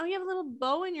Oh, you have a little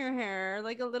bow in your hair,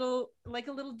 like a little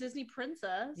Disney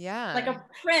princess. Yeah. Like a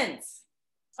prince.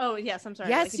 Oh, yes, I'm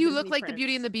sorry. Yes, like you Disney look like the prince.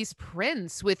 Beauty and the Beast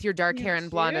prince with your dark You hair and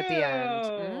blonde at the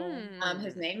end. do.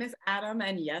 His name is Adam,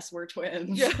 and yes, we're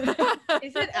twins. Is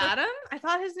it Adam? I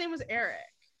thought his name was Eric.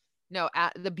 No,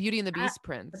 the Beauty and the Beast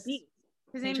prince.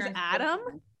 His name is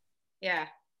Adam? Yeah.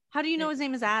 How do you know his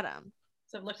name is Adam?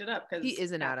 So I've looked it up because He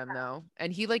is an Adam though,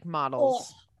 and he like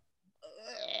models.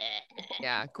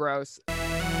 Yeah, gross.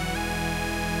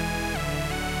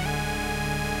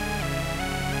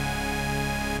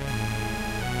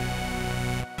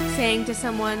 Saying to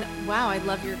someone, wow, I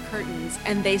love your curtains,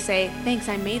 and they say, thanks,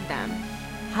 I made them.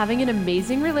 Having an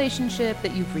amazing relationship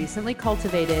that you've recently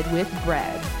cultivated with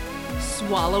bread.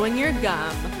 Swallowing your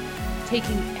gum.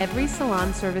 Taking every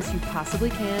salon service you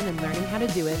possibly can and learning how to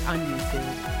do it on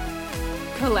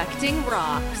YouTube. Collecting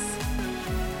rocks.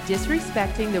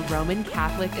 Disrespecting the Roman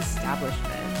Catholic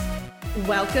establishment.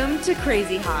 Welcome to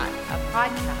Crazy Hot, A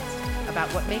podcast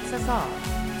about what makes us all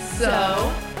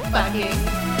so fucking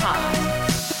hot.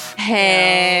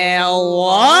 Hello.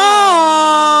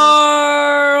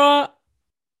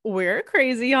 We're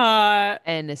Crazy Hot.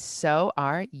 And so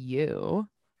are you.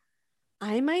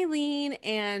 I'm Eileen,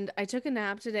 and I took a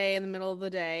nap today in the middle of the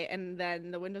day, and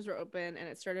then the windows were open and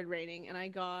it started raining, and I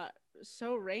got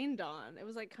so rained on. It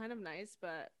was like kind of nice,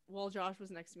 but Josh was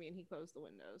next to me and he closed the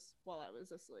windows while I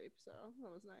was asleep, so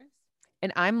that was nice.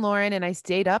 And I'm Lauren, and I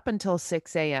stayed up until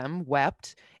 6 a.m.,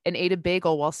 wept, and ate a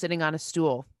bagel while sitting on a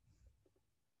stool.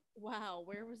 Wow,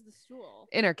 where was the stool?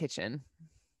 In our kitchen.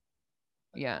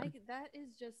 Yeah. Like, that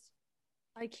is just,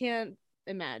 I can't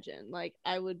imagine. Like,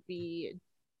 I would be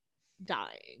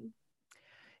dying.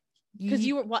 Because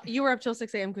you were up till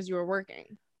 6 a.m. because you were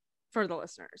working, for the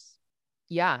listeners.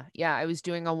 Yeah. I was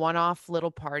doing a one-off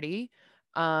little party.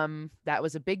 That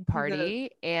was a big party,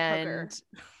 and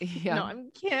yeah. No,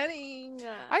 I'm kidding.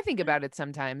 I think about it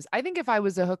sometimes. I think if I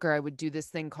was a hooker, I would do this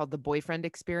thing called the boyfriend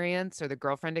experience or the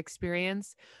girlfriend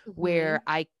experience, where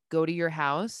I go to your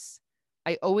house.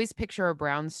 I always picture a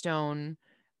brownstone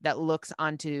that looks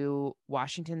onto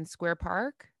Washington Square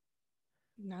Park.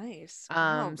 Nice. So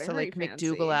like fancy.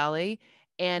 McDougal Alley.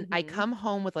 And I come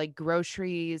home with like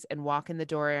groceries and walk in the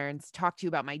door and talk to you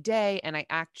about my day, and I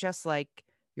act just like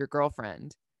your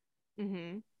girlfriend,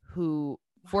 who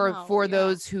for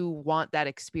those who want that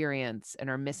experience and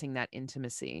are missing that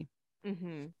intimacy.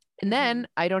 And then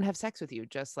I don't have sex with you,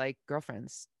 just like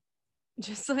girlfriends.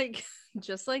 Just like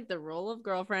the role of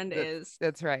girlfriend is.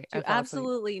 That's right. To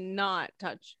absolutely not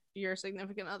touch your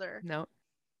significant other. No.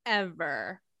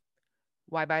 Ever.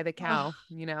 Why buy the cow?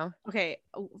 You know? Okay.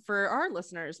 For our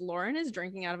listeners, Lauren is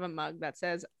drinking out of a mug that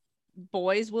says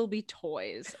boys will be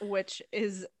toys,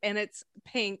 and it's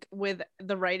pink with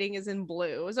the writing is in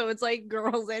blue, so it's like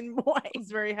girls and boys,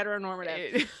 very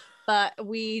heteronormative. But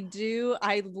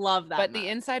I love that but mug. The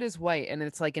inside is white, and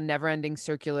it's like a never-ending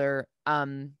circular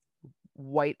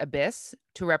white abyss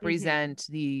to represent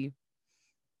the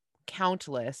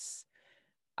countless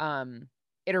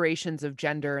iterations of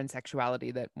gender and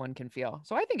sexuality that one can feel.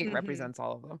 So I think it represents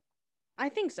all of them. I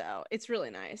think so. It's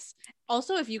really nice.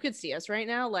 Also, if you could see us right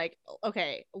now, like,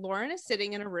 okay, Lauren is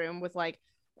sitting in a room with like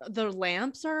the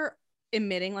lamps are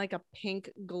emitting like a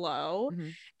pink glow,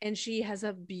 and she has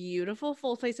a beautiful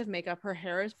full face of makeup. Her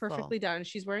hair is perfectly done.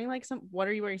 She's wearing like what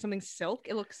are you wearing? Something silk?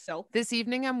 It looks silk. This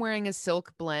evening I'm wearing a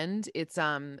silk blend. It's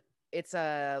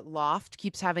a Loft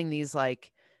keeps having these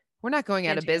like, we're not going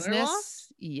out of business.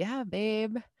 Loft? Yeah,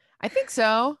 babe. I think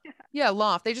so. Yeah,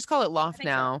 Loft. They just call it Loft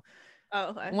now. So.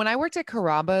 Oh, okay. When I worked at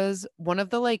Carrabba's, one of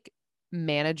the like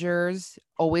managers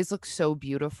always looked so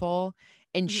beautiful,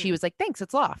 and she was like, thanks,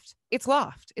 it's Loft. It's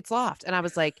Loft. It's Loft. And I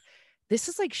was like, this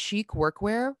is like chic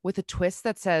workwear with a twist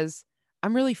that says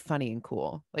I'm really funny and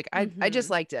cool. Like I just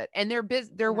liked it. And their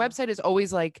website is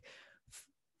always like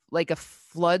a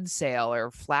flood sale or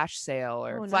flash sale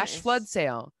or flash flood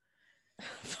sale.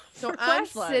 So I'm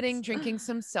sitting drinking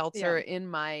some seltzer in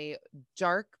my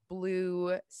dark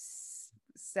blue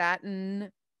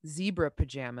satin zebra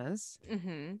pajamas.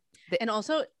 And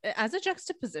also, as a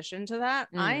juxtaposition to that,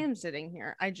 I am sitting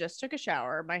here. I just took a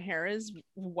shower. My hair is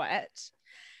wet,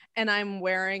 and I'm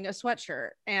wearing a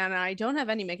sweatshirt, and I don't have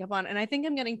any makeup on, and I think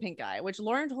I'm getting pink eye, which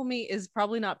Lauren told me is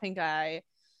probably not pink eye,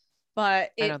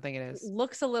 but I don't think it is.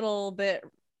 Looks a little bit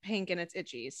pink and it's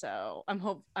itchy, so I'm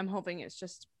hoping it's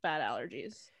just bad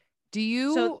allergies.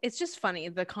 So it's just funny,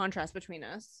 the contrast between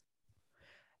us.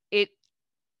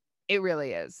 It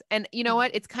really is. And you know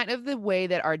what? It's kind of the way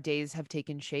that our days have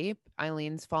taken shape.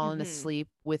 Eileen's fallen asleep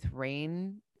with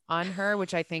rain on her,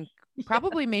 which I think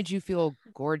probably made you feel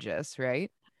gorgeous,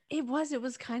 right? It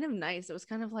was kind of nice. It was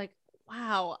kind of like,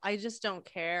 wow, I just don't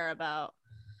care about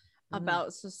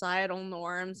societal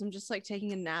norms. I'm just like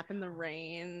taking a nap in the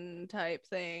rain type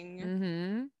thing.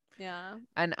 Mm-hmm. Yeah.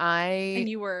 And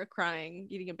you were crying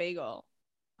eating a bagel.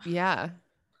 yeah.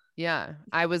 Yeah.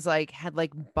 I was like, had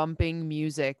like bumping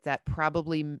music that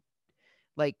probably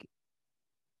like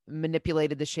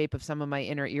manipulated the shape of some of my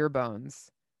inner ear bones.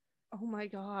 Oh my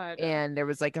God. And there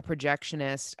was like a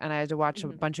projectionist, and I had to watch a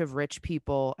bunch of rich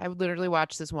people. I would literally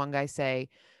watch this one guy say,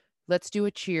 "Let's do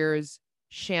a cheers.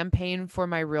 Champagne for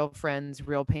my real friends,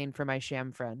 real pain for my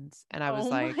sham friends." And I was Oh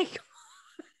like, my God.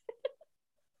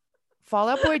 Fall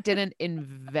Out Boy didn't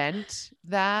invent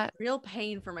that. Real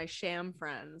pain for my sham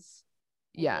friends.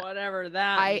 Yeah. Whatever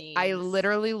that means. I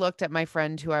literally looked at my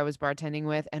friend who I was bartending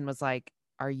with and was like,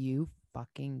 "Are you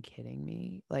fucking kidding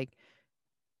me?" Like,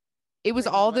 it was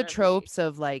Like, all the literally. tropes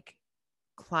of like,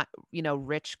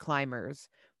 rich climbers,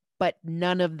 but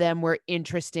none of them were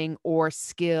interesting or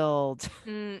skilled.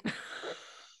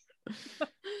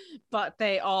 But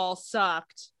they all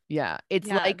sucked. Yeah. It's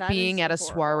Yeah, like that being is at a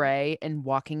horrible. soiree and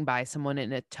walking by someone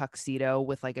in a tuxedo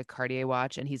with like a Cartier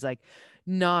watch, and he's like,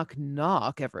 "Knock,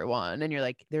 knock, everyone." And you're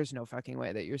like, "There's no fucking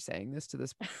way that you're saying this to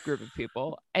this group of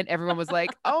people." And everyone was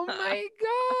like, "Oh my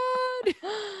God."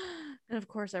 And of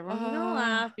course, everyone's gonna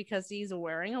laugh because he's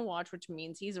wearing a watch, which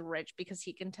means he's rich because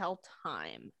he can tell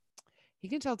time. He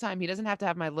can tell time. He doesn't have to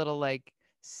have my little like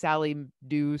Sally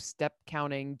do step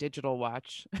counting digital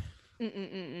watch. Do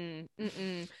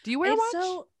you wear a watch?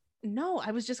 So no, I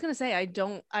was just gonna say I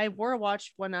don't. I wore a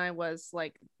watch when I was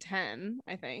like 10,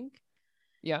 I think.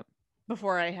 Yeah.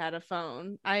 Before I had a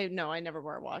phone. I never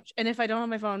wear a watch. And if I don't have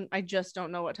my phone, I just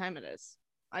don't know what time it is.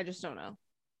 I just don't know.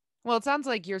 Well, it sounds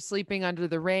like you're sleeping under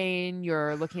the rain.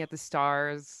 You're looking at the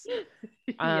stars.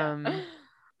 Yeah. I'm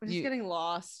just you- getting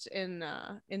lost in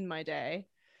my day.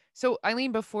 So,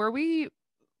 Eileen, before we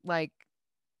like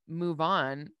move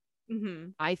on,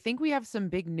 I think we have some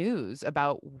big news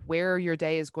about where your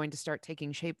day is going to start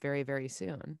taking shape very, very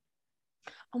soon.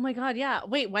 Oh my God, yeah.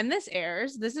 Wait, when this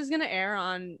airs, this is gonna air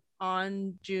on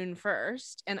June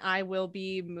 1st, and I will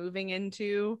be moving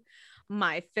into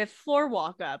my 5th floor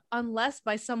walk up, unless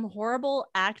by some horrible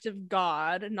act of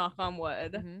God, knock on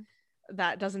wood,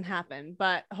 that doesn't happen.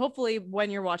 But hopefully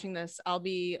when you're watching this, I'll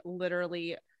be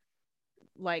literally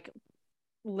like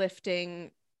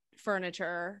lifting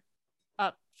furniture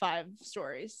up 5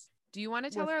 stories. Do you want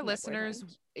to tell with our my listeners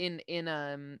boyfriend.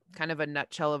 in kind of a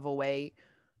nutshell of a way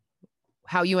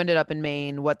how you ended up in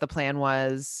Maine, what the plan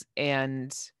was,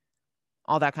 and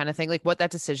all that kind of thing, like what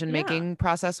that decision making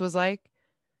process was like?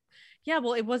 Yeah,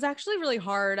 well, it was actually really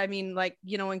hard. I mean, like,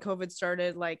 when COVID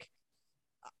started, like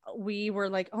we were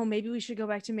like, oh, maybe we should go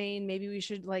back to Maine, maybe we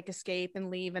should like escape and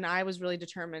leave, and I was really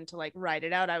determined to like ride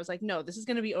it out. I was like, no, this is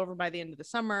going to be over by the end of the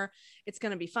summer, it's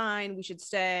going to be fine, we should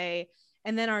stay.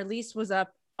 And then our lease was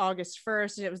up August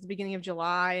 1st, and it was the beginning of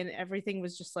July, and everything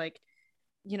was just like,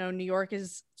 New York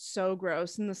is so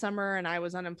gross in the summer, and I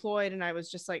was unemployed, and I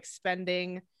was just like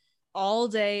spending all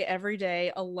day every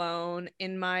day alone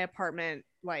in my apartment,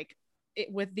 like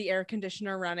with the air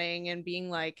conditioner running, and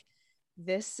being like,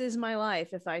 this is my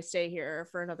life if I stay here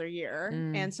for another year.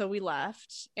 And so we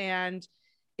left, and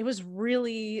it was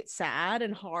really sad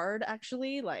and hard,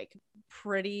 actually. Like,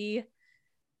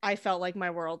 I felt like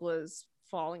my world was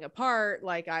falling apart.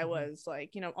 Like, I was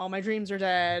like, all my dreams are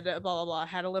dead, blah, blah, blah.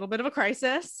 Had a little bit of a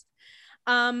crisis.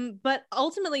 But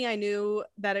ultimately I knew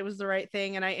that it was the right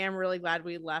thing, and I am really glad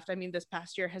we left. I mean, this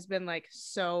past year has been like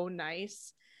so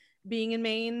nice being in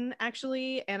Maine,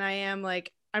 actually, and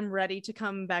I'm ready to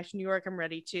come back to New York.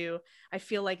 I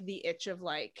feel like the itch of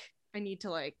like, I need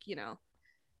to like,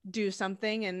 do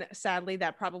something, and sadly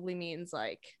that probably means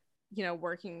like,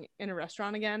 working in a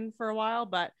restaurant again for a while,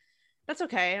 but that's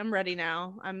okay. I'm ready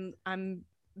now. I'm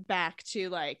back to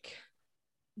like,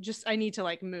 just I need to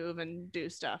like move and do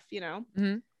stuff.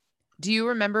 Do you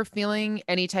remember feeling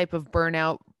any type of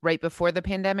burnout right before the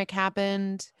pandemic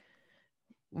happened,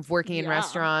 of working in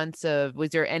restaurants? Was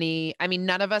there any, I mean,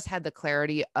 none of us had the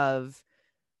clarity of,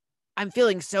 I'm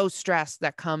feeling so stressed,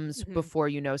 that comes before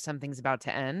something's about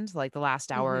to end, like the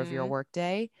last hour of your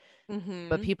workday.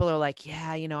 But people are like,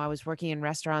 yeah, I was working in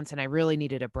restaurants and I really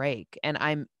needed a break. And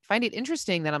I find it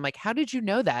interesting that I'm like, how did you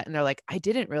know that? And they're like, I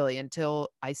didn't really until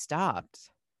I stopped.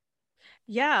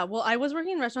 Yeah, well, I was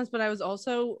working in restaurants, but I was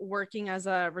also working as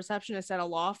a receptionist at a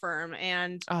law firm,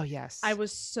 and oh yes, I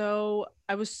was so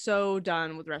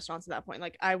done with restaurants at that point.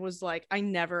 Like, I was like, I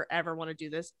never ever want to do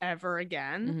this ever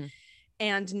again.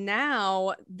 And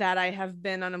now that I have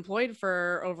been unemployed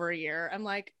for over a year, I'm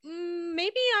like,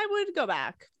 maybe I would go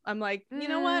back. I'm like, you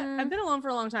know what? I've been alone for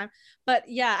a long time. But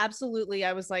yeah, absolutely.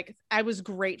 I was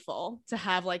grateful to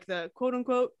have like the quote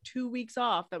unquote 2 weeks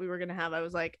off that we were going to have. I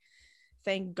was like,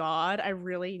 thank God. I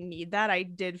really need that. I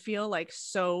did feel like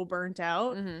so burnt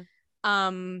out.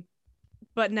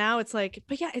 But now it's like,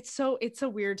 but yeah, it's a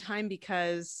weird time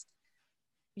because,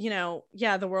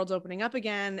 the world's opening up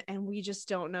again and we just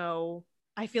don't know.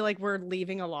 I feel like we're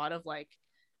leaving a lot of like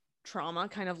trauma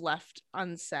kind of left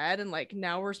unsaid, and like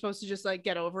now we're supposed to just like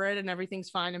get over it and everything's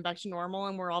fine and back to normal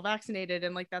and we're all vaccinated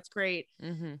and like that's great.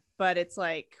 But it's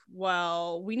like,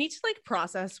 well, we need to like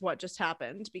process what just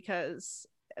happened because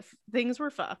things were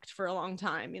fucked for a long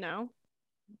time.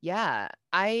 Yeah,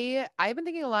 I've been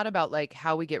thinking a lot about like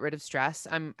how we get rid of stress.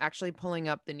 I'm actually pulling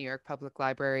up the New York Public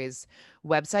Library's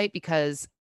website because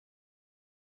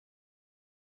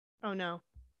oh no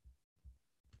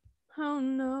oh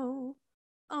no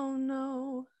oh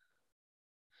no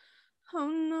oh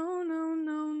no no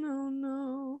no no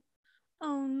no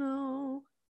oh no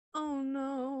oh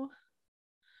no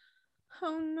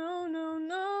oh no no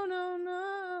no no no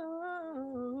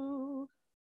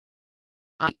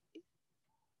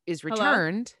is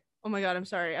returned. Hello? Oh my God, I'm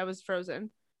sorry. I was frozen.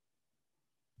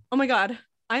 Oh my God.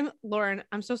 Lauren.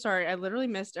 I'm so sorry. I literally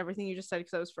missed everything you just said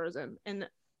because I was frozen. And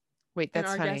wait, that's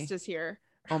our funny. guest is here.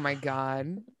 Oh my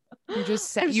God. You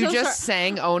just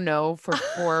sang "Oh no" for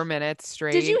 4 minutes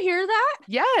straight. Did you hear that?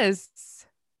 Yes.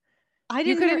 I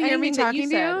didn't. You couldn't hear me talking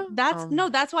to you?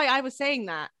 That's why I was saying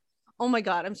that. Oh my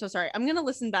God, I'm so sorry. I'm gonna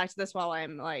listen back to this while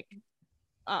I'm like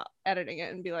editing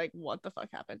it and be like, what the fuck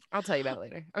happened? I'll tell you about it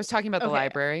later. I was talking about the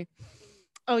library.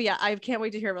 Oh yeah, I can't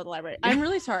wait to hear about the library. I'm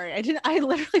really sorry. I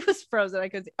literally was frozen. I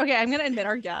could. Okay, I'm gonna admit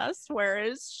our guest. Where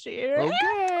is she?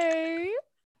 Okay.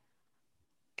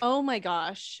 Oh my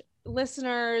gosh,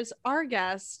 listeners, our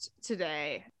guest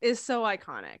today is so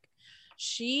iconic.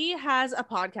 She has a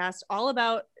podcast all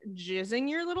about jizzing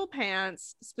your little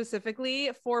pants,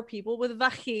 specifically for people with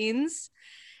vagines.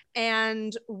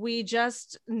 And we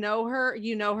just know her.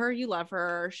 You know her. You love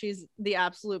her. She's the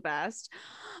absolute best.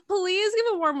 Please give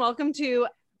a warm welcome to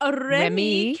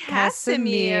Remy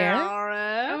Casimir.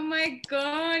 Oh my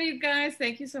God, you guys.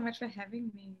 Thank you so much for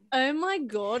having me. Oh my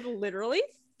God, literally.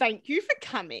 Thank you for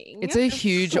coming. It's a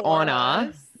huge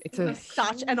honor. It's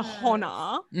such an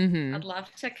honor. I'd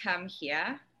love to come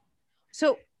here.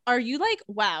 So are you like,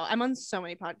 wow, I'm on so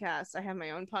many podcasts. I have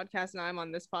my own podcast now. I'm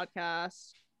on this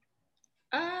podcast.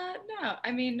 No,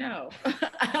 I mean, no.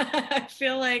 I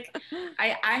feel like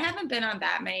I haven't been on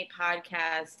that many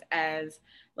podcasts as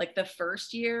like the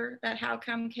first year that How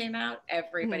Come came out.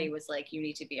 Everybody was like, you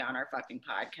need to be on our fucking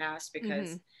podcast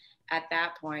because at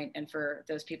that point, and for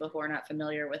those people who are not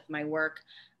familiar with my work,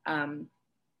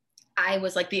 I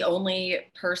was like the only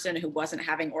person who wasn't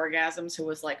having orgasms who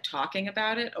was like talking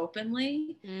about it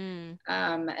openly.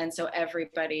 And so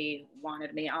everybody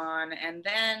wanted me on. And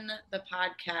then the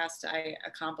podcast, I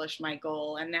accomplished my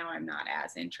goal and now I'm not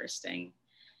as interesting.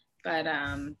 But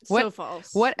so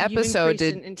false. What episode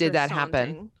did that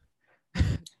happen?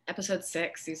 Episode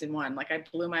 6, season 1. Like I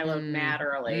blew my load mad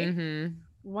early.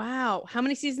 Wow. How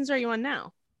many seasons are you on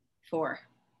now? 4.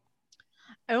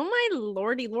 Oh my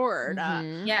lordy lord.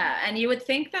 Yeah, and you would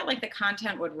think that like the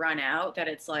content would run out, that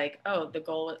it's like, oh, the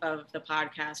goal of the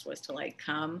podcast was to like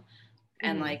come,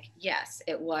 and like, yes,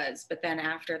 it was, but then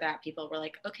after that people were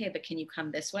like, okay, but can you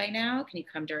come this way now? Can you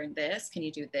come during this? Can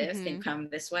you do this? Can you come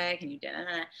this way? Can you do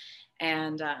that?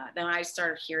 And then I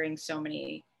started hearing so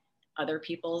many other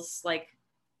people's like,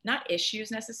 not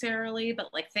issues necessarily,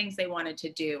 but like things they wanted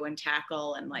to do and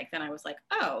tackle, and like then I was like,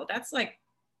 oh, that's like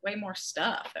way more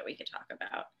stuff that we could talk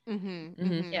about.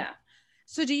 Yeah.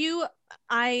 So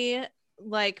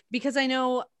because I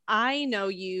know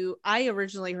you, I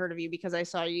originally heard of you because I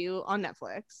saw you on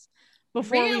Netflix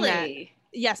before we met.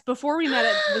 Yes, before we met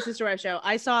at the Sister Wives show.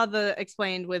 I saw the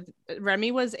Explained with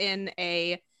Remy was in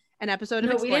an episode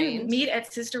of Explained. We didn't meet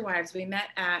at Sister Wives. We met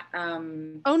at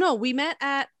oh no, we met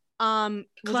at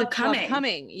Club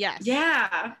Cumming. Yes.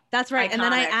 Yeah. That's right. Iconic. And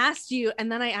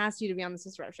then I asked you to be on the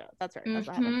Sister Wives show. That's right. That's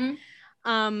what happened.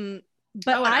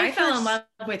 But I fell in love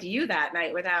with you that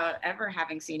night without ever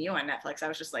having seen you on Netflix. I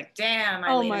was just like, damn,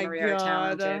 Eileen and Maria are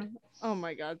talented. Oh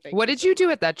my God. What did you do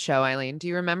at that show, Eileen? Do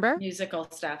you remember? Musical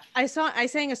stuff. I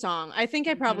sang a song. I think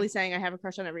I probably sang I Have a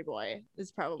Crush on Every Boy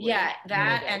is probably. Yeah,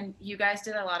 that. And you guys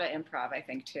did a lot of improv, I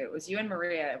think, too. It was you and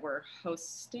Maria were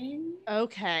hosting.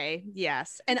 Okay.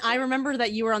 Yes. And I remember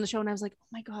that you were on the show and I was like, oh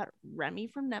my God, Remy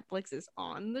from Netflix is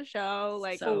on the show.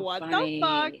 Like, so what funny. the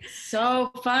fuck?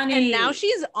 So funny. And now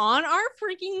she's on our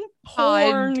freaking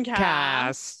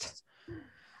podcast.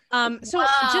 So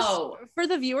just Whoa. for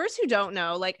the viewers who don't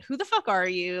know, like, who the fuck are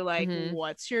you? Like, Mhm.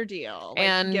 what's your deal? Like,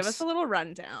 And give us a little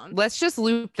rundown. Let's just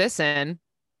loop this in.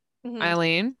 Mhm.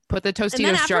 Eileen, put the Tostitos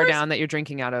jar afterwards- down that you're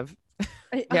drinking out of.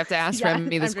 You have to ask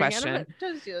Remy this question.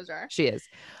 Tostitos jar. She is.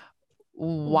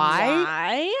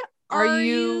 Why are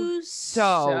you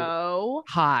so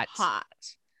hot?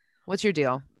 hot? What's your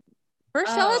deal?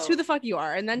 First, tell us who the fuck you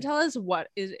are, and then tell us what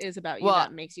is about you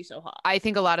that makes you so hot. I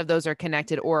think a lot of those are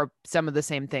connected or some of the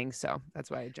same things, so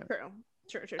that's why I jumped.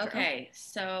 True. Okay,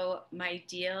 so my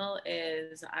deal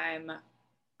is I'm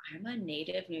a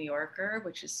native New Yorker,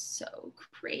 which is so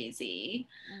crazy.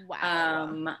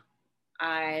 Wow.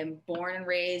 I'm born and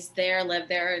raised there, lived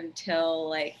there until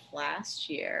like last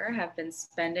year. Have been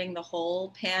spending the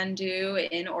whole Pandu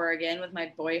in Oregon with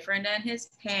my boyfriend and his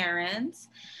parents.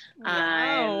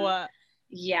 Wow.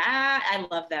 Yeah, I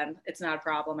love them. It's not a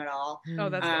problem at all. Oh,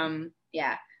 that's good.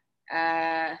 Yeah.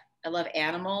 I love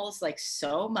animals like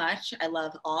so much. I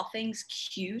love all things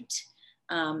cute.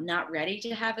 Not ready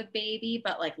to have a baby,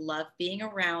 but like love being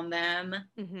around them.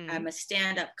 Mm-hmm. I'm a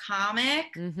stand-up comic.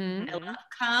 Mm-hmm. I love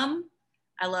cum.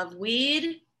 I love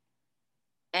weed.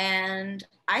 And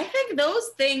I think those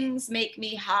things make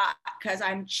me hot because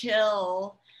I'm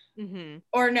chill. Mm-hmm.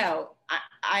 Or no,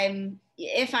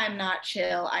 if I'm not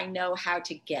chill, I know how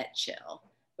to get chill,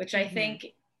 which I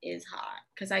think is hot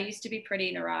because I used to be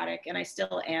pretty neurotic and I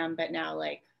still am, but now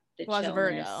like the chillness. As a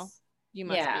Virgo, you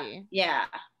must be. Yeah.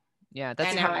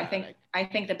 That's how I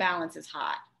think the balance is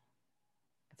hot.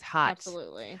 It's hot.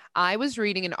 Absolutely. I was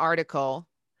reading an article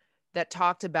that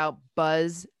talked about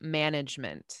buzz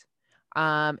management.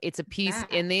 It's a piece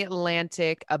in the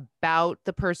Atlantic about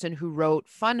the person who wrote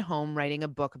Fun Home writing a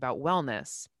book about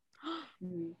wellness.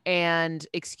 And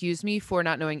excuse me for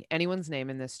not knowing anyone's name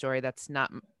in this story. That's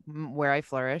not where I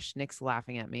flourish. Nick's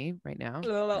laughing at me right now.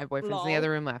 My boyfriend's in the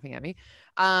other room laughing at me.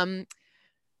 And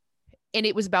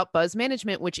it was about buzz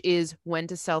management, which is when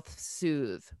to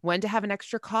self-soothe, when to have an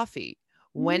extra coffee,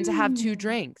 when to have 2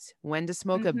 drinks, when to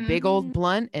smoke a big old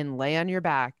blunt and lay on your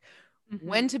back,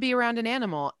 when to be around an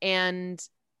animal. And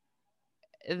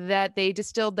that they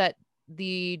distilled that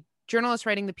the journalist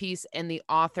writing the piece and the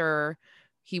author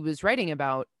he was writing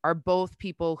about are both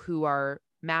people who are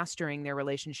mastering their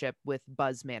relationship with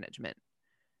buzz management.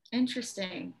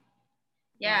 Interesting.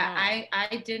 Yeah,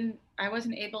 wow. I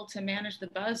wasn't able to manage the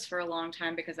buzz for a long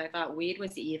time because I thought weed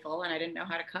was evil and I didn't know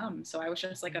how to come. So I was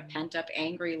just like a pent up,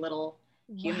 angry little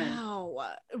human.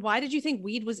 Wow. Why did you think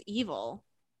weed was evil?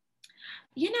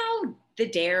 You know, the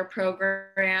DARE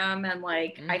program. And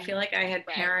like, I feel like I had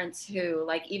parents who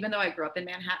like, even though I grew up in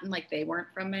Manhattan, like they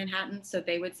weren't from Manhattan. So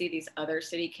they would see these other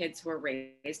city kids who were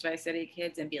raised by city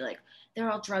kids and be like,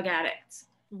 they're all drug addicts.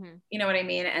 You know what I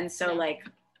mean? And so like,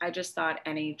 I just thought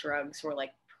any drugs were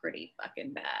like pretty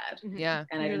fucking bad. Yeah.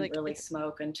 And I didn't really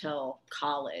smoke until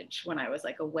college when I was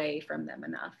like away from them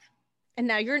enough. And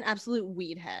now you're an absolute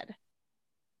weed head.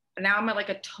 Now I'm at like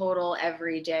a total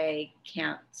everyday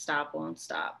can't stop, won't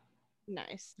stop.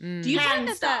 Nice. Do you find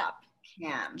that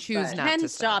choose not can to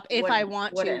stop if I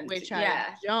want to, which I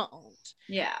don't.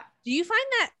 Yeah. Do you find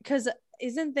that because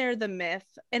isn't there the myth,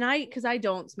 and because I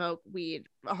don't smoke weed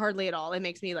hardly at all, it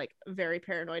makes me like very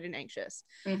paranoid and anxious.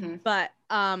 But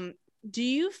do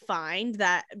you find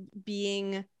that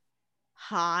being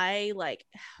high like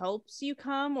helps you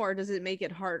come, or does it make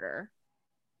it harder?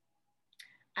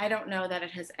 I don't know that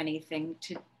it has anything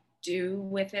to do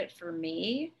with it for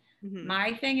me.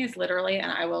 My thing is literally,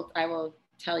 and I will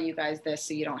tell you guys this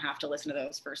so you don't have to listen to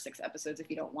those first 6 episodes if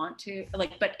you don't want to.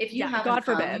 Like, but if you haven't God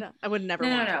forbid, I would never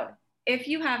want to. If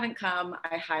you haven't come,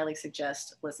 I highly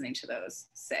suggest listening to those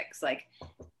 6. Like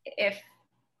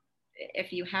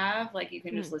if you have, like, you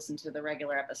can just listen to the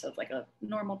regular episodes like a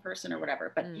normal person or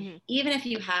whatever. But even if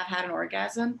you have had an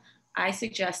orgasm, I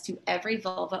suggest to every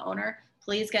vulva owner,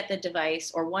 please get the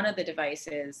device or one of the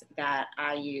devices that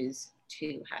I use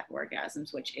to have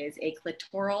orgasms, which is a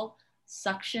clitoral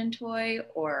suction toy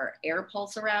or air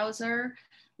pulse arouser.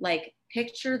 Like,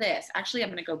 picture this. Actually, I'm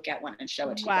going to go get one and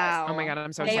show it to you guys. Oh my God,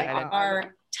 I'm so they excited. They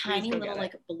are tiny little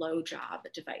like blowjob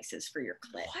devices for your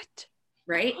clit. What?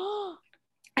 Right? Oh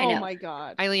my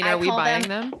God. Eileen, are we buying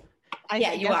them?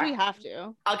 Yeah, you are. We have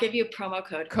to. I'll give you a promo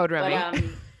code. Code Remy. But,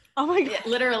 oh my God.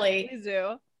 Literally. Please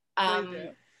do.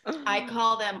 I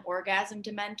call them orgasm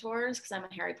dementors because I'm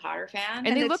a Harry Potter fan.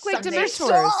 And they look like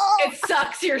dementors. It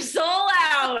sucks your soul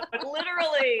out.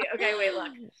 Literally. Okay, wait,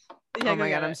 look. Oh my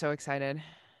God, I'm so excited.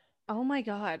 Oh my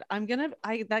God.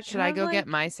 Should I go get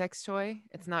my sex toy?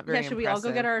 It's not very Should we all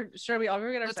go get our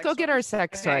Let's go get our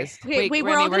sex toys. Wait, Remy,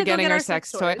 we're all getting our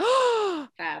sex toy.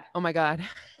 Fab. Oh my God.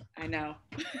 I know.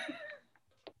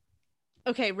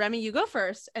 Okay, Remy, you go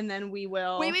first, and then we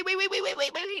will. Wait.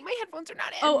 My headphones are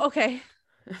not in. Oh, okay.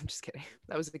 I'm just kidding.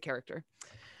 That was the character.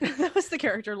 That was the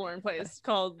character Lauren plays,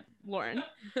 called Lauren.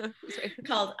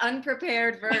 Called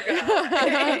Unprepared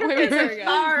Virgo. Wait.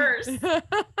 Ours.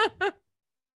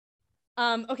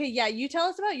 Okay, yeah, you tell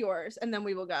us about yours, and then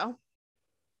we will go.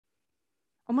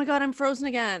 Oh my God, I'm frozen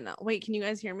again. Wait, can you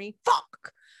guys hear me?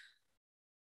 Fuck.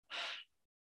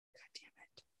 God damn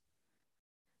it.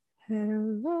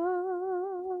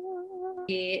 Hello.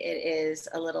 It is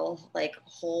a little like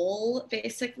hole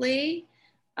basically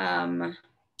for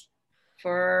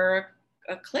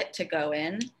a clit to go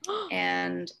in.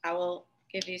 And I will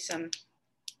give you some.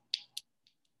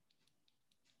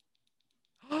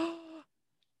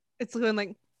 It's looking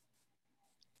like.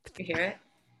 You hear it?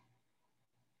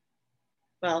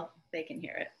 Well, they can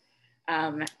hear it.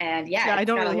 And yeah, I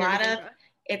don't really hear it.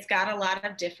 It's got a lot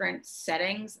of different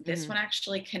settings. This one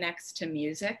actually connects to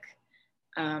music.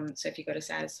 So if you go to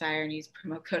Satisfyer and use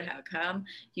promo code HowCome,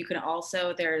 you can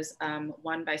also, there's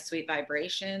one by Sweet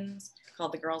Vibrations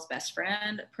called The Girl's Best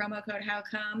Friend, promo code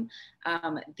HowCome.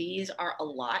 These are a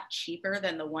lot cheaper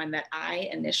than the one that I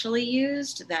initially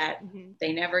used that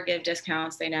they never give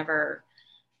discounts. They never,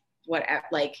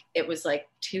 it was like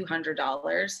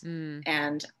 $200.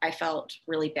 And I felt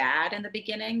really bad in the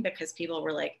beginning because people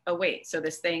were like, oh wait, so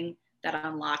this thing that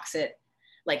unlocks it,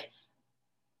 like,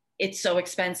 it's so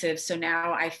expensive. So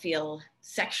now I feel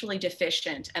sexually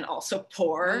deficient and also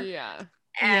poor. Yeah.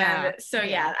 And so,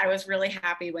 yeah, I was really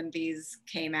happy when these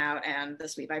came out and the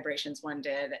Sweet Vibrations one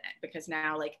did, because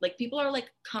now like people are like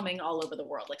coming all over the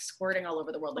world, like squirting all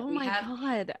over the world. Like we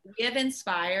have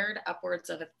inspired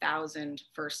upwards of 1,000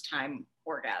 first-time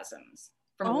orgasms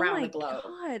from around the globe.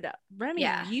 God, Remy,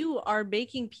 you are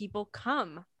making people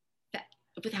come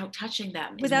without touching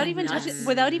them, without even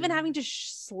having to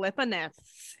slip a nip.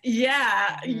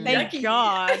 Yeah, thank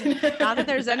God. Not that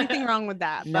there's anything wrong with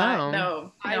that.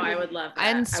 No, I would love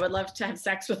that. I would love to have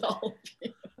sex with all of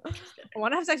you. I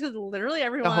want to have sex with literally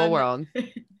everyone. The whole world.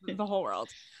 The whole world.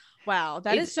 Wow,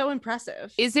 that is so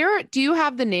impressive. Do you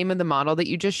have the name of the model that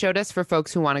you just showed us for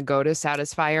folks who want to go to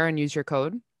Satisfyer and use your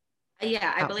code?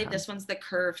 Yeah, I believe this one's the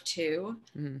Curve 2,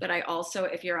 but I also,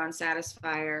 if you're on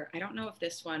Satisfyer, I don't know if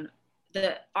this one,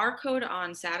 our code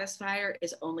on Satisfyer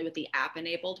is only with the app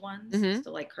enabled ones, so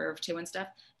like Curve 2 and stuff.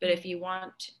 But if you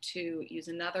want to use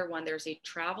another one, there's a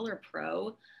Traveler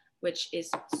Pro, which is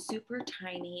super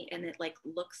tiny and it like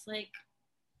looks like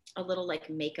a little like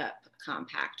makeup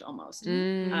compact almost.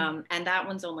 And that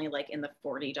one's only like in the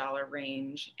 $40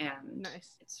 range, and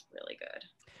it's really good.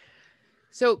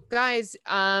 So guys,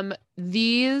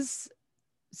 these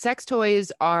sex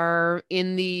toys are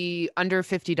in the under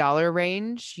 $50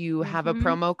 range. You have a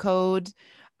promo code.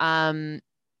 I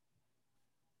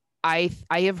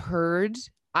have heard,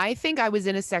 I think I was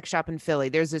in a sex shop in Philly.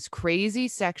 There's this crazy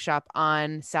sex shop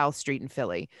on South Street in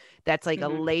Philly that's like a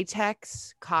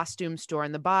latex costume store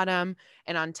in the bottom,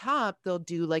 and on top they'll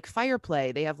do like fire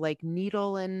play. They have like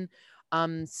needle and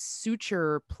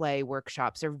suture play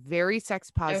workshops. They're very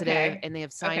sex positive, and they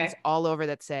have signs all over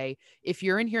that say, if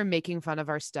you're in here making fun of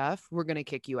our stuff, we're going to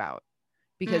kick you out,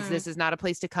 because this is not a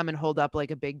place to come and hold up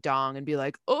like a big dong and be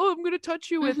like, oh, I'm going to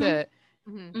touch you with it,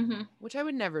 which I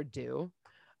would never do.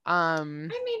 I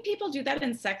mean, people do that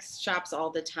in sex shops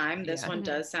all the time. This one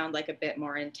does sound like a bit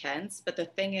more intense, but the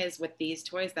thing is with these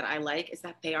toys that I like is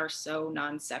that they are so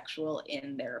non-sexual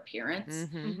in their appearance.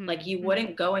 Like you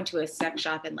wouldn't go into a sex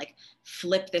shop and like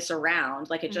flip this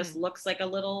around. Like it just looks like a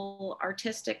little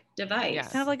artistic device. Yeah.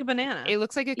 Kind of like a banana. It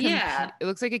looks like it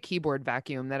looks like a keyboard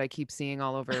vacuum that I keep seeing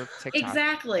all over TikTok.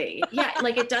 Exactly. Yeah.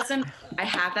 Like it doesn't, I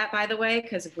have that by the way,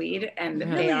 because of weed, and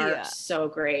they are so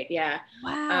great. Yeah.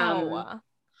 Wow.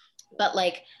 But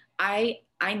like I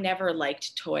never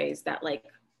liked toys that like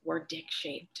were dick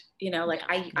shaped, you know, like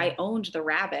I owned the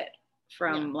Rabbit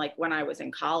from like when I was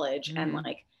in college, and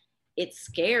like it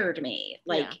scared me.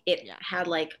 Like it had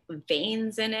like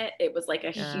veins in it. It was like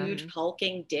a huge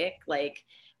hulking dick, like,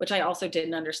 which I also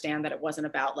didn't understand that it wasn't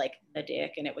about like the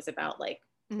dick, and it was about like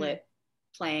clit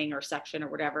playing or suction or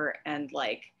whatever. And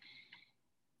like,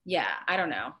 yeah, I don't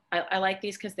know. I like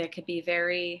these because they could be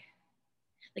very,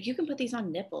 like you can put these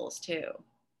on nipples too.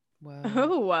 Wow.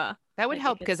 Oh, that would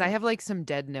help, because I have like some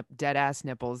dead ass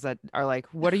nipples that are like,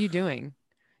 what are you doing?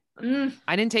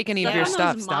 I didn't take any of your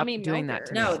stuff. Stop doing that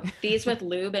to me. No, these with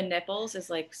lube and nipples is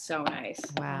like so nice.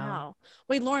 Wow.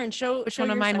 Wait, Lauren, show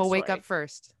one of mine will wake up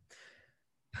first.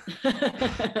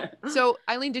 So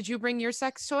Eileen, did you bring your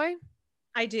sex toy?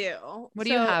 I do. What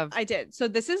do you have? I did. So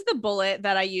this is the bullet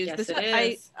that I used. Yes, this it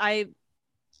is.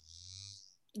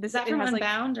 This is that from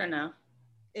Unbound or no?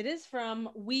 It is from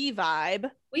We Vibe.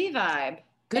 We Vibe.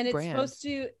 Good and it's brand. supposed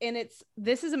to, and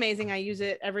this is amazing. I use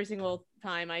it every single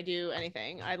time I do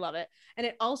anything. I love it.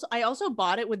 And I also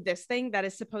bought it with this thing that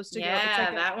is supposed to go. It's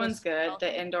like that one's good.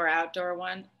 The indoor outdoor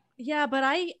one. Yeah, but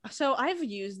I've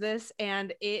used this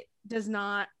and it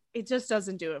just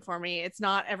doesn't do it for me. It's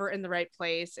not ever in the right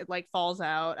place. It like falls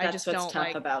out. That's I just what's don't tough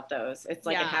like about those. It's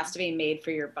like it has to be made for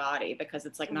your body because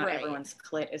it's like not Right. everyone's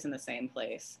clit is in the same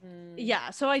place. Yeah,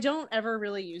 so I don't ever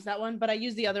really use that one, but I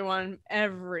use the other one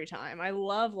every time. I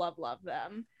love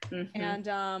them. Mm-hmm.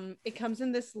 And it comes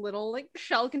in this little like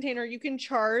shell container. You can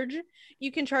charge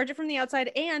it from the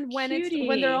outside, and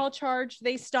when they're all charged,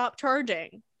 they stop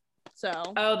charging. So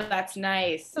that's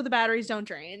nice. So the batteries don't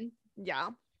drain.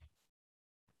 Yeah.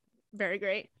 Very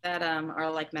great. That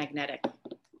are like magnetic.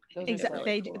 Exactly.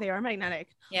 Really cool. They are magnetic.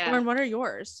 Yeah. Lauren, what are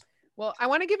yours? Well, I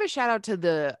want to give a shout out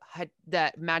to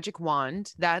that magic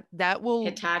wand that will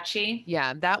Hitachi.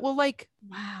 Yeah, that will like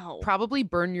wow probably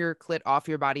burn your clit off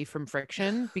your body from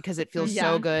friction because it feels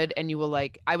so good, and you will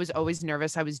like. I was always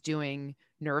nervous I was doing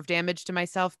nerve damage to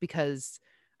myself because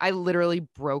I literally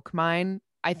broke mine.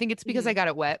 I think it's because I got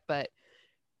it wet, but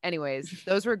anyways,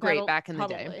 those were great back in the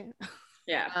day.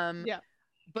 Yeah. Yeah.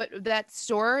 But that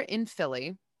store in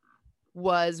Philly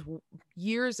was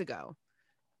years ago,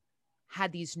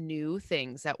 had these new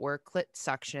things that were clit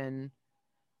suction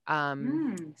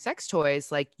sex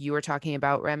toys like you were talking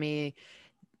about, Remy,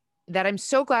 that I'm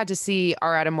so glad to see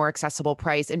are at a more accessible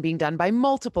price and being done by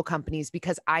multiple companies,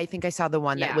 because I think I saw the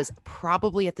one that was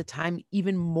probably at the time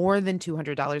even more than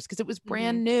 $200 because it was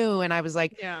brand new. And I was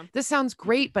like, this sounds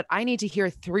great, but I need to hear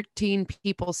 13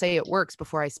 people say it works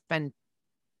before I spend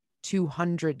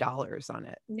 $200 on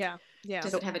it. Yeah.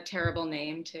 Does it have a terrible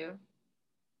name too?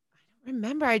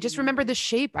 Remember, I just remember the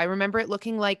shape. I remember it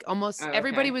looking like almost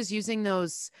everybody was using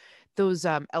those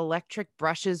electric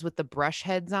brushes with the brush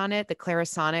heads on it, the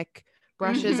Clarisonic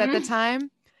brushes at the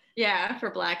time. Yeah, for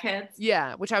blackheads.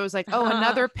 Yeah, which I was like, oh,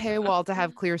 another paywall to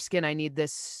have clear skin. I need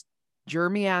this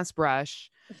germy ass brush.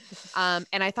 And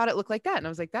I thought it looked like that, and I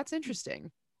was like, that's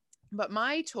interesting. But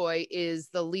my toy is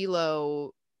the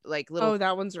Lilo like little. Oh,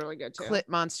 that one's really good too. Clit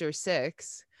Monster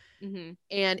 6. And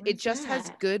it just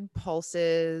has good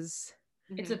pulses.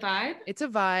 It's a vibe. It's a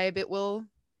vibe. It will.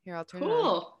 Here, I'll turn it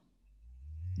on.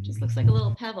 Just looks like a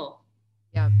little pebble.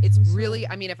 Yeah, it's really.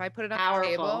 I mean, if I put it on the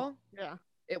table,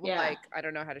 it will like. I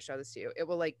don't know how to show this to you. It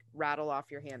will like rattle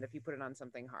off your hand if you put it on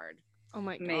something hard. Oh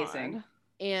my god! Amazing.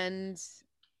 And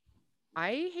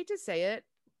I hate to say it,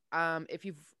 I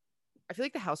feel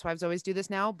like the housewives always do this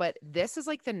now, but this is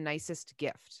like the nicest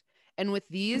gift. And with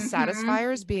these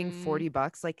satisfiers being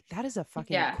 $40, like that is a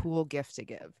fucking cool gift to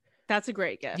give. That's a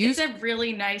great gift. It's a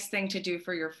really nice thing to do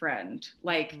for your friend.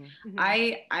 Like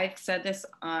I've said this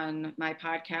on my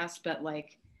podcast, but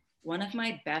like one of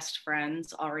my best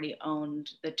friends already owned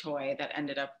the toy that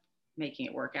ended up making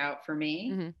it work out for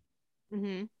me.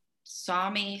 Saw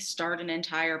me start an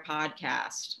entire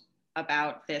podcast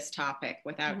about this topic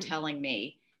without telling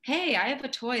me, hey, I have a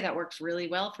toy that works really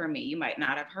well for me. You might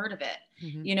not have heard of it.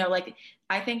 You know, like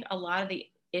I think a lot of the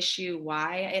issue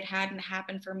why it hadn't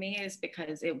happened for me is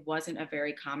because it wasn't a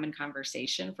very common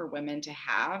conversation for women to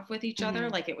have with each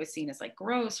other. Like it was seen as like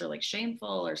gross or like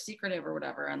shameful or secretive or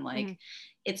whatever. And like,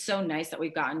 it's so nice that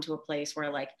we've gotten to a place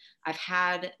where like I've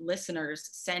had listeners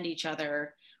send each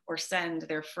other or send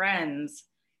their friends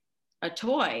a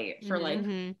toy for like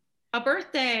a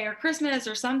birthday or Christmas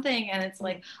or something. And it's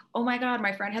like, oh my God,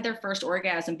 my friend had their first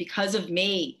orgasm because of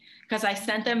me, because I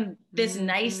sent them this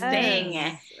nice thing.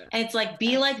 And it's like,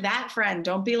 be like that friend.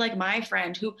 Don't be like my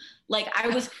friend who like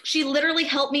she literally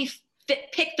helped me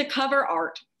pick the cover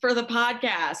art for the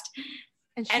podcast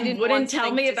and wouldn't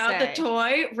tell me about the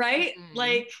toy. Right.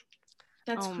 Like,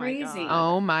 that's crazy.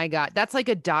 Oh my God. That's like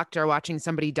a doctor watching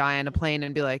somebody die on a plane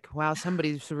and be like, wow,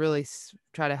 somebody should really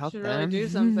try to help them. Really do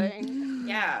something.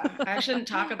 Yeah. I shouldn't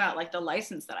talk about like the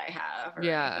license that I have or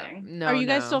anything. No. Are you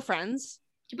guys still friends?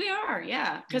 We are.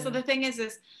 Yeah. Because the thing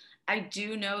is I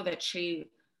do know that she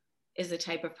is the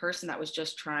type of person that was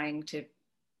just trying to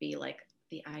be like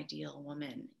the ideal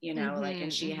woman, you know, like,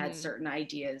 and she had certain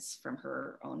ideas from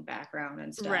her own background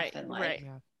and stuff. And like,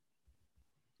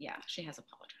 she has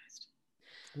apologized.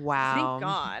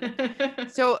 Wow. Thank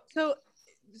God. So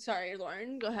sorry,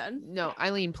 Lauren, go ahead. No,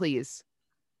 Eileen, please.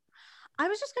 I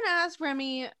was just going to ask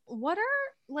Remy, what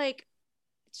are like,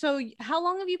 so how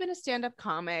long have you been a stand-up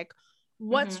comic?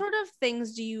 What sort of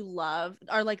things do you love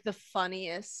are like the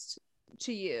funniest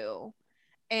to you?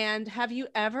 And have you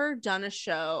ever done a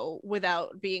show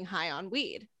without being high on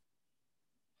weed?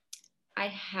 I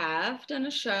have done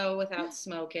a show without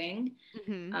smoking.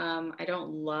 Mhm. I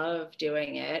don't love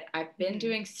doing it. I've been Mhm.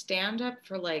 doing stand-up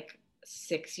for like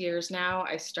 6 years now.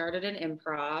 I started an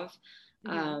improv.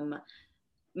 Mhm.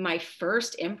 My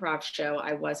first improv show,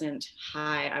 I wasn't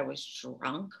high, I was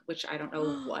drunk, which I don't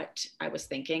know what I was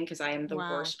thinking because I am the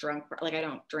Wow. worst drunk. Like, I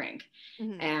don't drink.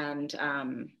 Mhm.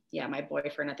 And yeah, my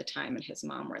boyfriend at the time and his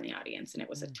mom were in the audience, and it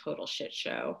was a total shit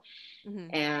show. Mhm.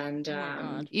 And Oh my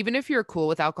God. Even if you're cool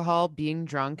with alcohol, being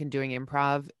drunk and doing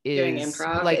improv doing is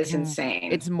improv like is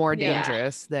insane. it's more Yeah.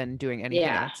 dangerous than doing anything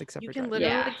Yeah. else except You for can drugs.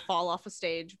 literally Yeah. like fall off a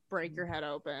stage, break your head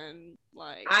open.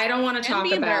 Like, I don't want to Can talk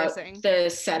be about embarrassing. the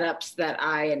setups that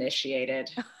I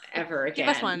initiated ever again.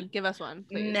 give us one,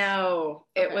 please. No,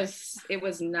 Okay. it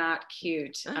was not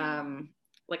cute.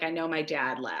 Like, I know my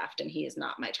dad laughed, and he is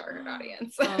not my target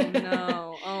audience. Oh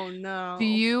no. Oh no. Do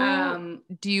you Um,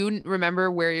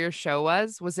 remember where your show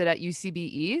was? Was it at UCB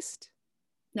East?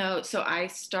 No, so I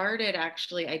started,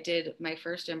 actually, I did my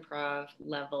first improv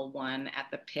level 1 at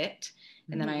the Pit,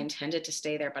 and then I Mhm. intended to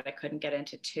stay there, but I couldn't get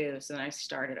into 2. So then I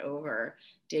started over,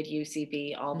 did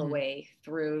UCB all the Mhm. way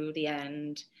through the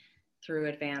end, through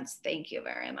advanced. Thank you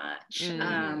very much.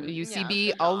 UCB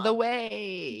good all the job.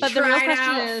 way. But the real Tried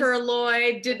question out is- for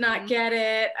Lloyd, did not Mhm. get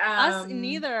it. Us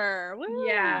neither. Woo.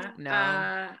 Yeah. No.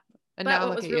 And But now what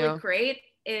look was at really you. great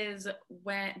is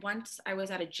once I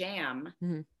was at a jam,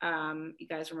 Mhm. you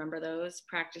guys remember those,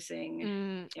 practicing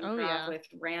Oh improv yeah. with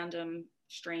random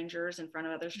strangers in front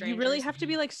of other strangers. You really have to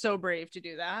be like so brave to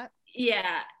do that.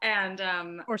 Yeah. And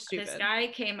Or this stupid. guy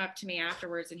came up to me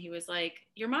afterwards, and he was like,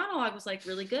 your monologue was like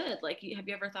really good. Like, have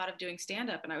you ever thought of doing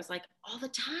stand-up? And I was like, all the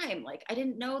time. Like, I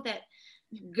didn't know that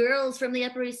girls from the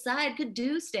Upper East Side could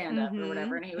do stand-up or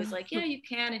whatever. And he was like, yeah, you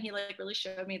can. And he like really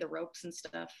showed me the ropes and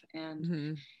stuff.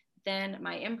 And then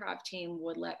my improv team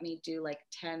would let me do like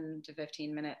 10 to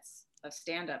 15 minutes of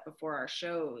stand-up before our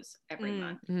shows every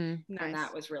month. Mhm. Nice. And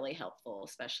that was really helpful,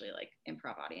 especially like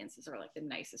improv audiences are like the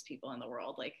nicest people in the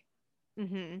world. Like,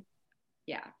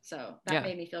 yeah, so that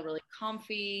made me feel really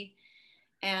comfy.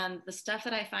 And the stuff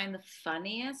that I find the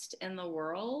funniest in the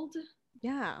world,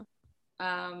 Yeah.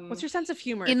 What's your sense of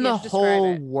humor? In if you the had to describe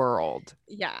whole it? world.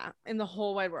 Yeah, in the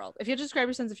whole wide world. If you had to describe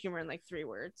your sense of humor in like 3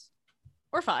 words,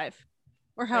 or 5,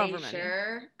 or however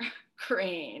Frasier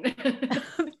Crane.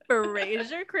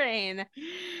 Frasier Crane,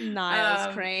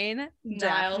 Niles Crane, Daphne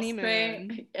Niles Moon.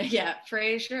 Crane. Yeah,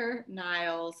 Frasier,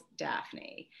 Niles,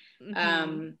 Daphne.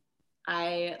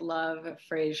 I love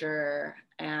Frasier,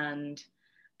 and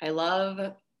I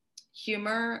love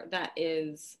humor that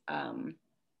is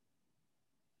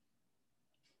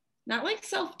not like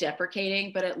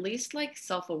self-deprecating, but at least like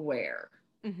self-aware.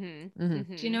 Do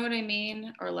you know what I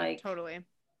mean? Or like, totally.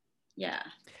 Yeah.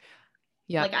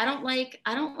 Yeah. Like, I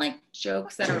don't like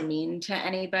jokes that are mean to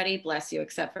anybody, bless you,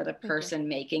 except for the person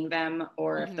making them,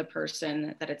 or if the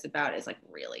person that it's about is like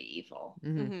really evil.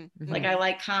 Like, I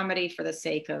like comedy for the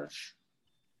sake of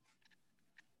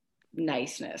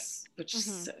niceness, which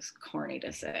is corny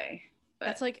to say. But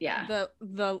that's like yeah.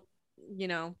 the you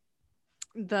know,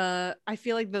 I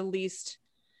feel like the least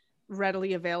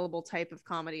readily available type of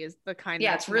comedy is the kind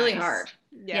it's really hard.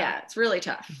 Yeah, it's really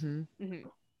tough.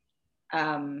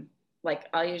 Like,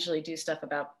 I'll usually do stuff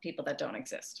about people that don't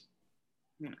exist,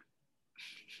 you know,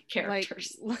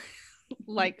 characters,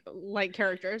 like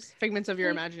characters, figments of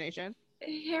your imagination,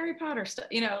 Harry Potter stuff,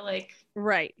 you know, like.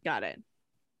 Right, got it.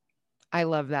 I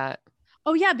love that.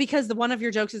 Oh yeah, because one of your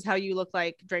jokes is how you look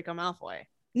like Draco Malfoy.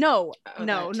 No,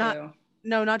 not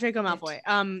Draco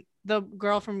Malfoy. The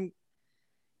girl from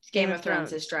Game of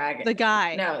Thrones is Dragon. The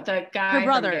guy. No, the guy. Her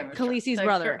brother, Khaleesi's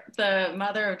brother. The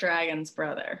mother of dragons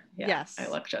brother. Yeah, yes. I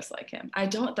look just like him. I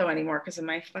don't though anymore because of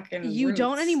my fucking You roots.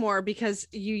 don't anymore because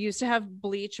you used to have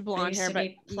bleach blonde hair,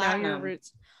 but now your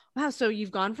roots. Wow, so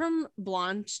you've gone from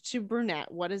blonde to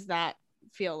brunette. What does that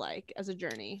feel like as a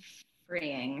journey?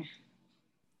 Freeing.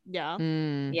 Yeah.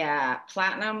 Yeah.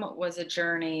 Platinum was a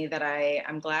journey that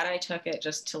I'm glad I took it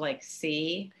just to like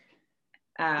see.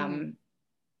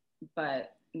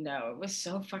 But no, it was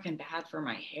so fucking bad for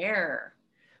my hair.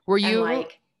 Were you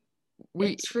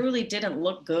it truly didn't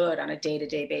look good on a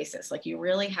day-to-day basis. Like, you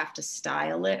really have to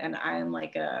style it. And I'm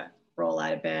like a roll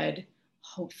out of bed,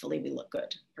 hopefully we look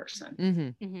good person.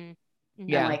 And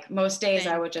like most days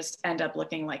I would just end up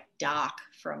looking like Doc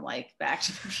from like Back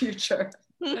to the Future.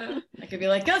 I could be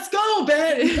like, let's go,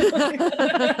 babe.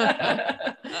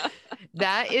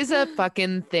 That is a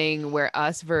fucking thing where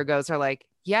us Virgos are like,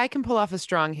 yeah, I can pull off a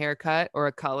strong haircut or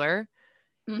a color.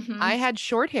 I had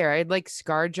short hair. I had like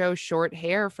ScarJo short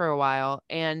hair for a while,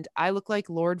 and I look like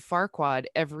Lord Farquaad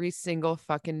every single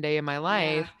fucking day of my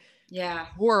life. Yeah.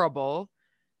 Horrible.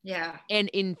 Yeah. And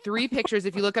in 3 pictures,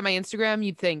 if you look at my Instagram,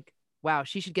 you'd think, wow,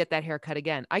 she should get that haircut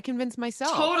again. I convinced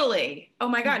myself. Totally. Oh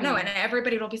my God. No. Mhm. And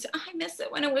everybody will be saying, oh, I miss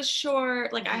it when it was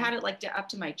short. Like I had it like up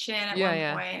to my chin at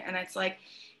one point. And it's like,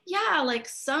 yeah, like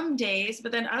some days,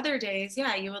 but then other days,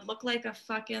 yeah, you would look like a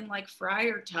fucking like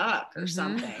Friar Tuck or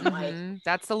something. Like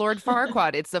that's the Lord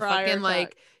Farquaad. It's the Friar fucking Tuck.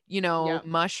 like, you know, Yep.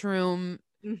 mushroom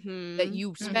that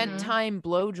you spent time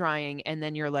blow drying, and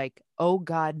then you're like, oh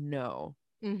God, no.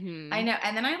 I know.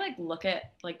 And then I like look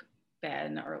at like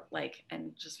Ben or like,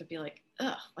 and just would be like,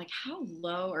 ugh, like how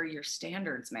low are your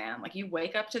standards, man? Like you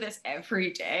wake up to this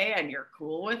every day and you're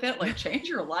cool with it. Like change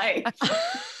your life.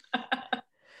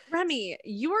 Remy,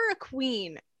 you are a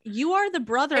queen. You are the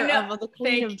brother of the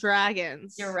Queen of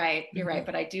Dragons. You're right. You're right.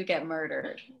 But I do get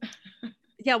murdered.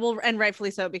 Yeah, well, and rightfully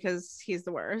so, because he's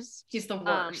the worst. He's the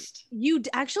worst. You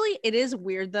actually, it is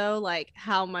weird though, like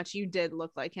how much you did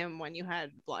look like him when you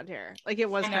had blonde hair. Like it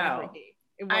was kind of freaky.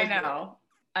 I know. Weird.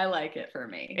 I like it for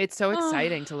me. It's so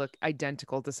exciting to look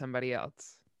identical to somebody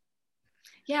else.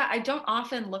 Yeah, I don't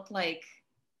often look like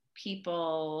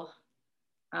people,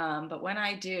 but when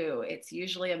I do, it's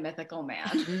usually a mythical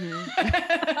man.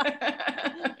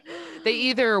 They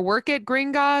either work at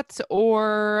Gringotts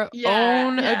or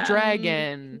own a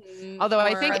dragon. Although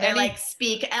I think they like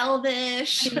speak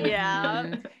Elvish.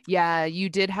 Yeah, you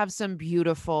did have some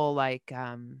beautiful like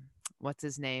what's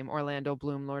his name? Orlando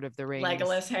Bloom, Lord of the Rings.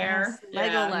 Legolas hair.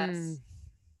 Yes, Legolas.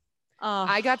 Oh,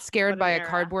 I got scared by a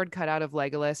cardboard cutout of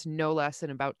Legolas no less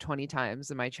than about 20 times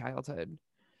in my childhood.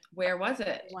 Where was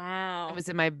it? Wow. It was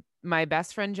in my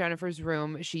best friend Jennifer's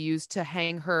room. She used to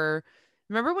hang her.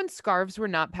 Remember when scarves were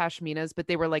not pashminas, but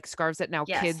they were like scarves that now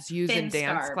kids use in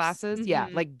dance classes? Yeah,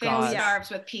 like thin scarves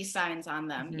with peace signs on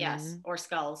them. Yes, or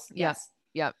skulls. Yes.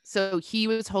 Yeah. So he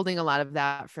was holding a lot of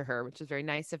that for her, which was very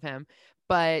nice of him.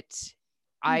 But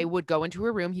I would go into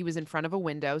her room. He was in front of a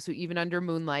window. So even under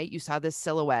moonlight, you saw this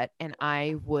silhouette, and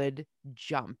I would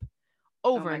jump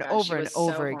over and over and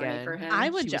over again. I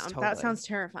would jump. That sounds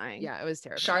terrifying. Yeah, it was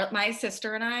terrifying. Charlotte, my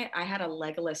sister and I had a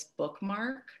Legolas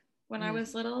bookmark when I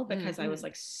was little because I was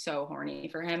like so horny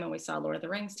for him, and we saw Lord of the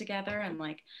Rings together, and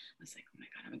like I was like, oh my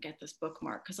God, I'm gonna get this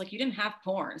bookmark, because like you didn't have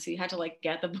porn, so you had to like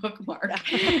get the bookmark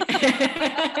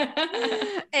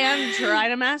and try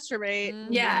to masturbate.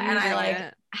 Yeah, and I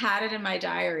like had it in my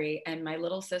diary, and my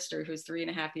little sister, who's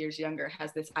 3.5 years younger,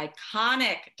 has this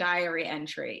iconic diary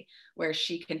entry where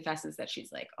she confesses that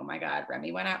she's like, oh my God,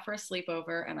 Remy went out for a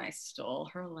sleepover and I stole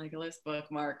her Legolas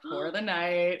bookmark for the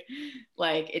night.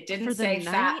 Like it didn't say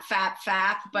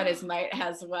fap, but his might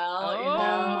as well. You know?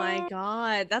 Oh my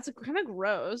God, that's kind of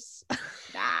gross.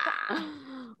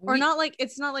 Or not like,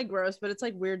 it's not like gross, but it's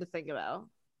like weird to think about.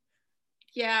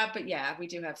 Yeah, but yeah, we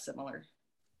do have similar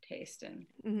taste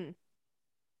in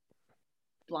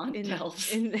blonde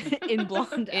elves. In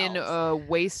blonde elves. In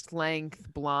waist length,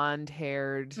 blonde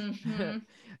haired,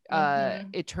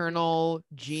 eternal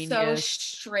genius. So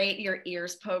straight, your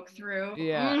ears poke through.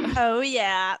 Yeah. Oh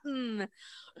yeah.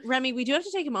 Remy, we do have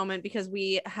to take a moment because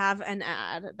we have an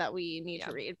ad that we need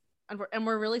to read. And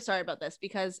we're really sorry about this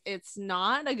because it's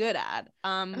not a good ad.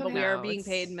 But we are being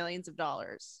paid millions of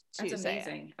dollars to That's say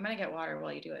amazing. it. I'm gonna get water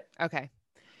while you do it. Okay.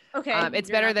 It's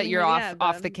better that you're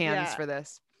off the cans for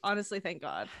this. Honestly, thank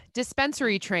God.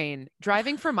 Dispensary train.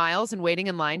 Driving for miles and waiting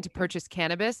in line to purchase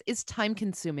cannabis is time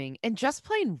consuming and just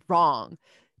plain wrong.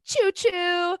 Choo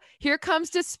choo. Here comes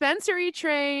Dispensary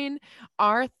Train.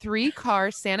 Our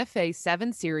 3-car Santa Fe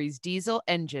 7 Series diesel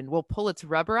engine will pull its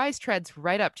rubberized treads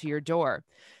right up to your door.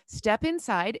 Step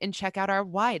inside and check out our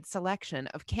wide selection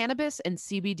of cannabis and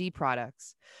CBD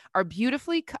products. Our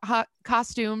beautifully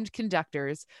costumed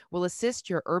conductors will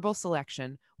assist your herbal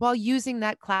selection while using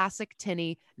that classic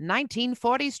tinny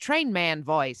 1940s train man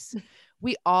voice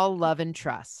we all love and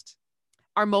trust.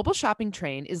 Our mobile shopping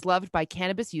train is loved by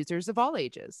cannabis users of all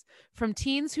ages, from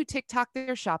teens who TikTok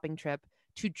their shopping trip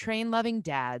to train-loving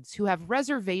dads who have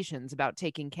reservations about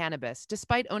taking cannabis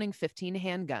despite owning 15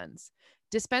 handguns.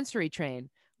 Dispensary train.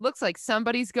 Looks like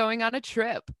somebody's going on a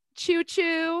trip.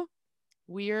 Choo-choo.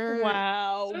 We're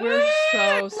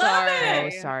so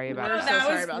sorry. So sorry about that.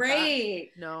 That was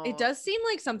great. No, it does seem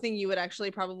like something you would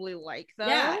actually probably like, though.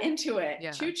 Yeah, into it.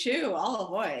 Yeah. Choo choo. Oh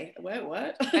boy. Wait,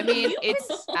 what? I mean, it's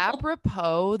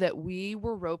apropos that we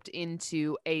were roped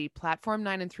into a platform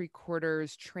 9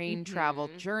 3/4 train travel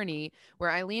journey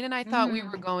where Eileen and I thought we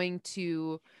were going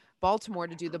to Baltimore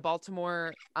to do the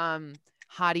Baltimore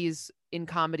Hotties in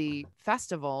Comedy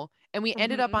Festival, and we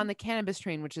ended up on the cannabis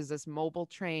train, which is this mobile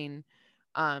train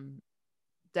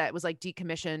that was like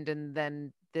decommissioned, and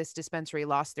then this dispensary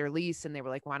lost their lease and they were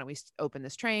like, why don't we open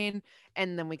this train?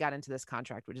 And then we got into this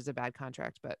contract, which is a bad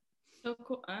contract, but so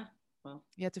cool. well,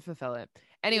 You have to fulfill it.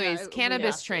 Anyways, we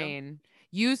Cannabis have to. Train.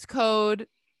 Use code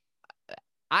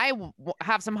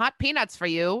have some hot peanuts for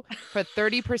you for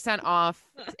 30% off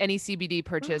any CBD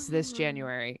purchase this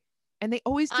January. And they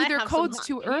always do I their have some codes hot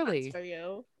too peanuts early. for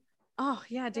you. Oh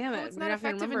yeah, damn it! It's We're not gonna have to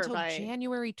effective remember until by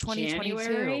January 2022.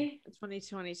 January.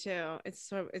 2022. It's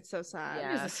so sad.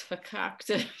 What is this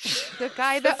fakakta? The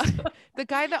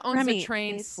guy that owns Remy, the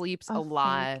train it's sleeps a a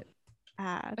lot.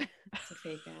 Ad. It's a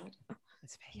fake ad.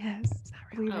 It's fake. Yes, It's not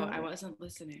real. we Oh, wrote I it. wasn't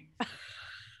listening.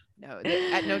 No,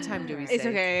 at no time do we say It's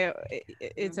okay.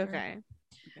 It's Remember? okay.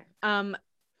 Okay.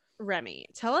 Remy,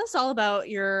 tell us all about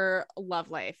your love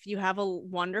life. You have a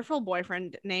wonderful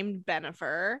boyfriend named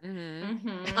Benifer.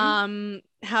 Mhm. Mhm.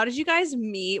 How did you guys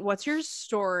meet? What's your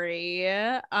story?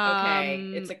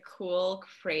 Okay, it's a cool,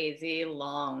 crazy,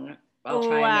 long. I'll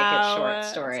try and make it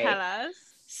short story. Tell us.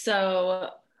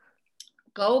 So,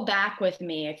 go back with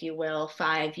me, if you will,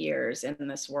 5 years in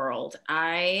this world.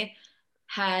 I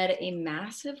had a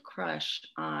massive crush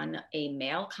on a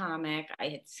male comic. I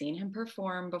had seen him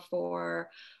perform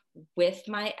before with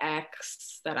my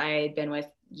ex that I had been with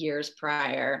years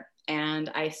prior. And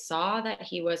I saw that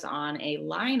he was on a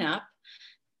lineup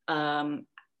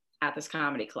at this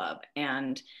comedy club.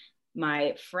 And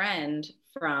my friend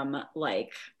from I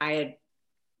had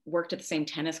worked at the same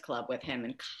tennis club with him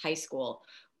in high school,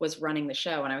 was running the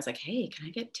show. And I was like, hey, can I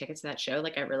get tickets to that show?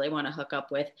 Like, I really want to hook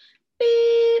up with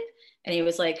beep. And he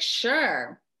was like,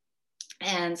 sure.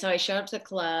 And so I showed up to the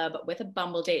club with a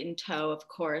Bumble date in tow, of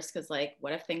course, because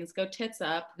what if things go tits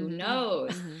up? Who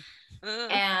knows?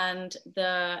 And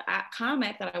the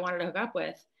comic that I wanted to hook up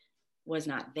with was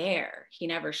not there. He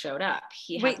never showed up.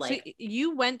 Wait, so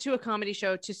you went to a comedy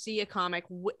show to see a comic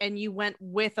and you went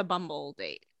with a Bumble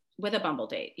date? With a Bumble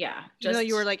date, yeah. Even though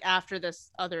you were after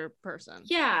this other person.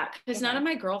 Yeah, because none of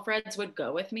my girlfriends would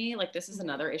go with me. This is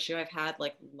another issue I've had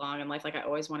long in life. I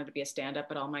always wanted to be a stand-up,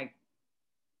 but all my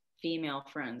female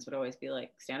friends would always be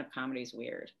like, stand-up comedy is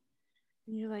weird.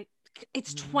 And you're like,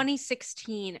 it's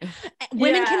 2016.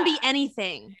 Women can be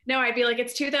anything. No, I'd be like,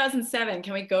 it's 2007.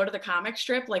 Can we go to the comic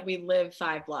strip? We live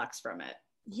 5 blocks from it.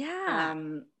 Yeah.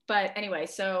 But anyway,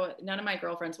 so none of my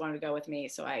girlfriends wanted to go with me.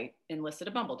 So I enlisted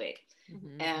a Bumble date.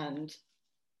 And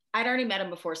I'd already met him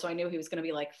before. So I knew he was going to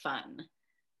be fun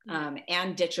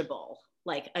and ditchable,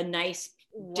 a nice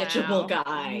ditchable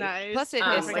guy. Nice. Plus it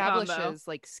establishes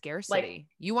scarcity.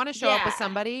 You want to show up with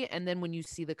somebody, and then when you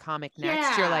see the comic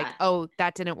next, you're like, oh,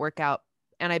 that didn't work out.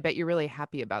 And I bet you're really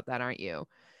happy about that, aren't you?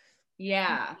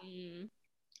 Yeah.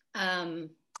 I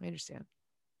understand.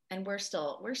 And we're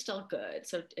still good.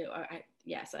 So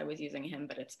yes, I was using him,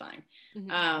 but it's fine.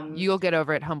 You'll get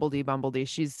over it, Humbledy Bumbledy.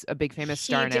 She's a big famous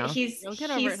star now. You'll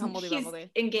get over it, Humbledy Bumbledy.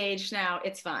 Engaged now.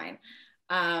 It's fine.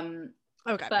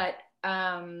 Okay. But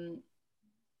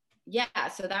yeah,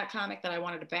 so that comic that I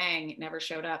wanted to bang never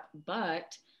showed up,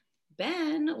 but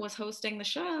Ben was hosting the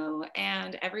show,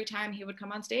 and every time he would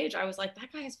come on stage, I was like,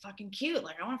 that guy is fucking cute.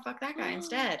 I want to fuck that guy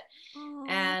instead.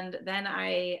 And then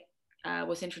I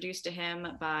was introduced to him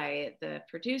by the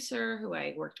producer who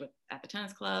I worked with at the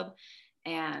tennis club,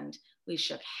 and we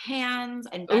shook hands,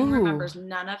 and Ben remembers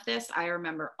none of this. I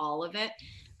remember all of it.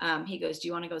 He goes, do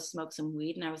you want to go smoke some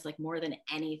weed? And I was like, more than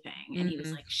anything. And he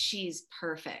was like, she's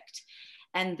perfect.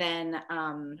 And then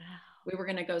we were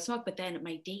going to go smoke, but then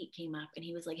my date came up and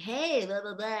he was like, hey, blah,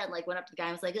 blah, blah. And went up to the guy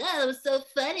and was like, oh, it was so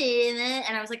funny.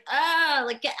 And I was like, oh,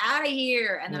 get out of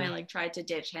here. And then I tried to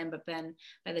ditch him. But then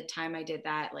by the time I did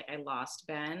that, I lost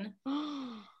Ben.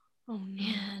 Oh, no.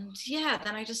 And yeah,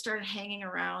 then I just started hanging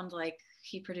around.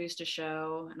 He produced a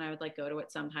show and I would go to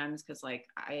it sometimes because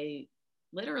I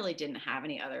literally didn't have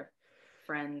any other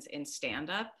friends in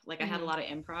stand-up. I had a lot of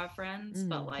improv friends,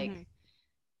 but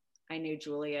I knew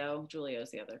Julio.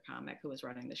 Julio's the other comic who was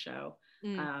running the show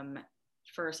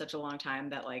for such a long time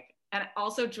that and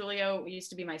also Julio used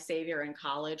to be my savior in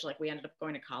college. We ended up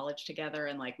going to college together.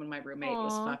 And when my roommate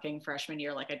was fucking freshman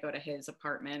year, I'd go to his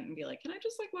apartment and be like, can I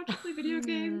just watch you play video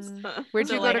games? Where'd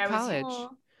you go to college?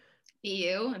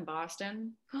 BU in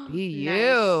Boston. BU.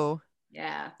 Nice.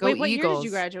 Yeah. Go Wait, what Eagles. Year did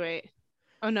you graduate?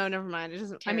 Oh no, never mind. It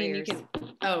doesn't. Terriers. I mean, you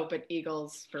can. Oh, but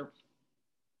Eagles for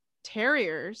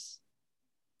Terriers.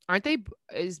 Aren't they?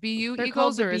 Is BU They're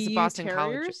Eagles or BU is it Boston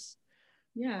Terriers?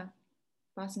 College? Yeah,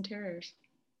 Boston Terriers.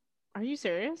 Are you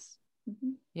serious?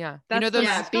 Yeah. That's those.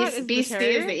 Yeah, BC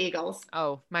is the Eagles.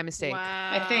 Oh, my mistake. Wow.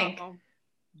 I think.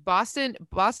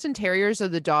 Boston Terriers are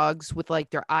the dogs with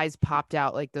their eyes popped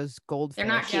out those goldfish. They're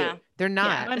not cute. Yeah. They're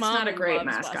not. Yeah, it's not a great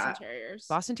mascot. Boston Terriers.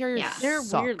 Boston Terriers. Yeah. They're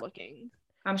suck. weird looking.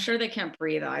 I'm sure they can't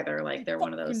breathe either. They're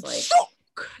one of those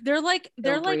they're like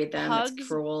Don't breed them. pugs. It's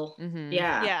cruel. Mhm.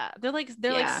 Yeah. They're like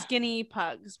skinny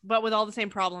pugs, but with all the same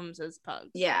problems as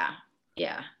pugs. Yeah.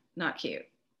 Not cute.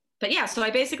 But yeah, so I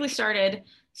basically started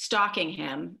stalking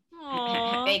him,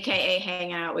 aka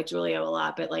hanging out with Julia a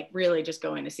lot, but like really just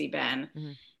going to see Ben.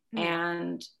 Mm-hmm.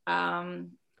 And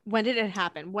when did it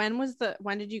happen? When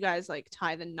did you guys like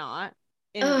tie the knot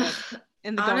in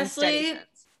the going steady sense?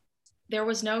 There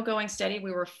was no going steady.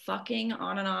 We were fucking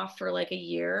on and off for like a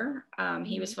year.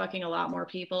 He was fucking a lot more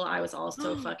people. I was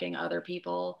also fucking other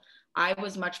people. I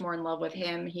was much more in love with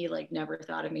him. He like never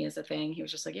thought of me as a thing. He was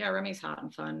just like, yeah, Remy's hot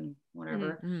and fun,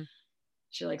 whatever. Mm-hmm.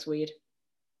 She likes weed.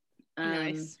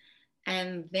 Nice.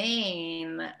 And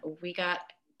then we got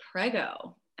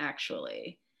preggo,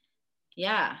 actually.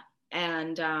 Yeah.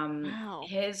 And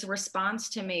his response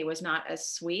to me was not as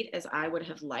sweet as I would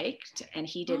have liked. And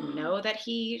he didn't know that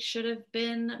he should have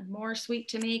been more sweet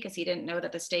to me, because he didn't know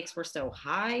that the stakes were so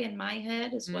high in my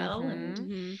head as well.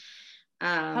 And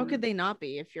how could they not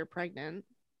be if you're pregnant?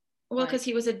 Well, because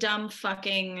he was a dumb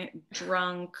fucking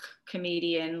drunk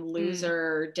comedian,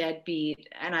 loser, deadbeat.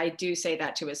 And I do say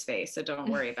that to his face, so don't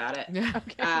worry about it.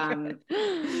 Okay.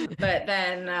 But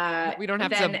then we don't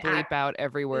have to bleep out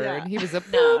every word. Yeah. He was a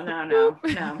no.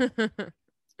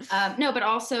 No, but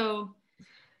also,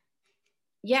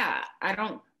 yeah, I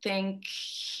don't think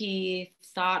he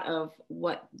thought of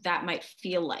what that might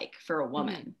feel like for a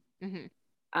woman. Mm-hmm.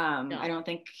 I don't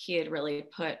think he had really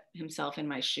put himself in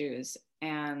my shoes.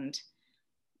 And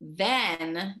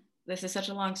then, this is such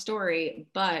a long story,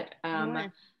 but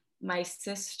my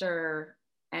sister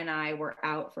and I were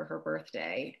out for her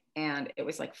birthday, and it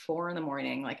was like 4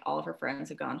 a.m, like all of her friends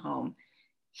had gone home.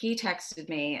 He texted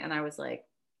me and I was like,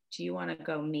 do you want to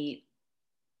go meet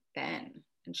Ben?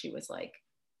 And she was like,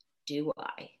 do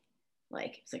I?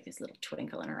 Like, it's like this little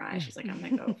twinkle in her eye. She's like, I'm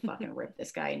gonna go fucking rip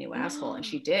this guy a new asshole. And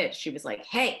she did. She was like,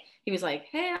 hey. He was like,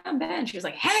 hey, I'm Ben. She was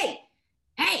like, hey,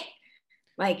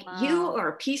 like, you are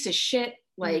a piece of shit.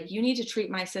 Like, you need to treat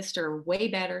my sister way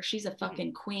better. She's a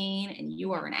fucking queen, and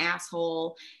you are an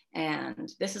asshole.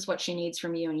 And this is what she needs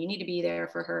from you, and you need to be there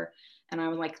for her. And I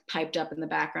was like piped up in the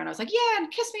background. I was like, yeah, and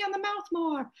kiss me on the mouth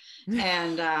more.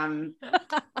 And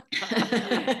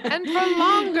and for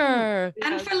longer.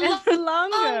 And for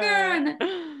longer.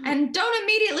 And don't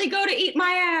immediately go to eat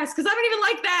my ass, because I don't even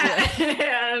like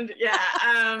that.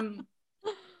 And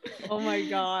oh my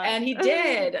god. And he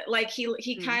did. Like,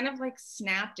 he kind of like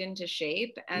snapped into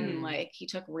shape, and like he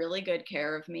took really good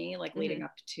care of me, like leading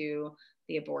up to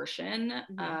the abortion,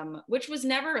 which was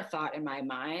never a thought in my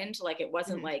mind. Like, it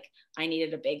wasn't like I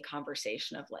needed a big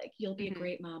conversation of like, you'll be a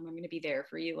great mom, I'm gonna be there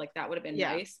for you. Like, that would have been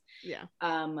nice.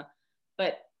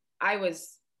 But I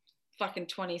was fucking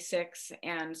 26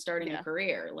 and starting a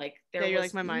career. Like, there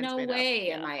was like, my no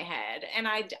way in my head. And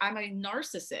I'm a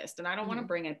narcissist, and I don't want to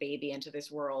bring a baby into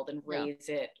this world and raise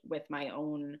it with my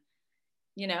own,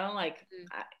 like,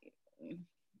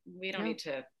 we don't need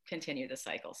to continue the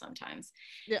cycle sometimes.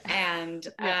 And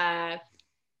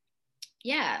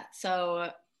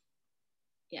so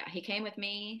he came with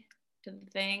me to the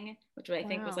thing, which I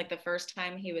think was like the first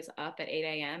time he was up at 8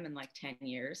 a.m. in like 10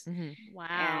 years.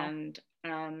 Wow.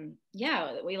 And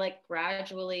we like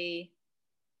gradually,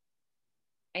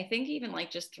 I think even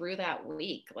like just through that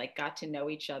week, like got to know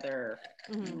each other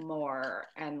more,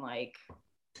 and like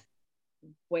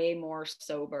way more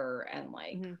sober, and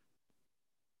like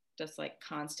just like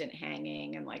constant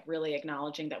hanging, and like really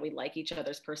acknowledging that we like each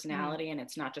other's personality, and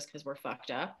it's not just because we're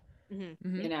fucked up.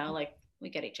 Like, we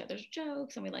get each other's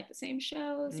jokes, and we like the same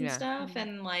shows and stuff.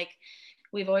 And like,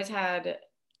 we've always had,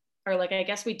 or like, I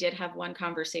guess we did have one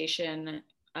conversation,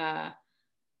 like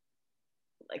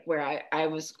where I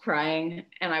was crying,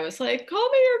 and I was like, call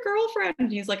me your girlfriend.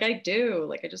 And he's like, I do.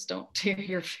 Like, I just don't do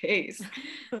your face.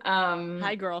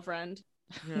 Hi, girlfriend.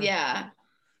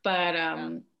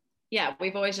 But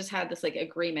we've always just had this like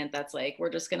agreement that's like, we're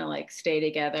just gonna like stay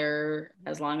together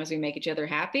as long as we make each other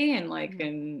happy, and like,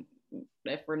 and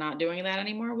if we're not doing that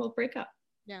anymore, we'll break up.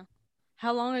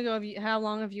 How long have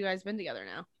you guys been together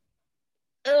now?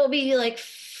 It'll be like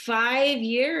 5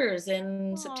 years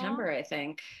in September, I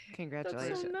think.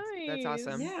 Congratulations. That's so nice. That's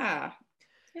awesome. Yeah,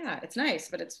 it's nice,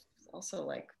 but it's also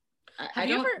like, I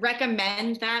don't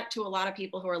recommend that to a lot of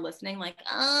people who are listening, like,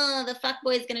 oh, the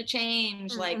fuckboy's gonna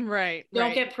change. Like,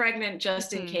 don't get pregnant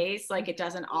just in case. Like, it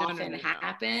doesn't often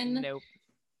happen. Nope.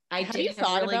 I did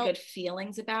have really good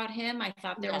feelings about him. I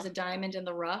thought there was a diamond in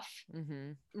the rough.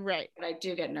 Right. But I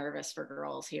do get nervous for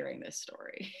girls hearing this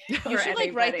story. You should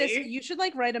like write this. You should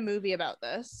like write a movie about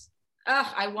this.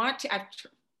 I want to.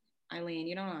 Eileen,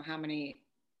 you don't know how many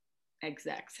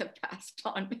execs have passed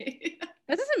on me.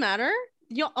 That doesn't matter.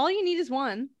 all you need is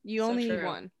one. You So only need true.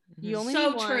 one. You only So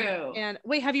need one. true. And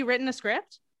wait, have you written a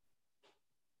script?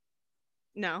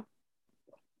 No.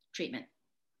 Treatment.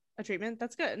 A treatment?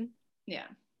 That's good. Yeah.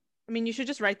 I mean, you should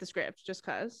just write the script just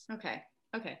cause. Okay.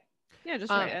 Yeah,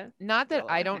 just write it. Not that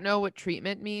I don't Okay. know what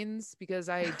treatment means, because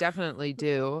I definitely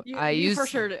do. You I for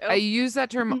sure do. I use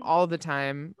that term all the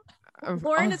time.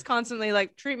 Lauren is constantly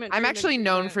like treatment. I'm actually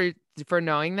known treatment. for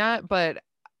knowing that, but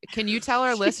can you tell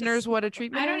our listeners what a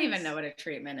treatment I is? don't even know what a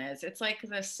treatment is. It's like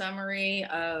the summary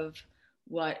of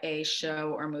what a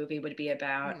show or movie would be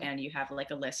about, and you have like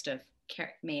a list of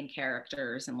main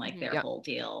characters and like their whole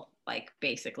deal. Like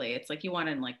basically, it's like you want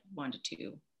in like 1 to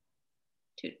 2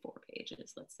 to 4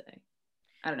 pages, let's say.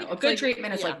 I don't know. Yeah, a good like,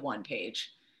 treatment is like 1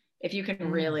 page. If you can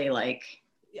really like.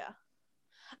 Yeah.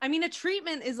 I mean, a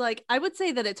treatment is like, I would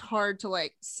say that it's hard to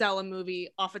like sell a movie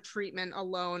off a treatment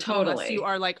alone. Totally. Unless you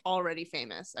are like already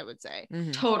famous, I would say.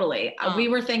 Totally. We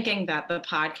were thinking that the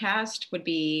podcast would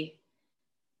be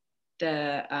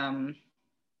the,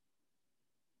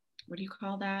 what do you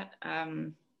call that?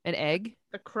 An egg?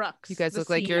 The crux. You guys look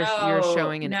seed. like you're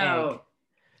showing an egg.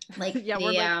 Like yeah,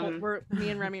 the, we're me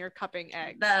and Remy are cupping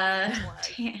eggs.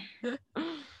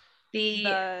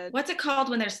 The what's it called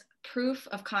when there's proof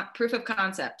of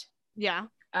concept? Yeah.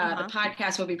 The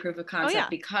podcast will be proof of concept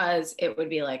because it would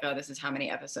be like, oh, this is how many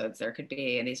episodes there could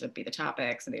be, and these would be the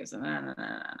topics, and these.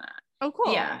 Oh,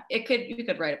 cool. Yeah, you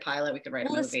could write a pilot. We could write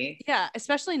a movie. Yeah,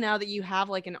 especially now that you have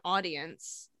like an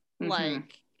audience,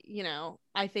 like, you know,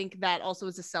 I think that also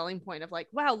is a selling point of like,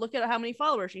 wow, look at how many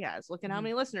followers she has. Look at how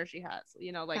many listeners she has.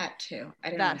 You know, like that too. I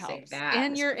didn't that helps. Say that.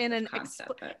 And you're in an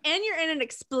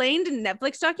explained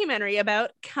Netflix documentary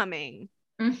about coming.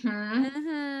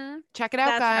 Check it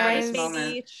out, guys.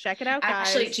 Right, check it out, guys.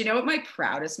 Actually, do you know what my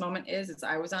proudest moment is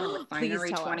I was on a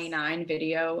Refinery 29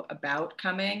 video about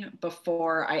coming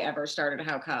before I ever started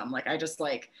How Come. Like, I just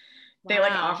like, they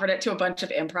like offered it to a bunch of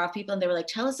improv people, and they were like,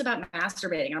 tell us about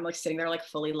masturbating. And I'm like sitting there like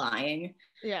fully lying.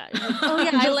 Yeah. Oh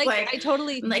yeah. I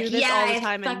totally do this all the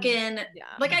time.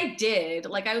 Like I did.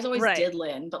 Like I was always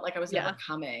diddling, but like I was never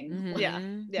coming.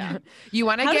 Yeah. You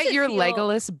want to get your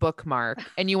Legolas bookmark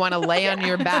and you want to lay on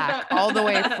your back all the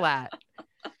way flat.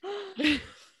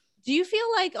 Do you feel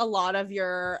like a lot of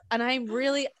your, and I'm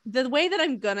really, the way that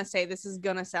I'm gonna say this is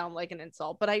gonna sound like an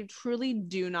insult, but I truly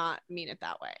do not mean it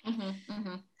that way.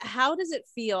 How does it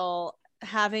feel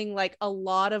having like a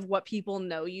lot of what people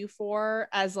know you for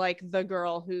as like the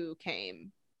girl who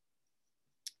came?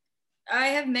 I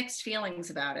have mixed feelings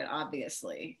about it,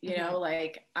 obviously. You know,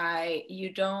 like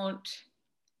you don't,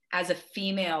 as a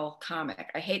female comic,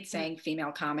 I hate saying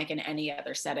female comic in any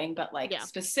other setting, but like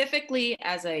specifically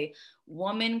as a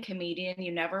woman comedian,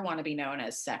 you never want to be known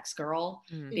as sex girl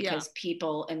because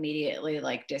people immediately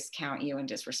like discount you and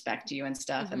disrespect you and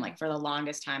stuff. And like for the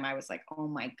longest time, I was like, oh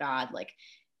my God, like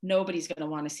nobody's going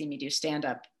to want to see me do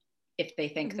stand-up if they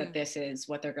think that this is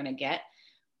what they're going to get.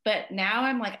 But now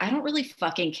I'm like, I don't really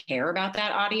fucking care about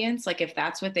that audience. Like, if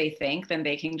that's what they think, then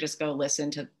they can just go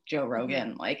listen to Joe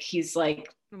Rogan. Like, he's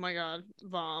like, oh my God,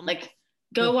 bomb. Like,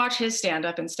 go watch his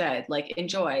stand-up instead. Like,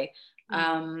 enjoy.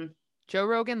 Joe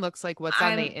Rogan looks like what's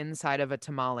on the inside of a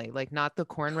tamale. Like, not the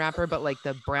corn wrapper, but like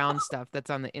the brown stuff that's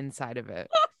on the inside of it.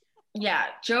 Yeah,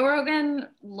 Joe Rogan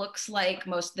looks like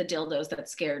most of the dildos that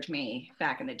scared me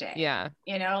back in the day. Yeah.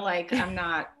 You know, like I'm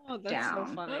not that's down.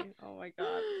 So funny. Oh my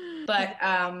God. But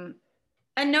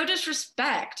and no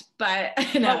disrespect, but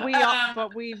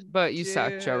but you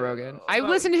suck, Joe Rogan. I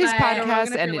listen to his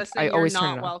podcast and I always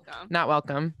turn it off. Not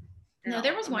welcome. No,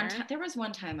 there was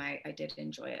one time I did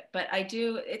enjoy it, but I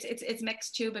do it's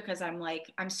mixed too because I'm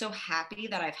like I'm so happy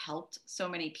that I've helped so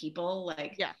many people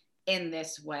like in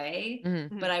this way.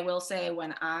 But I will say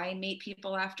when I meet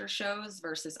people after shows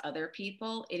versus other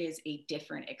people, it is a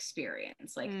different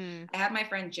experience. Like I had my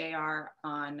friend JR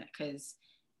on because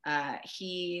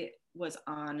he was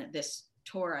on this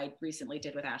tour I recently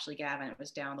did with Ashley Gavin. It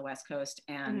was down the West Coast,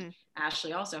 and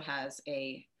Ashley also has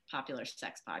a popular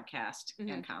sex podcast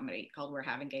and comedy called We're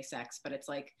Having Gay Sex, but it's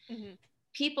like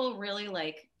people really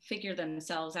like figure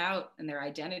themselves out and their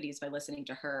identities by listening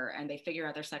to her, and they figure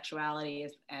out their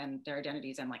sexualities and their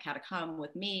identities and like how to come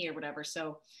with me or whatever.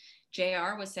 So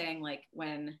JR was saying like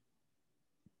when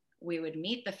we would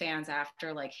meet the fans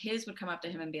after, like his would come up to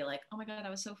him and be like, oh my God,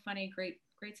 that was so funny, great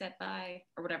set, bye,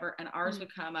 or whatever, and ours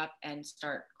would come up and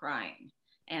start crying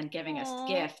and giving us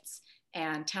gifts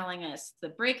and telling us the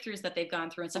breakthroughs that they've gone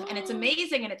through and stuff. And it's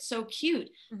amazing and it's so cute,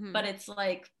 but it's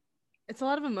like It's a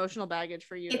lot of emotional baggage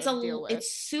for you it's to deal with.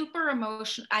 It's super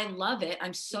emotional. I love it.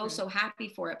 I'm so happy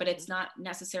for it, but it's not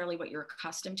necessarily what you're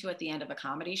accustomed to at the end of a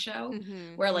comedy show,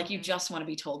 where like you just want to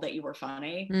be told that you were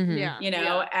funny, you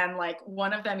know. And like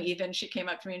one of them, even, she came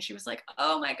up to me and she was like,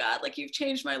 oh my God, like you've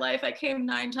changed my life. I came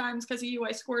 9 times because of you.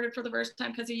 I squirted for the first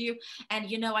time because of you. And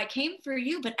you know, I came for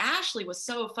you, but Ashley was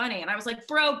so funny. And I was like,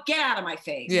 bro, get out of my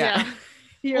face. Yeah.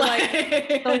 You're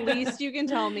like, the least you can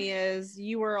tell me is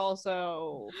you were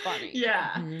also funny.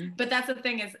 Yeah. But that's the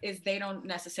thing is they don't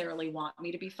necessarily want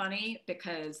me to be funny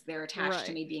because they're attached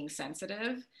to me being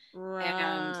sensitive.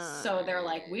 And so they're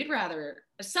like, we'd rather,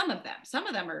 some of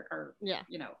them are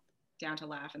you know, down to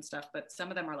laugh and stuff, but some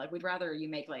of them are like, we'd rather you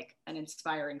make like an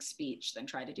inspiring speech than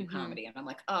try to do comedy. And I'm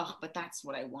like, oh, but that's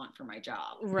what I want for my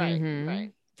job.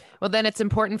 Right. Well, then it's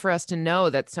important for us to know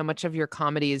that so much of your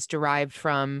comedy is derived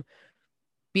from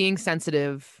being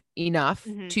sensitive enough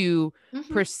to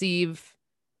perceive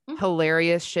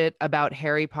hilarious shit about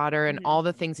Harry Potter and all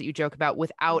the things that you joke about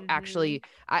without actually,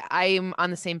 I am on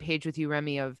the same page with you,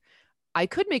 Remy, of I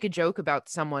could make a joke about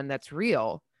someone that's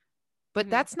real, but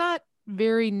that's not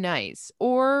very nice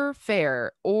or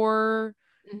fair or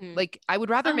like, I would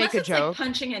rather make a joke. Like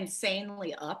punching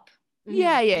insanely up.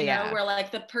 Yeah. You know, where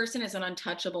like the person is an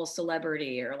untouchable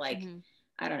celebrity or like,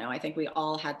 I don't know. I think we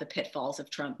all had the pitfalls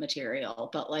of Trump material,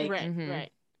 but like,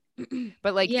 right.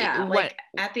 But like, like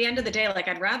at the end of the day, like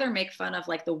I'd rather make fun of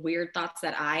like the weird thoughts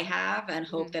that I have and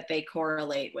hope that they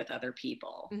correlate with other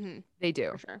people. They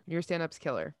do. For sure. Your stand-up's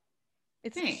killer.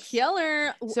 It's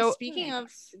killer. So speaking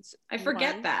of, I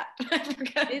forget that.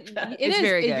 It's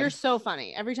very good. You're so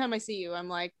funny. Every time I see you, I'm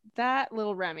like, that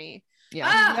little Remy. Yeah.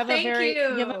 You have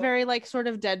a very like sort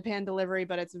of deadpan delivery,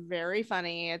 but it's very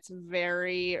funny. It's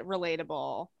very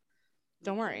relatable.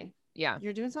 Don't worry. Yeah.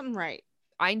 You're doing something right.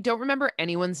 I don't remember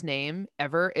anyone's name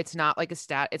ever. It's not like a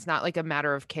stat. It's not like a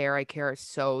matter of care. I care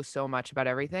so much about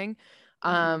everything.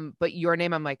 But your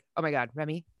name, I'm like, oh my God,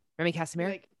 Remy Casimir.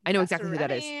 Like, I know exactly who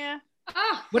that is.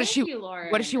 Oh, what does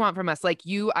she want from us? Like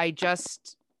you, I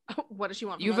just, what does she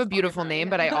want from you have us? a beautiful name,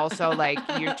 but I also like,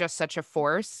 you're just such a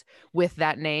force with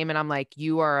that name. And I'm like,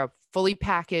 you are a fully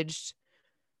packaged,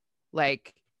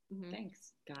 like,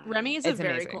 thanks, God. Remy is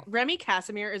very cool. Remy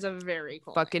Casimir is a very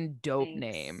cool fucking dope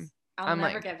name. I'll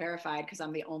never get verified because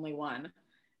I'm the only one.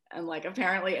 And like,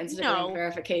 apparently Instagram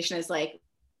verification is like,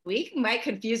 we might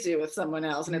confuse you with someone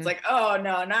else. And it's like, oh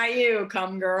no, not you,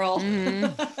 come girl.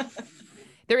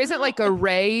 There isn't like a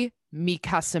Ray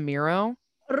Casimiro.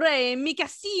 Ray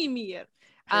Casimir.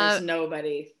 There's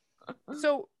nobody.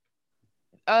 So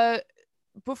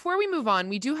before we move on,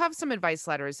 we do have some advice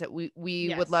letters that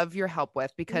we would love your help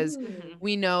with, because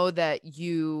we know that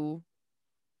you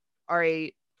are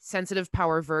a sensitive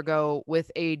power Virgo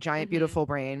with a giant beautiful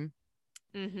brain.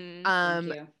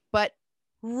 But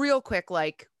real quick,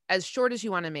 like as short as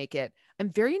you want to make it, I'm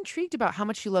very intrigued about how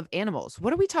much you love animals.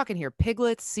 What are we talking here?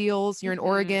 Piglets, seals? You're in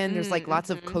Oregon. There's like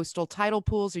lots of coastal tidal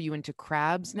pools. Are you into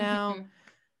crabs now?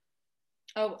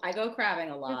 Oh, I go crabbing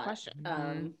a lot. Good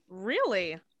question.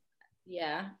 Really?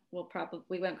 Yeah,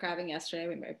 we went crabbing yesterday.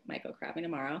 We might go crabbing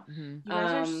tomorrow. You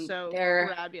guys are so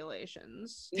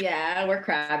crabulations. Yeah, we're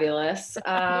crabulous.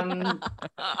 I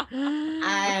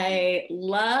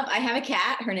have a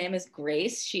cat. Her name is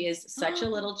Grace. She is such a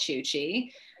little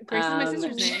choochie. Grace is my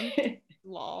sister's name.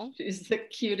 Lol. She's the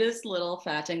cutest little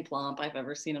fatting plump I've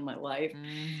ever seen in my life.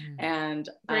 And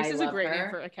Grace is a great name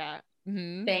for a cat.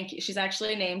 Thank you. She's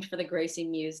actually named for the Gracie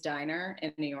Muse Diner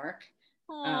in New York.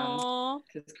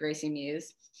 Because Gracie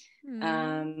Muse.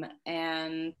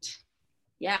 And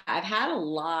yeah, I've had a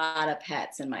lot of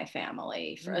pets in my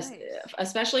family,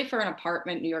 especially for an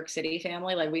apartment New York City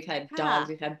family. Like we've had dogs,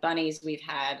 we've had bunnies, we've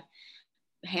had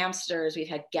hamsters, we've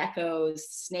had geckos,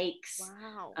 snakes,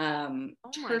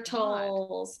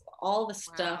 turtles, all the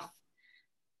stuff.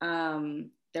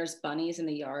 There's bunnies in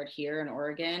the yard here in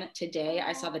Oregon. Today,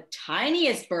 I saw the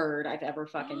tiniest bird I've ever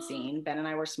fucking seen. Ben and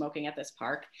I were smoking at this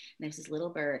park, and there's this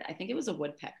little bird. I think it was a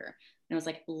woodpecker. And it was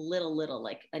like little,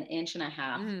 like an inch and a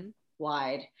half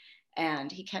wide.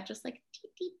 And he kept just like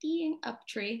dee up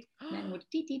tree, and then would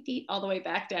dee all the way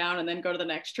back down, and then go to the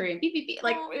next tree and beep.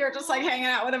 Like we were just like hanging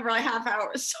out with him for like half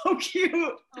hour. So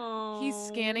cute. He's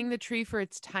scanning the tree for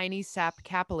its tiny sap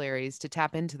capillaries to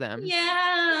tap into them.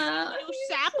 Yeah,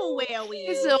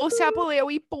 His little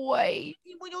sapaway boy.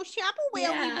 Little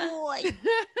sapaway boy.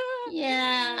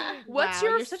 Yeah.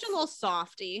 You're such a little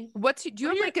softie. Do you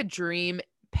have like a dream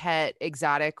pet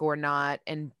exotic or not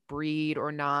and breed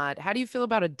or not? How do you feel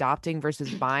about adopting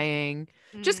versus buying?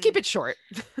 Just keep it short.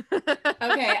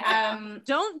 Okay.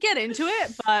 Don't get into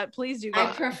it, but please do go I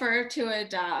on. prefer to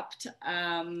adopt.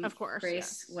 Of course,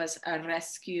 Grace yes. was a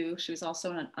rescue. She was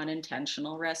also an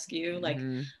unintentional rescue. Like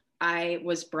Mhm. I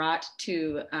was brought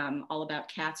to All About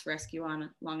Cats Rescue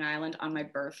on Long Island on my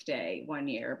birthday one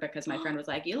year because my friend was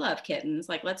like, "You love kittens.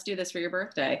 Like, let's do this for your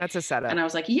birthday." That's a setup. And I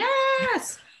was like,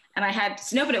 "Yes." And I had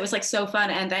no, but it was like so fun.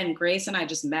 And then Grace and I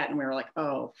just met and we were like,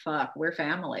 "Oh, fuck, we're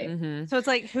family." Mhm. So it's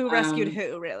like who rescued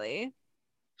who, really?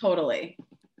 Totally.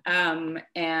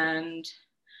 And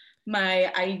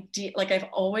my idea, like I've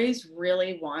always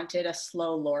really wanted a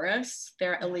slow loris.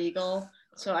 They're illegal,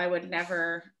 so I would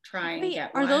never try and Wait,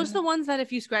 get are one. those the ones that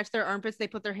if you scratch their armpits, they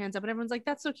put their hands up and everyone's like,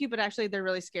 that's so cute, but actually they're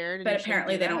really scared. And But you shouldn't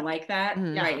apparently do they that? don't like that.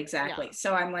 Mhm. Right, exactly. Yeah.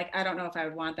 So I'm like, I don't know if I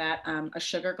would want that. A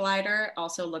sugar glider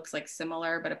also looks like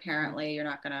similar, but apparently you're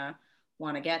not gonna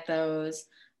want to get those.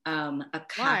 A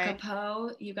Why?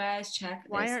 kakapo, you guys check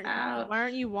this out. Why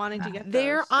aren't you wanting to get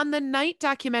They're those? on the Night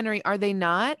documentary, are they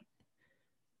not?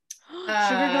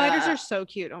 Sugar gliders are so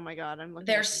cute. Oh my god, I'm looking.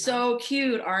 They're at them now. so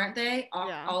cute, aren't they?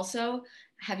 Yeah. Also,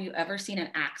 have you ever seen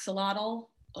an axolotl?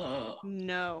 Ugh.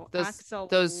 No.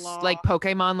 Those like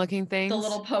Pokemon looking things. The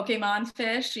little Pokemon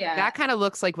fish, yeah. That kind of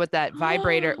looks like what that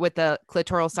vibrator with the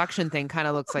clitoral suction thing kind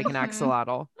of looks like an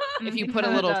axolotl. If you put a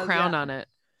kinda little does, crown yeah. on it.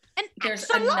 And There's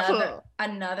axolotl.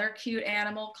 another cute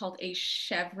animal called a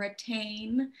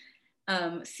chevrotain,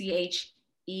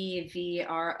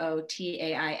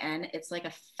 Chevrotain. It's like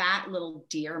a fat little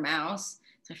deer mouse.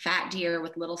 It's a fat deer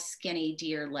with little skinny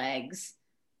deer legs.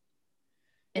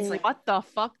 It's like, What the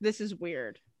fuck? This is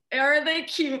weird. are they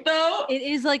cute though? It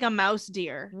is like a mouse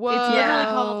deer. Whoa. It's literally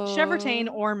called chevrotain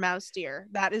or mouse deer.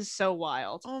 That is so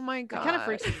wild. Oh my That god. kind of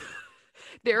freaks me.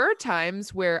 There are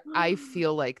times where I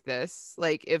feel like this.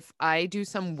 Like if I do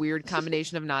some weird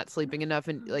combination of not sleeping enough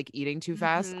and like eating too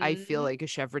fast, I feel Mhm. like a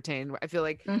chevrotain. I feel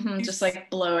like Just like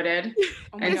bloated.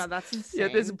 Oh my god, that's insane. yeah,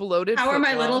 this bloated. How are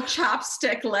my football. little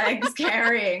chopstick legs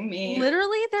carrying me?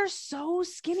 Literally, they're so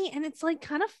skinny and it's like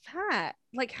kind of fat.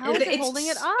 Like, how is it holding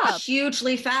it up?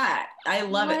 Hugely fat. I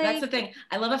love it. That's the Like- thing.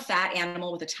 I love a fat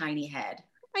animal with a tiny head.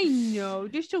 I know.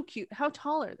 They're so cute. How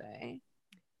tall are they?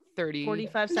 30.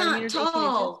 45 Not centimeters, 18 inches.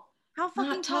 tall. How fucking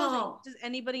Not tall is tall. it? Does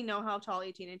anybody know how tall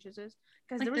 18 inches is?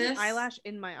 Guys, Like there was this? an eyelash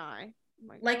in my eye. Oh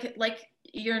my God. Like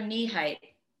your knee height,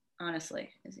 honestly,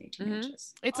 is 18 Mhm.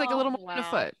 inches. It's like a little Oh, more than a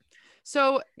wow. foot.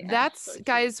 So Yeah, that's so cute.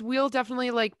 guys, we'll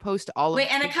definitely like post all Wait,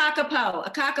 of and a kakapo.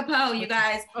 A kakapo, you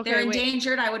guys. Okay, they're wait.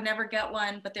 endangered. I would never get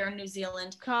one, but they're in New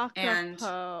Zealand. And Kakapo.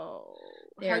 How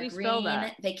They're do you green. spell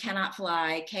that? They cannot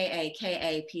fly.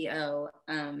 Kakapo.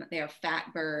 They are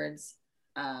fat birds.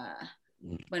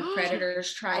 When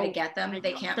predators try to get them,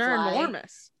 they can't They're fly.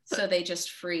 enormous. So they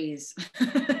just freeze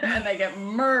and they get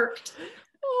murked.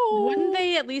 Wouldn't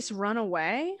they at least run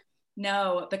away?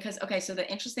 No, because so the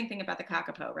interesting thing about the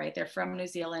kakapo, right? They're from New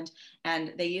Zealand,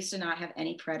 and they used to not have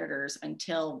any predators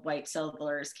until white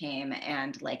settlers came,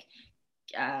 and like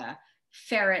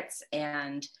ferrets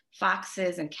and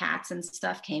foxes and cats and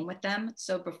stuff came with them.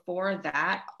 So before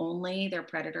that, only their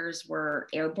predators were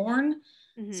airborne.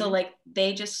 So Mhm. like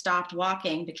they just stopped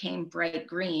walking, became bright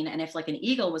green, and if like an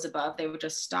eagle was above, they would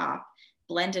just stop,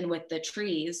 blend in with the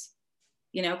trees,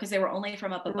 because they were only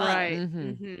from up above. Right.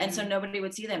 Mhm. Mhm. And so nobody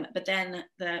would see them. But then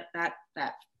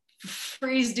that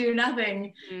freeze do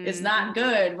nothing is not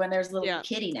good when there's a little Yeah.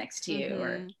 kitty next to you.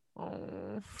 Or Mhm.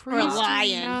 Oh, freeze do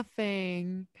lion.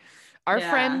 nothing. Our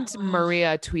Yeah. friend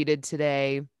Maria tweeted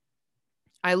today,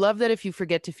 I love that if you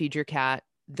forget to feed your cat,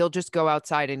 they'll just go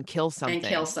outside and kill something. They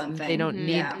don't Mhm.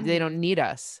 need Yeah. they don't need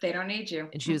us. they don't need you.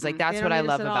 And she was like, Mhm. that's They what don't I need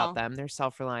us love at about all. them. Their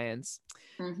self-reliance.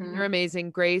 Mhm. You're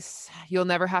amazing, Grace. You'll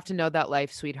never have to know that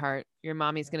life, sweetheart. Your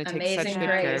mommy's gonna take such Amazing good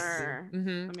Grace. care of you.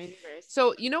 Mhm. Amazing Grace.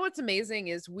 So you know what's amazing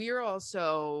is we're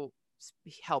also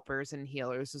helpers and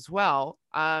healers as well.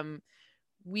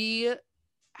 We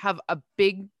have a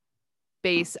big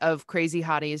base of crazy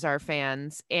hotties, our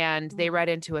fans, and they Mhm. write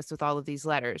into us with all of these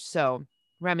letters. So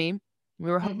Remy, we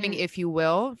were hoping, Mhm. if you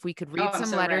will, if we could read I'm some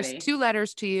so letters, ready. 2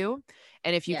 letters to you,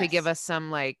 and if you could give Yes. us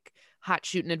some like hot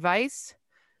shooting advice,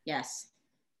 Yes.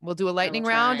 we'll do a lightning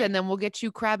round, try. and then we'll get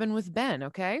you crabbing with Ben.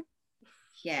 Okay?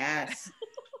 Yes.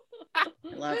 I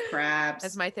love crabs.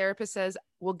 As my therapist says,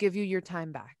 we'll give you your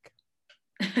time back.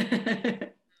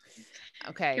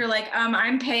 Okay. You're like,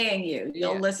 I'm paying you.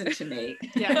 You'll Yeah. listen to me.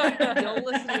 Yeah. You'll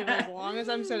listen to me as long as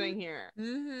I'm sitting here.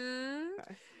 Mm-hmm.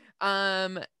 Okay.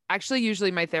 Actually,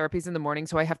 usually my therapy's in the morning,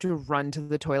 so I have to run to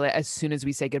the toilet as soon as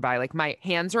we say goodbye. Like my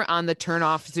hands are on the turn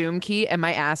off Zoom key and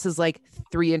my ass is like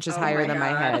 3 inches higher than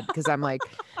my head because I'm like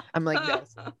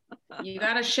this. You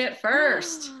gotta shit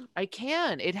first. I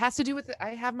can. It has to do with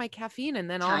I have my caffeine and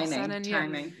then all of a sudden,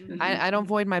 timing. I don't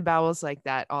void my bowels like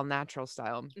that, all natural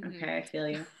style. Okay, I feel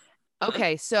you.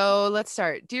 Okay, so let's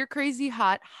start. Dear Crazy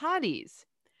Hot Hotties.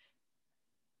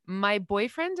 My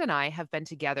boyfriend and I have been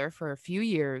together for a few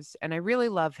years and I really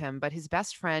love him, but his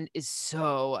best friend is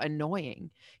so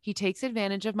annoying. He takes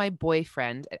advantage of my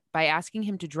boyfriend by asking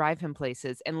him to drive him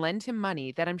places and lend him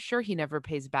money that I'm sure he never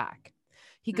pays back.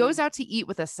 He goes out to eat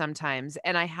with us sometimes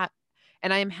and I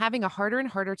am having a harder and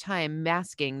harder time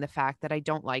masking the fact that I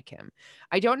don't like him.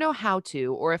 I don't know how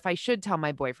to, or if I should tell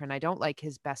my boyfriend I don't like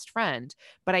his best friend,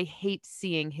 but I hate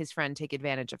seeing his friend take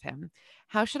advantage of him.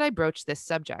 How should I broach this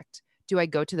subject? Do I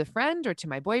go to the friend or to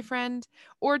my boyfriend?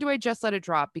 Or do I just let it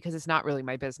drop because it's not really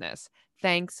my business?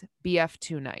 Thanks, BF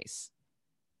Too Nice.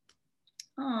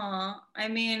 Aw, I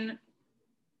mean,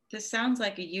 this sounds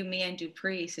like a you, me, and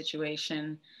Dupree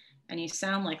situation. And you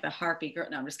sound like the harpy girl.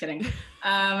 No, I'm just kidding.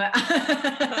 No.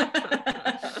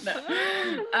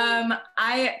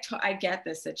 I get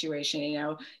this situation. You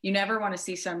know, you never want to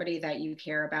see somebody that you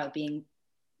care about being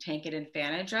taken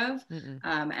advantage of.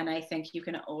 And I think you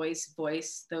can always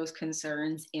voice those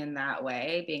concerns in that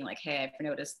way, being like, hey, I've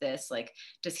noticed this. Like,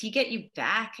 does he get you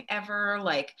back ever?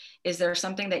 Like, is there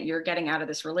something that you're getting out of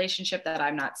this relationship that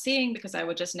I'm not seeing? Because I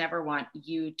would just never want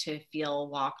you to feel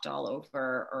walked all over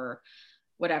or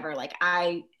whatever. Like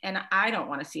I don't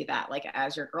want to see that like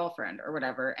as your girlfriend or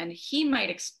whatever. And he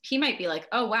might be like,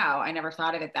 oh wow, I never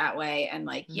thought of it that way. And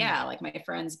like, yeah, like my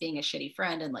friend's being a shitty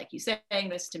friend. And like you saying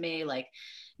this to me, like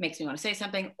makes me want to say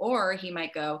something. Or he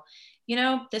might go, you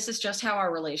know, this is just how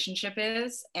our relationship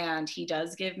is. And he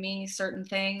does give me certain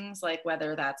things, like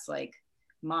whether that's like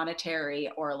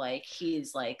monetary or like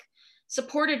he's like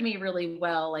supported me really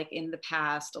well, like in the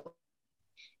past.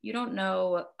 You don't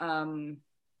know,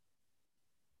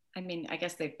 I mean, I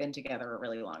guess they've been together a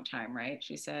really long time, right?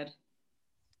 She said.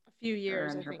 A few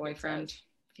years. Her and her boyfriend,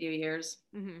 a few years.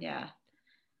 Yeah.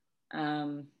 I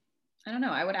don't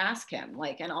know. I would ask him,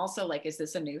 like, and also, like, is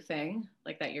this a new thing,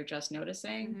 like that you're just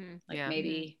noticing? Like,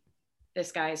 maybe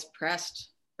this guy's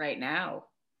pressed right now.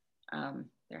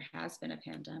 There has been a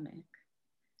pandemic.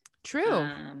 True.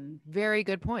 Very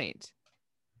good point.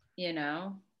 You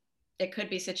know, it could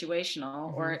be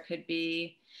situational or it could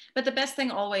be, but the best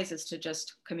thing always is to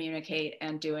just communicate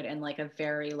and do it in like a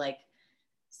very like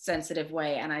sensitive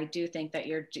way. And I do think that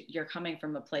you're coming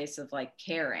from a place of like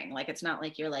caring. Like, it's not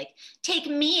like you're like, take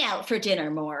me out for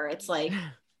dinner more. It's like,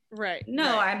 right. No,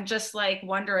 right. I'm just like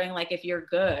wondering like if you're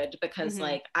good, because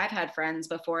like I've had friends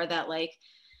before that like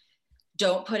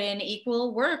don't put in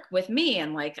equal work with me,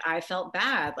 and like I felt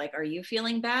bad. Like, are you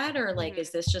feeling bad, or like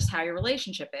is this just how your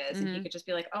relationship is? And he could just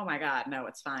be like, oh my god, no,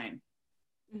 it's fine.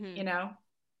 You know?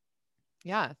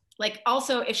 Yeah. Like,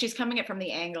 also if she's coming it from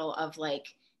the angle of like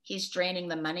he's draining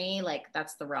the money, like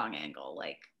that's the wrong angle.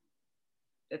 Like,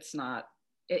 it's not,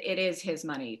 it is his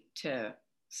money to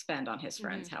spend on his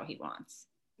friends how he wants.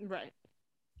 Right.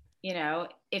 You know,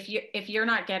 if you're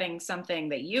not getting something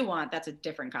that you want, that's a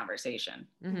different conversation.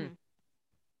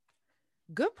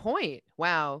 Good point.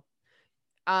 Wow.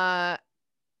 I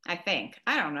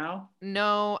don't know.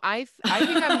 No, I think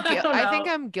I think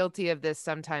I'm guilty of this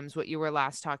sometimes, what you were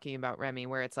last talking about, Remy,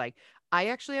 where it's like, I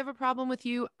actually have a problem with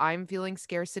you. I'm feeling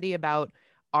scarcity about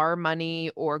our money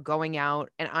or going out,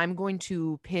 and I'm going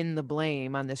to pin the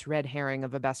blame on this red herring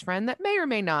of a best friend that may or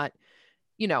may not,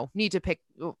 you know, need to pick.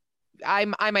 I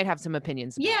might have some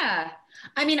opinions. Yeah.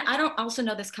 I mean, I don't also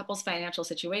know this couple's financial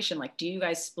situation. Like, do you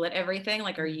guys split everything?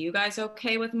 Like, are you guys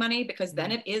okay with money? Because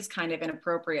then it is kind of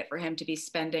inappropriate for him to be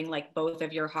spending like both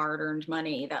of your hard-earned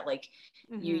money that like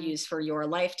you use for your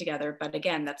life together. But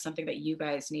again, that's something that you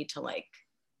guys need to like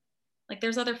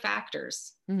there's other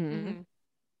factors in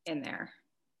there.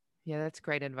 Yeah, that's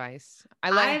great advice.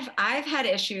 I've had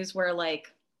issues where like,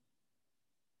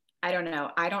 I don't know,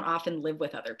 I don't often live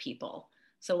with other people.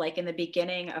 So like in the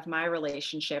beginning of my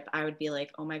relationship, I would be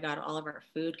like, oh my God, all of our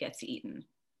food gets eaten,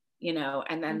 you know?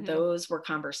 And then those were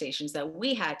conversations that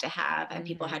we had to have, and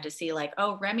people had to see like,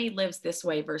 oh, Remy lives this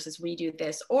way versus we do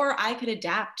this. Or I could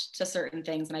adapt to certain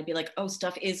things and I'd be like, oh,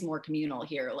 stuff is more communal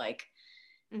here. Like,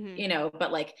 you know,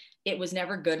 but like, it was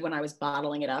never good when I was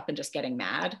bottling it up and just getting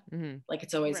mad. Like,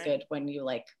 it's always good when you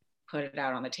like put it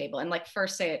out on the table and like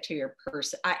first say it to your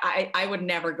person. I would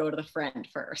never go to the friend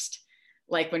first.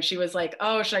 Like when she was like,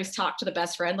 oh, should I talk to the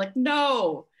best friend? Like,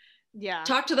 no,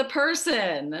 talk to the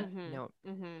person. No.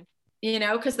 you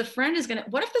know, because the friend is gonna,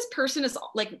 what if this person is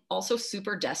like also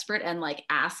super desperate and like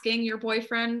asking your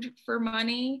boyfriend for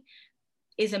money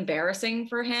is embarrassing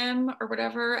for him or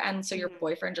whatever, and so your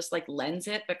boyfriend just like lends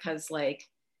it because like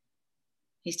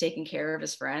he's taking care of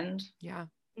his friend. Yeah.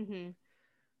 Mm-hmm.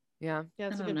 Yeah. Yeah,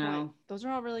 that's a good point. Those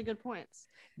are all really good points.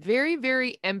 Very,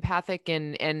 very empathic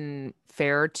and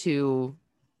fair to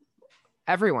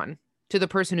everyone, to the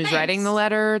person who's writing the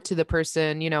letter, to the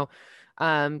person, you know,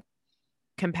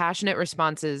 compassionate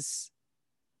responses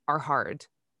are hard.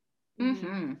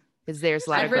 Mm-hmm. Because there's a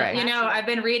lot of gray. You know, I've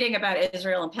been reading about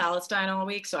Israel and Palestine all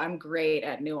week, so I'm great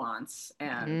at nuance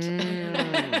and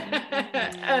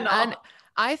and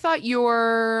I thought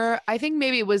I think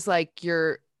maybe it was like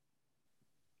your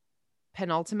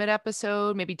penultimate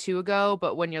episode, maybe 2 ago,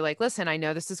 but when you're like, listen, I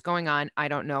know this is going on, I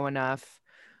don't know enough.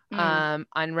 On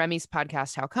Remy's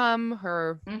podcast, How Come?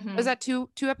 Was that two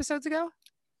episodes ago?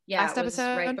 Yeah, last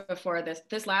episode right before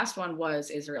this last one was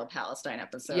Israel Palestine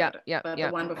episode. But the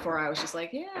one before I was just like,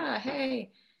 yeah,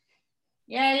 hey,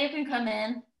 yeah, you can come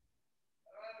in.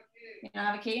 You don't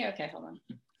have a key? Okay, hold on.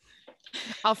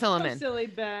 I'll fill him in. Silly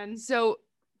Ben. So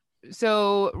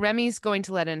Remy's going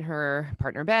to let in her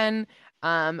partner Ben.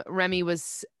 Remy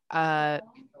was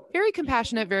very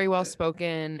compassionate, very well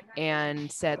spoken,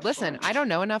 and said, listen, I don't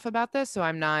know enough about this, so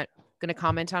I'm not going to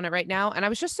comment on it right now. And I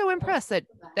was just so impressed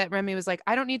that Remy was like,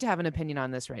 I don't need to have an opinion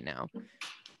on this right now.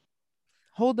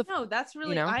 No, that's really,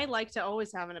 you know? I like to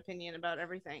always have an opinion about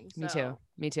everything. So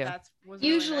Me too.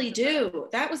 Usually do.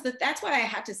 That's why I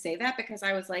had to say that, because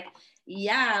I was like,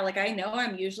 yeah, like I know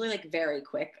I'm usually like very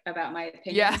quick about my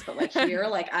opinions, but like here,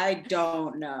 like I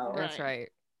don't know. That's right.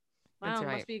 Wow, that's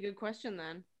right. Must be a good question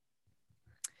then.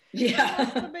 Yeah.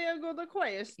 Must be a good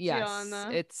question. Yes,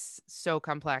 it's so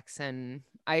complex, and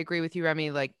I agree with you,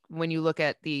 Remy. Like when you look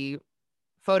at the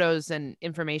photos and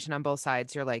information on both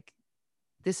sides, you're like,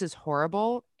 this is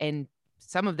horrible. And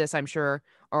some of this, I'm sure,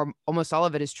 or almost all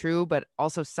of it is true, but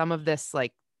also some of this,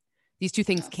 like these two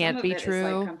things can't be true.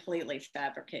 Is, like, completely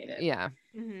fabricated. Yeah.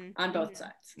 On both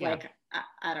sides. Yeah. Like,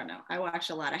 I don't know. I watch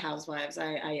a lot of Housewives.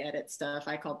 I edit stuff.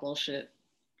 I call bullshit.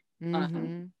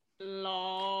 Listen,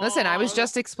 I was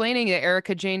just explaining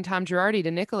Erica Jane Tom Girardi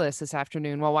to Nicholas this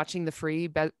afternoon while watching the free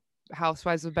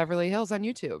Housewives of Beverly Hills on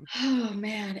YouTube. Oh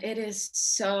man, it is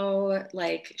so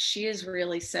like she is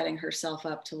really setting herself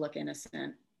up to look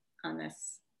innocent on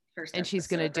this first and episode, she's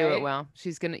gonna do it well.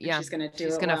 She's gonna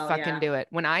fucking do it.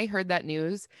 When I heard that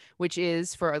news, which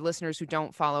is for our listeners who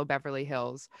don't follow Beverly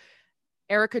Hills,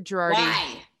 Erica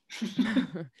Girardi.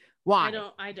 Why?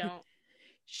 I don't.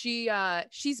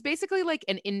 She's basically like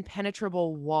an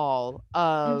impenetrable wall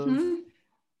of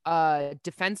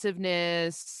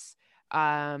defensiveness,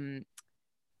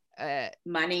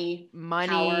 money,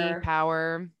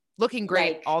 power, looking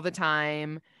great like, all the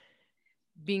time,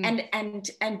 being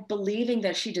and believing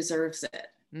that she deserves it.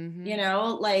 You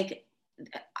know, like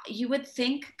you would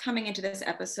think coming into this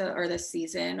episode or this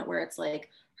season where it's like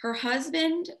her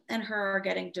husband and her are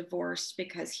getting divorced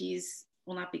because he's,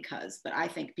 well, not because, but I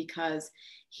think because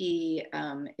he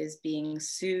is being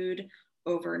sued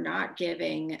over not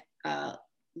giving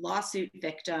lawsuit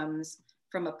victims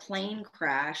from a plane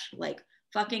crash, like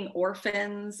fucking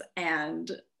orphans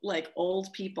and like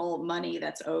old people, money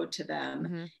that's owed to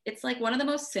them. It's like one of the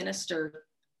most sinister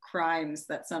crimes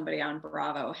that somebody on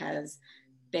Bravo has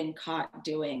been caught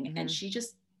doing. And she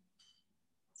just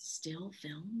still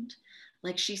filmed.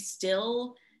 Like she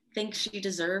still thinks she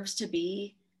deserves to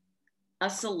be a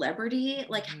celebrity.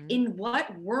 Like in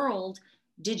what world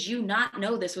did you not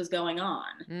know this was going on?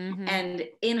 And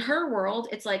in her world,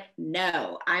 it's like,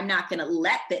 no, I'm not going to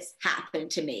let this happen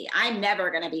to me. I'm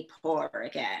never going to be poor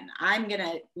again. I'm going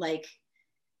to like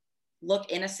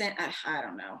look innocent. I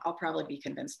don't know. I'll probably be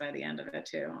convinced by the end of it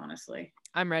too, honestly.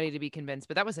 I'm ready to be convinced,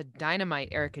 but that was a dynamite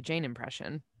Erica Jane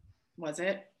impression. Was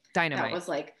it? Dynamite. That was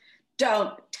like,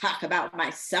 don't talk about my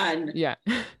son. Yeah.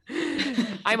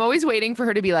 I'm always waiting for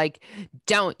her to be like,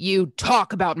 don't you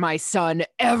talk about my son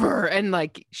ever. And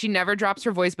like, she never drops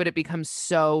her voice, but it becomes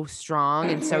so strong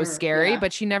and so scary,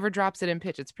 but she never drops it in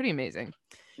pitch. It's pretty amazing.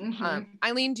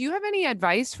 Eileen, do you have any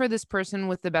advice for this person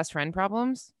with the best friend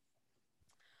problems?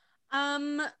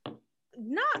 I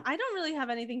don't really have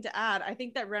anything to add. I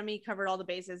think that Remy covered all the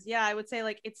bases. Yeah, I would say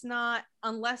like, it's not,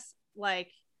 unless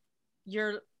like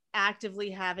you're actively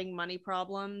having money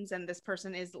problems and this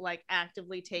person is like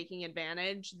actively taking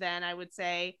advantage, then I would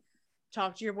say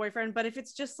talk to your boyfriend. But if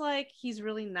it's just like he's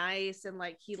really nice and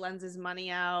like he lends his money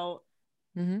out,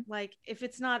 like if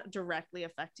it's not directly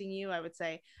affecting you, I would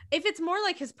say. If it's more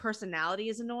like his personality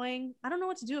is annoying, I don't know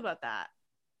what to do about that,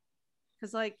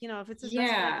 because like, you know, if it's his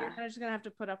best friend, you're kind of just gonna have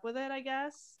to put up with it, I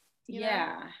guess, you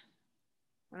know?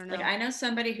 I don't know. Like I know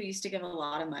somebody who used to give a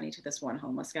lot of money to this one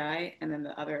homeless guy, and then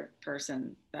the other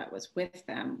person that was with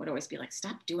them would always be like,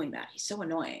 "Stop doing that. He's so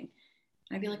annoying."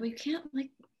 And I'd be like, "Well, you can't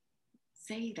like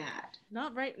say that."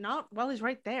 Not while he's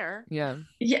right there. Yeah.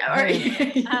 Yeah.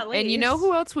 At And you know least.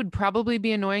 who else would probably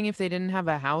be annoying if they didn't have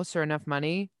a house or enough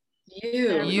money?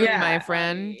 You, You, my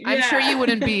friend. Yeah. I'm sure you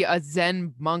wouldn't be a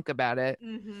Zen monk about it.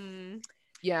 Mm-hmm.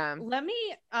 Yeah. Let me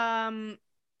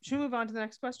should we move on to the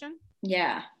next question?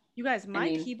 Yeah. You guys,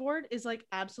 my keyboard is like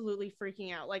absolutely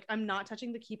freaking out. Like I'm not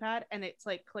touching the keypad and it's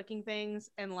like clicking things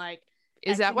and like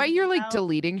is that why you're like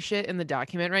deleting shit in the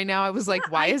document right now? I was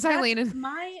like, why is Eileen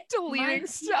deleting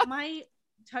stuff? My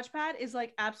touchpad is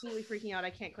like absolutely freaking out. I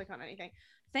can't click on anything.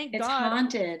 Thank it's God.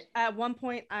 Haunted. At one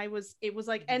point it was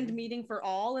like end meeting for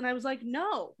all. And I was like,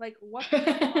 no, like what?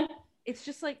 It's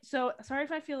just like, so sorry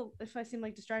if I seem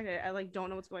like distracted. I like don't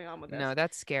know what's going on with this. No,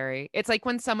 that's scary. It's like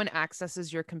when someone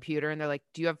accesses your computer and they're like,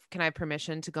 can I have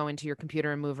permission to go into your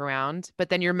computer and move around? But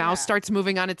then your mouse starts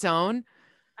moving on its own.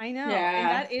 I know. Yeah. And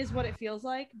that is what it feels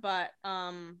like. But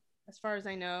as far as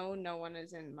I know, no one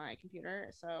is in my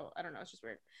computer. So I don't know. It's just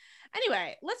weird.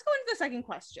 Anyway, let's go into the second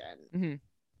question.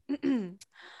 Mm-hmm.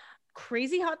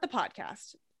 Crazy Hot the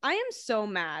podcast. I am so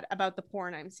mad about the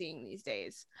porn I'm seeing these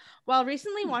days. While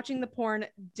recently watching the porn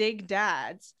Dig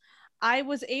Dads, I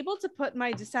was able to put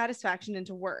my dissatisfaction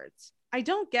into words. I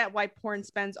don't get why porn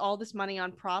spends all this money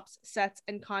on props, sets,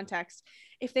 and context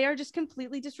if they are just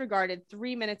completely disregarded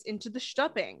 3 minutes into the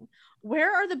stupping.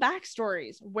 Where are the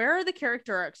backstories? Where are the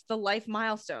character arcs, the life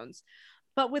milestones?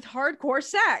 But with hardcore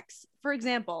sex. For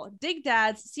example, Dig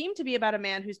Dads seemed to be about a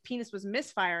man whose penis was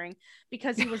misfiring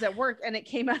because he was at work and it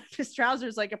came out of his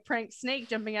trousers like a prank snake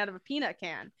jumping out of a peanut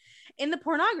can. In the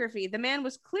pornography, the man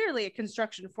was clearly a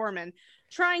construction foreman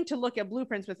trying to look at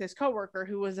blueprints with his coworker,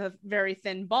 who was a very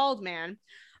thin, bald man.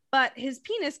 But his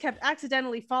penis kept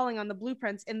accidentally falling on the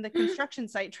blueprints in the construction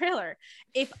site trailer.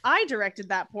 If I directed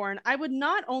that porn, I would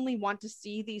not only want to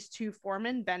see these two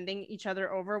foremen bending each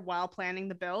other over while planning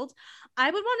the build,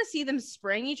 I would want to see them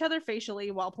spraying each other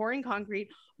facially while pouring concrete,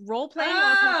 role-playing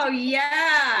while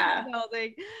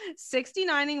building,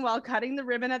 69ing while cutting the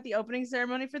ribbon at the opening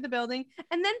ceremony for the building,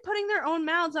 and then putting their own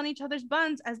mouths on each other's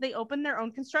buns as they opened their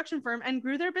own construction firm and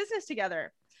grew their business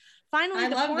together. Finally, I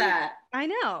love that. I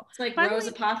know. It's like Rose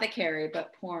Apothecary,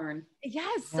 but porn.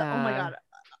 Yes. Yeah. Oh my God.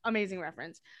 Amazing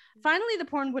reference. Finally, the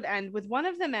porn would end with one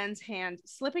of the men's hand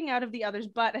slipping out of the other's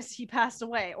butt as he passed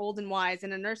away, old and wise,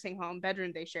 in a nursing home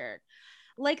bedroom they shared.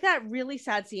 Like that really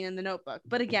sad scene in The Notebook,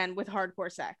 but again, with hardcore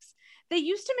sex. They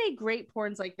used to make great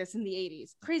porns like this in the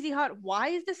 80s. Crazy Hot,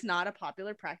 why is this not a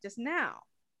popular practice now?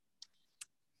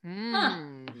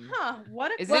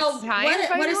 What is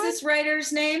this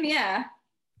writer's name? Yeah.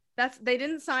 They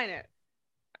didn't sign it.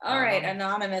 All right,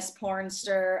 anonymous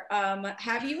pornster.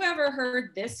 Have you ever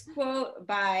heard this quote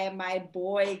by my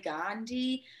boy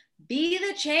Gandhi? Be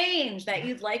the change that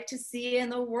you'd like to see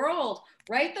in the world.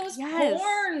 Write those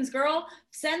porns, girl.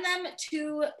 Send them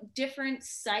to different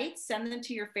sites. Send them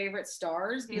to your favorite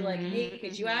stars. Be like, hey,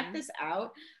 could you act this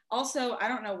out? Also, I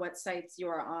don't know what sites you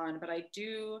are on, but I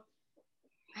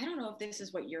don't know if this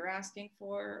is what you're asking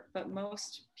for, but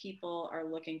most people are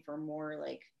looking for more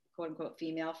like quote unquote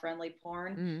female friendly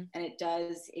porn. And it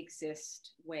does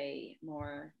exist way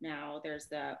more now. There's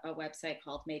a website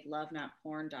called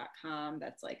makelovenotporn.com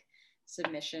that's like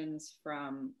submissions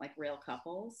from like real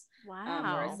couples.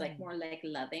 Wow. Where it's like more like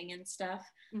loving and stuff.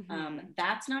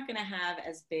 That's not going to have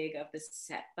as big of the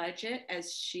set budget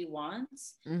as she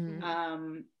wants.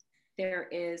 There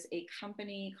is a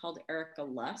company called Erica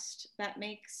Lust that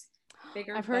makes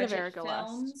bigger I've heard of Erica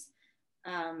films.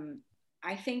 Lust.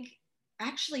 I think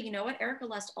actually, you know what? Erica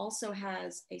Lust also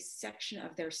has a section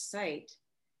of their site.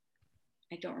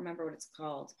 I don't remember what it's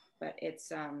called, but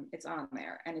it's on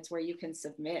there, and it's where you can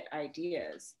submit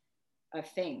ideas of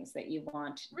things that you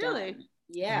want really done.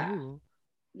 Yeah. Ooh.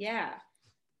 Yeah.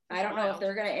 I don't know if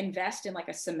they're going to invest in like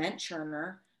a cement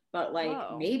churner, but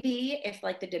like maybe if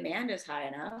like the demand is high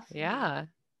enough. Yeah.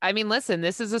 I mean, listen,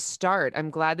 this is a start. I'm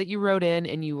glad that you wrote in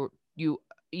and you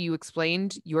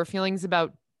explained your feelings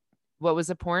about what was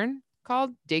a porn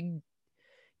called? Dig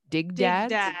Dads? Dig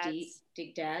Dads.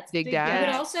 Dig Dads.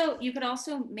 You could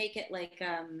also make it like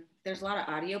there's a lot of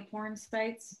audio porn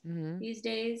sites these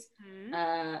days.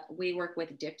 We work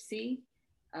with Dipsy,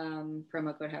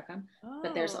 promo code how come.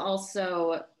 But there's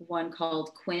also one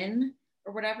called Quinn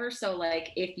or whatever. So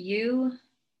like if you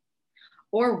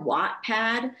or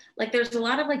Wattpad, like there's a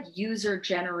lot of like user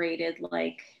generated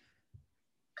like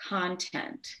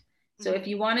content. So if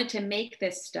you wanted to make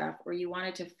this stuff or you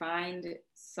wanted to find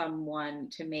someone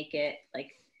to make it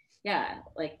like, yeah,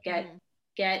 like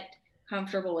get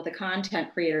comfortable with a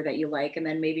content creator that you like, and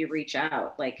then maybe reach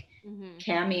out, like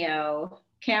cameo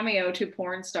to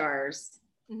porn stars,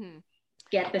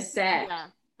 get the set. Yeah,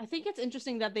 I think it's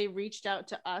interesting that they reached out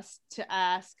to us to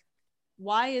ask,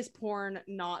 why is porn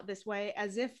not this way,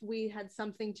 as if we had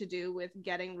something to do with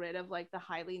getting rid of like the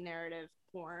highly narrative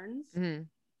porns.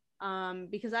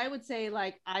 Because I would say,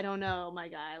 like, I don't know, my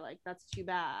guy, like, that's too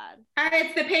bad.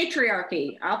 It's the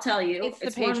patriarchy, I'll tell you.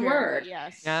 It's one word.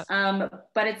 Yes. Yeah.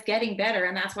 But it's getting better,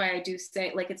 and that's why I do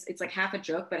say, like, it's like half a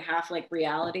joke but half like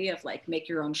reality of like make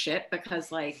your own shit,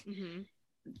 because like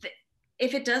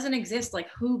if it doesn't exist, like,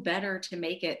 who better to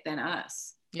make it than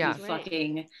us? Yeah.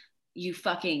 You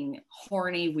fucking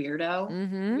horny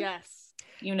weirdo. Yes.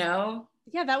 You know?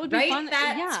 Yeah, that would be fun.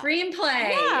 That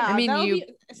screenplay. Yeah, I mean,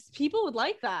 people would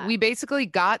like that. We basically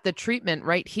got the treatment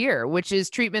right here, which is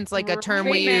treatment's like a term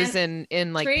we use in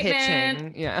like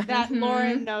pitching. Yeah. That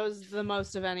Lauren knows the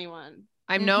most of anyone.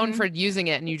 I'm known for using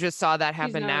it, and you just saw that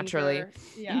happen naturally.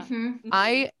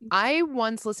 I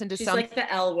once listened to She's some like the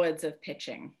Elwoods of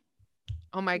pitching.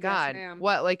 Oh my Yes, God. ma'am.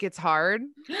 What? Like, it's hard?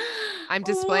 I'm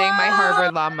displaying my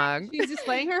Harvard Law mug. She's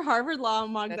displaying her Harvard Law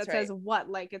mug That's that says, what?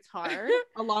 Like, it's hard?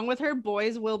 Along with her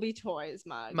boys will be toys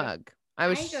mug.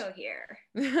 I go here.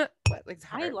 What? Like, it's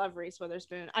hard. I love Reese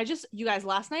Witherspoon. You guys,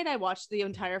 last night I watched the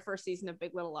entire first season of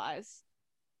Big Little Lies.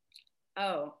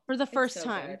 Oh. For the first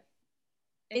time. Good.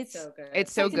 It's so good.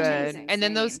 It's so good. And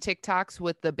then those TikToks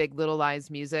with the Big Little Lies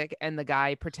music and the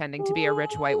guy pretending to be a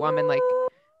rich white woman, like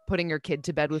putting your kid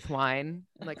to bed with wine,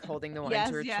 like holding the wine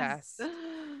to her chest.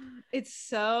 It's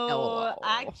so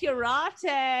accurate.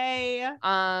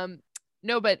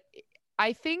 No, but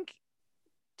I think,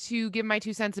 to give my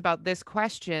 2 cents about this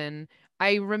question,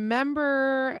 I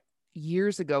remember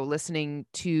years ago listening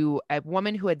to a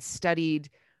woman who had studied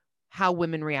how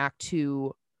women react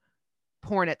to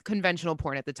conventional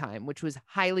porn at the time, which was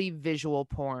highly visual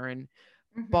porn,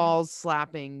 balls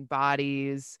slapping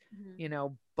bodies, you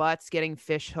know, butts getting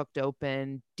fish hooked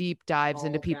open, deep dives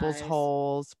into people's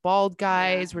holes. Bald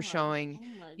guys were showing,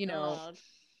 you know,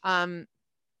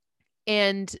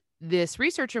 and this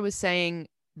researcher was saying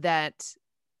that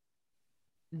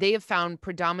they have found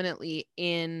predominantly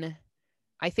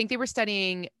I think they were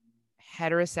studying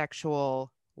heterosexual,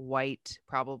 white,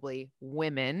 probably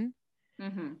women,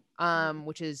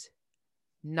 which is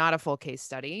not a full case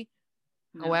study.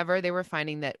 No. However, they were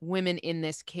finding that women in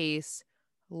this case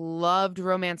loved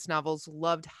romance novels,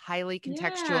 loved highly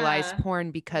contextualized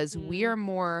porn, because we are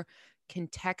more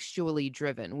contextually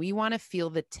driven. We want to feel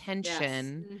the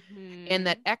tension and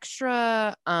that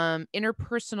extra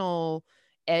interpersonal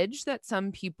edge that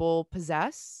some people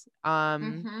possess.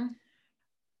 And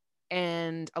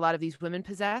a lot of these women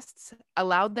possessed,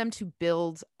 allowed them to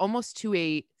build almost to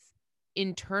a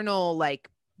internal like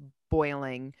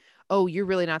boiling. Oh, you're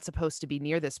really not supposed to be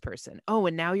near this person. Oh,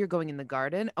 and now you're going in the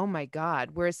garden. Oh my God.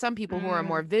 Whereas some people who are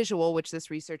more visual, which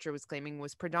this researcher was claiming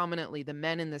was predominantly the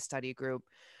men in the study group,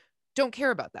 don't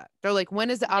care about that. They're like, when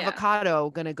is the avocado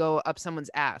going to go up someone's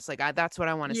ass? Like, that's what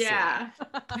I want to see. Yeah.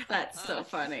 That's so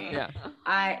funny.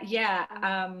 I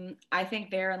think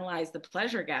therein lies the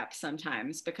pleasure gap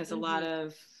sometimes, because a lot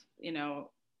of, you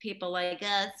know, people like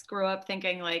us grew up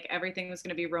thinking like everything was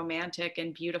going to be romantic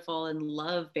and beautiful and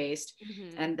love based.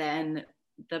 And then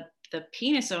the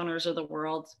penis owners of the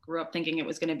world grew up thinking it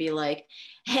was going to be like,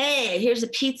 hey, here's a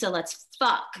pizza, let's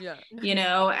fuck, you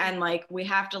know, and like we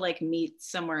have to like meet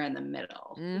somewhere in the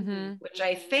middle, which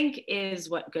I think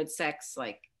is what good sex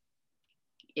like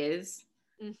is,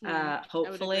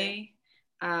 hopefully,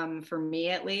 for me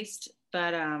at least.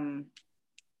 But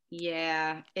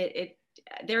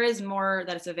there is more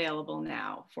that is available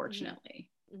now, fortunately.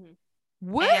 And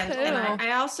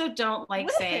I also don't like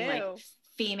saying like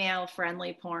female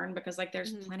friendly porn, because like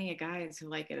there's plenty of guys who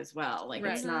like it as well. Like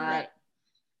it's not.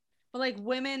 But like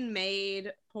women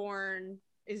made porn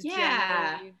is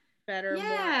generally better, more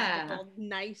ethical,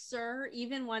 nicer,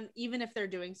 even if they're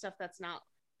doing stuff that's not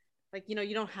like, you know,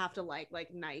 you don't have to like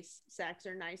nice sex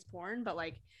or nice porn, but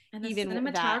like, and the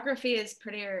cinematography is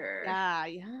prettier. Yeah,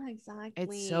 exactly.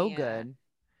 It's so good.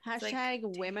 Hashtag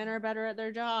like, women are better at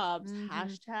their jobs.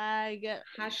 Hashtag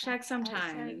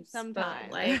sometimes. But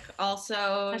like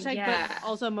also but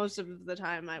also most of the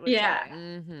time I would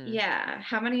say. Yeah.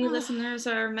 How many listeners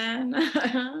are men?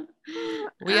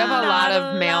 We have a lot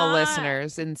of male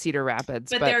listeners in Cedar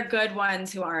Rapids, but they're good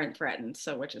ones who aren't threatened,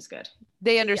 so which is good.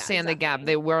 They understand the gap.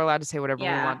 We're allowed to say whatever we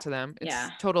want to them. It's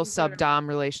total sub-dom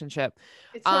relationship.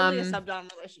 It's totally a sub-dom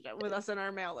relationship with us and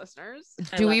our male listeners.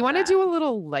 Do we want to do a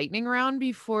little lightning round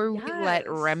before we let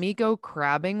Remy go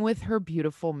crabbing with her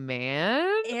beautiful man?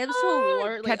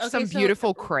 Absolutely. Catch some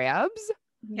beautiful crabs?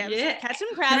 Catch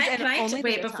some crabs. Can I only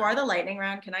wait before the lightning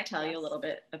round? Can I tell you a little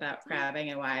bit about crabbing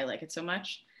and why I like it so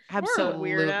much?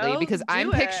 Absolutely, because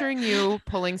I'm picturing you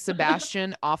pulling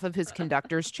Sebastian off of his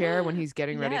conductor's chair when he's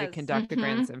getting ready to conduct the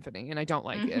Grand Symphony, and I don't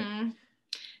like it.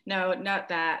 No, not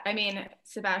that. I mean,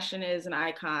 Sebastian is an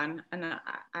icon, and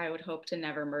I would hope to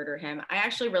never murder him. I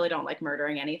actually really don't like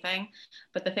murdering anything,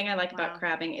 but the thing I like about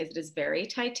crabbing is it is very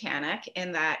Titanic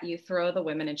in that you throw the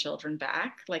women and children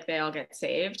back, like they all get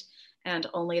saved, and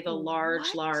only the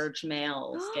large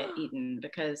males get eaten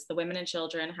because the women and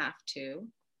children have to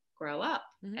grow up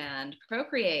and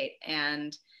procreate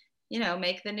and, you know,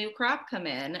 make the new crop come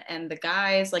in. And the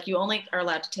guys, like, you only are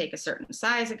allowed to take a certain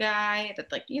size of guy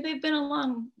that, like, they've been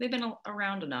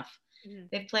around enough.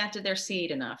 They've planted their seed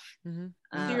enough.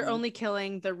 So you're only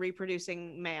killing the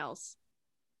reproducing males.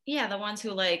 Yeah, the ones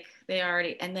who, like, they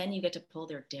already, and then you get to pull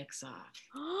their dicks off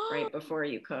right before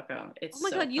you cook them. It's oh my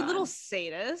god, you fun. little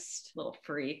sadist, little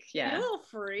freak. Yeah, you little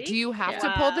freak. Do you have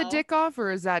to pull the dick off,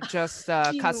 or is that just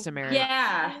customary?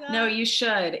 Yeah, no, you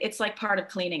should. It's like part of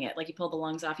cleaning it. Like, you pull the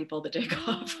lungs off, you pull the dick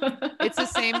off. It's the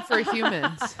same for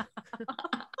humans.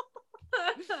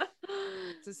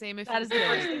 It's the same if that is the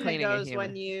first thing that goes human.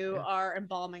 when you are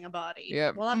embalming a body.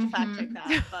 Yep. We'll have to fact check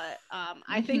that, but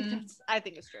I think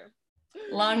it's true.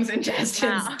 Lungs,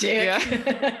 intestines, dick.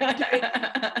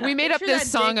 Yeah. We made up this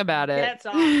song about it.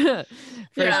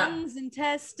 Lungs,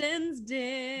 intestines,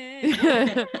 dick.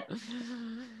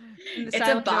 It's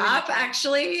a bop,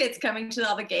 actually. It's coming to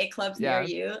all the gay clubs near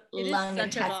you. Lung,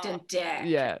 intestine, dick.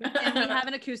 Yeah. And we have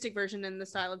an acoustic version in the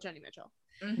style of Joni Mitchell.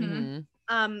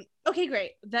 Okay,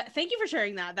 great. Thank you for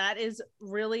sharing that. That is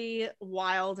really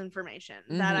wild information.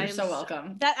 That I'm so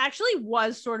welcome. That actually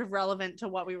was sort of relevant to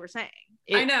what we were saying.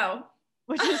 I know.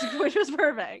 Which was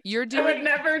perfect. You're doing. I would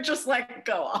never just like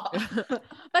go off.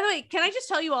 By the way, can I just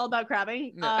tell you all about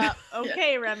crabbing?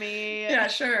 Okay, Remy. Yeah,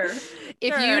 sure.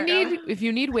 If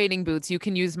you need wading boots, you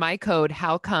can use my code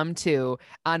HowCome2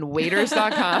 on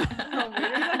waiters.com.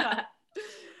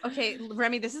 Okay,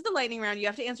 Remy, this is the lightning round. You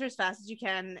have to answer as fast as you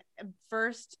can.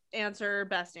 First answer,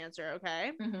 best answer,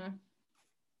 okay?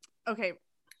 Okay.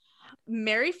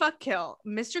 Marry, fuck, kill,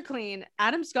 Mr. Clean,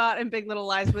 Adam Scott, and Big Little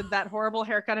Lies with that horrible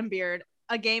haircut and beard.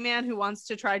 A gay man who wants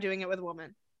to try doing it with a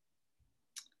woman.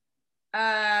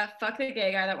 Fuck the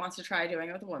gay guy that wants to try doing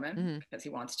it with a woman because he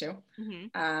wants to.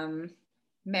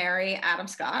 Marry Adam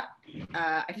Scott.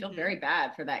 I feel very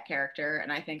bad for that character, and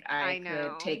I think I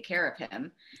could take care of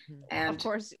him. And of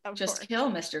course. Kill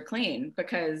Mr. Clean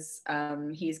because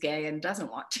he's gay and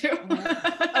doesn't want to.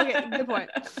 Okay, good point.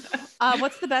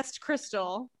 What's the best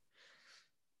crystal?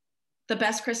 The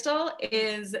best crystal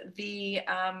is the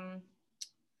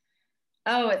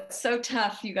oh, it's so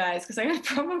tough, you guys, because I got a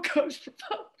promo code for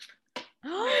both.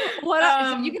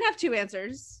 So you can have two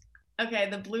answers. Okay,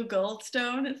 the blue gold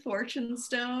stone and fortune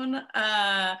stone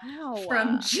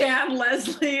from Jan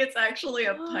Leslie. It's actually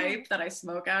a pipe that I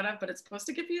smoke out of, but it's supposed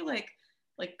to give you like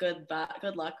good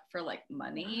luck for like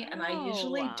money. And I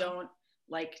usually don't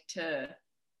like to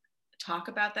talk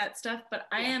about that stuff, but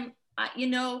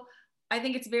I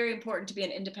think it's very important to be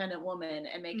an independent woman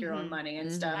and make your own money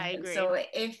and stuff. I agree. And so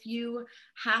if you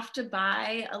have to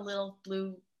buy a little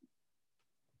blue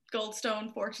gold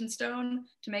stone, fortune stone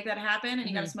to make that happen, and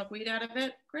you got to smoke weed out of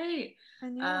it, great. I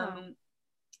know.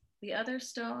 The other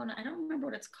stone, I don't remember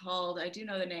what it's called. I do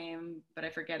know the name, but I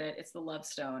forget it. It's the love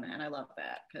stone, and I love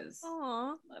that because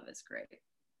love is great.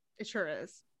 It sure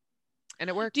is. And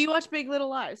it works. Do you watch Big Little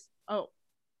Lies? Oh.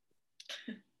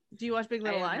 Do you watch Big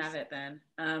Little Lies? I have it then.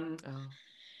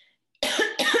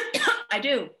 I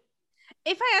do.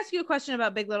 If I ask you a question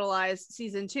about Big Little Lies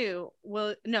season 2,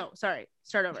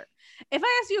 start over. If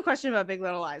I ask you a question about Big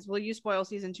Little Lies, will you spoil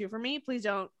season 2 for me? Please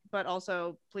don't, but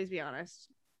also please be honest.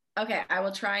 Okay, I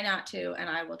will try not to, and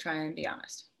I will try and be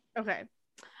honest. Okay.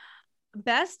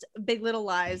 Best Big Little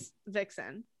Lies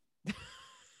vixen.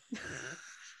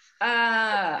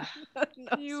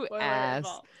 You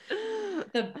ass.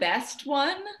 The best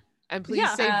one. And please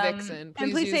say vixen.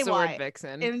 Please use the word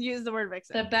vixen. And use the word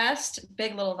vixen. The best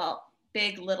Big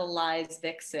Little Lies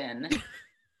vixen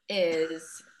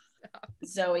is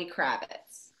Zoe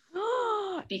Kravitz.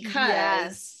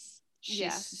 Because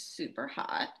she's super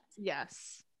hot.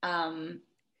 Yes.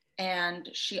 And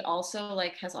she also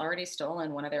has already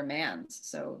stolen one of their mans.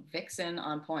 So vixen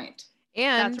on point.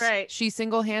 And that's right. She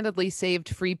single-handedly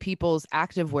saved Free People's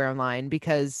activewear line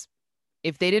because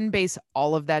if they didn't base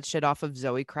all of that shit off of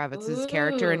Zoe Kravitz's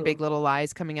character in Big Little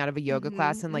Lies coming out of a yoga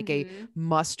class in a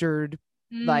mustard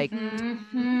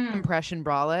compression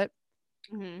bralette.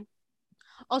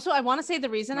 Also, I want to say the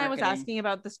reason I was Marketing. asking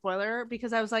about the spoiler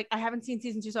because I was like, I haven't seen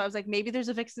season 2, so I was like, maybe there's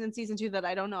a Vixen in season 2 that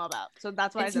I don't know about. So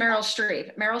that's why It's I did Meryl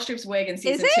that. Streep. Meryl Streep's wig in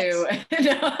season Is 2.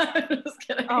 No, I'm just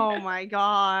kidding. Oh my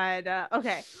god.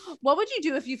 Okay. What would you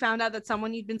do if you found out that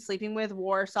someone you'd been sleeping with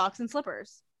wore socks and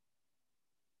slippers?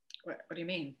 What do you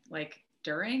mean? Like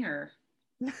during or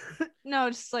No,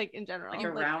 just like in general. like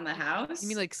around the house? You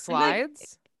mean like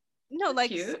slides? No,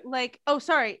 like Cute. oh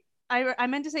sorry. I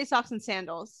meant to say socks and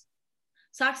sandals.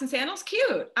 Socks and sandals?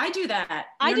 Cute. I do that. You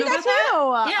I don't do know that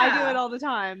about too. Yeah. I do it all the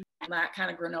time. That kind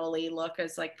of granola look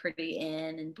is like pretty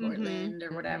in Portland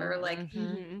or whatever. Like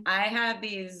Mhm. I had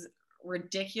these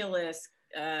ridiculous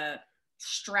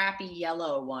strappy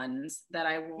yellow ones that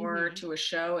I wore to a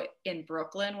show in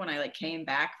Brooklyn when I like came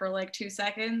back for like 2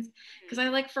 seconds because I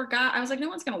like forgot. I was like, no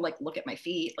one's gonna like look at my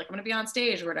feet. Like I'm gonna be on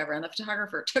stage or whatever. And the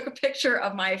photographer took a picture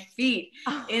of my feet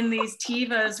in these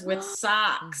Tevas with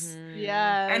socks.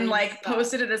 Yeah. And like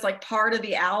posted it as like part of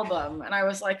the album. And I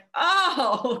was like,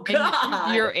 oh God.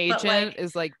 And your But, agent like,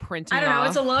 is like printing. I don't know. off.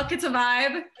 It's a look, it's a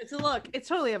vibe. It's a look. It's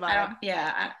totally a vibe.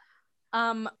 Yeah.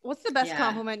 What's the best Yeah.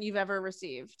 compliment you've ever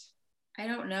received? I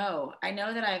don't know. I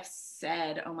know that I've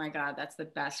said, oh my God, that's the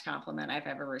best compliment I've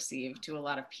ever received to a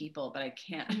lot of people, but I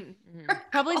can't.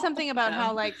 Probably something about how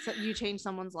them. like you change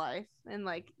someone's life and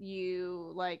like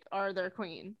you like are their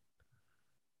queen.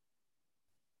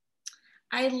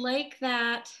 I like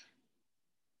that.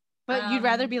 But you'd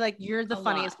rather be like, you're the a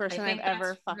funniest lot. I person I've think ever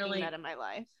that's fucking really- met in my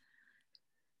life.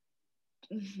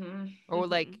 Or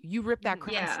like you rip that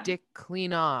cramp's Yeah. dick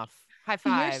clean off. High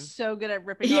You're five. so good at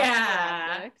ripping Yeah. off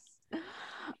scrap dicks.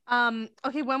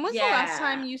 Okay, when was the last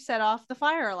time you set off the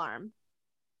fire alarm?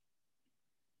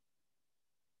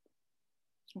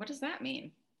 What does that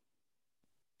mean?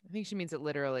 I think she means it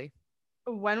literally.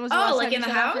 When was the Oh, last like time in you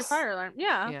the set off your house? fire alarm?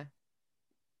 Yeah. Yeah.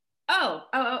 Oh,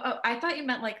 I thought you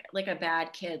meant like a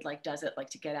bad kid like does it like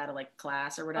to get out of like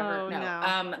class or whatever. Oh,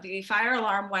 no. The fire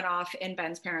alarm went off in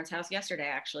Ben's parents' house yesterday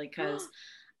actually because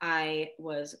I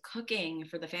was cooking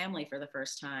for the family for the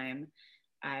first time.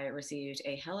 I received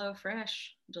a HelloFresh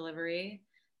delivery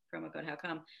from A Good How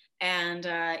Come. And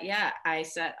yeah, I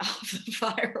set off the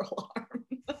fire alarm.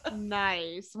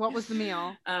 Nice. What was the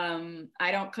meal?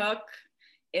 I don't cook.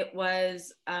 It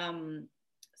was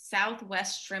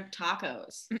Southwest shrimp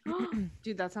tacos.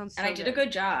 Dude, that sounds so And I did a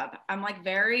good job. I'm like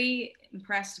very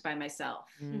impressed by myself.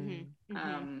 Good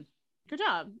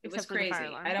job. It except was for the fire crazy.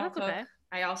 alarm. I don't That's cook. okay.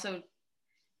 I also,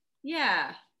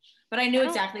 yeah, but I knew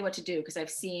exactly what to do because I've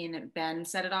seen Ben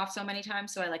set it off so many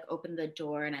times. So I like opened the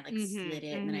door and I like slid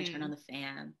it and then I turned on the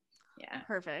fan. Yeah.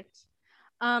 Perfect.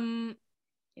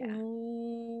 Yeah.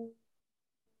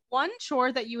 One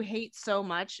chore that you hate so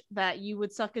much that you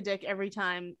would suck a dick every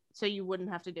time so you wouldn't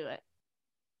have to do it.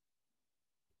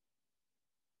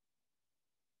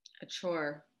 A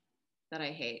chore that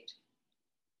I hate.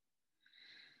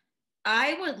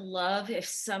 I would love if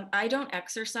I don't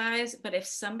exercise, but if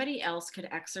somebody else could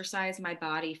exercise my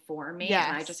body for me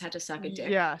and I just had to suck a dick.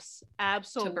 Yes,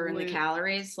 absolutely. To burn the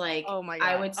calories. Like, oh my God,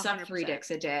 I would suck 100%. 3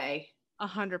 dicks a day.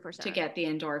 100%. To get the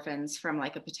endorphins from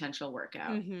like a potential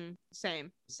workout.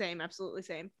 Same, absolutely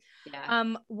same.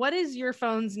 Yeah. What is your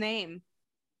phone's name?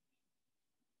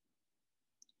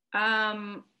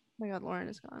 Oh my God, Lauren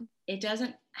is gone. It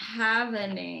doesn't have a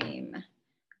name,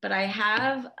 but I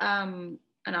have an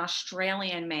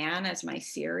Australian man as my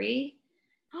Siri.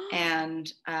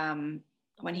 And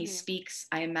when he speaks,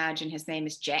 I imagine his name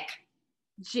is Jack.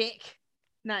 Jake.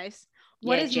 Nice.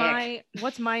 What's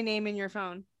my name in your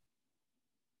phone?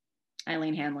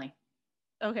 Eileen Hanley.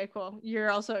 Okay, cool.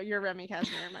 You're Remy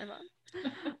Casimir in my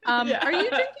phone. Yeah. Are you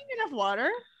drinking enough water?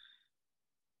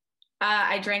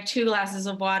 I drank 2 glasses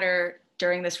of water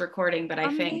during this recording, but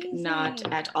I think not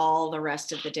at all the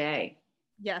rest of the day.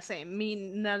 Yeah, same. Me,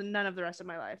 none of the rest of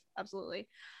my life. Absolutely.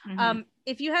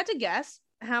 If you had to guess,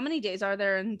 how many days are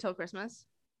there until Christmas?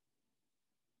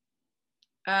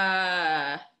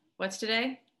 What's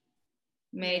today?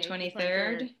 May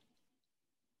 23rd.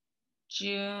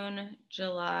 June,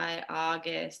 July,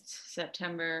 August,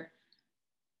 September,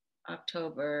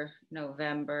 October,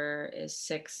 November is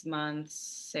 6 months.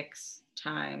 6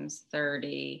 times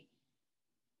 30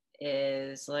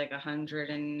 is like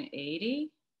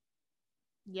 180.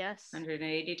 Yes.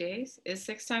 180 days. Is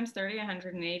 6 times 30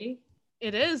 180?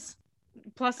 It is.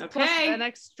 Plus an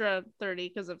extra 30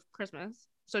 because of Christmas.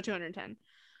 So 210.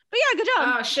 But yeah, good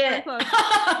job. Oh shit.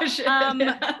 Oh, shit.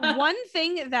 One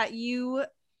thing about you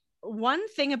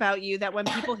that when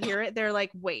people hear it, they're like,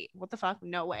 wait, what the fuck?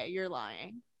 No way, you're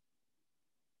lying.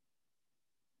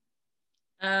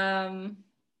 That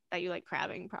you like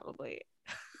crabbing, probably.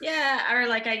 Yeah, or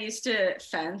like I used to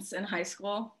fence in high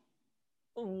school.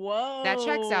 Whoa. That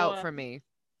checks out for me.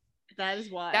 That is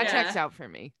why. That Yeah. checks out for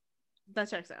me. That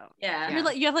checks out. Yeah. You're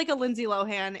like, you have like a Lindsay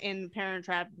Lohan in Parent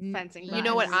Trap fencing. You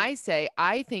know what vibes. I say?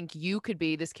 I think you could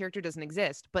be, this character doesn't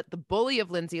exist, but the bully of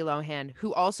Lindsay Lohan,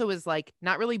 who also is like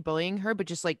not really bullying her, but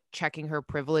just like checking her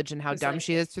privilege and how Who's dumb like-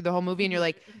 she is through the whole movie. And you're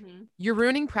like, Mhm. you're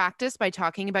ruining practice by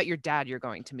talking about your dad you're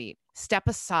going to meet. Step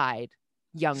aside,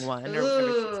 young one. Or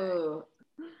whatever she's saying. Ooh.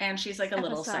 And she's like a Step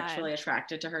little aside. sexually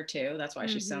attracted to her too. That's why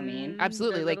she's so mean. Mhm.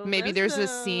 Absolutely. The Like little maybe there's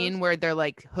this misses. scene where they're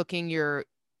like hooking your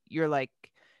like,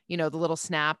 you know, the little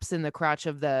snaps in the crotch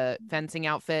of the fencing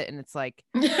outfit, and it's like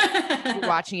you're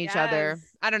watching each other.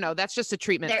 Yes. I don't know. That's just a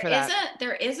treatment for that.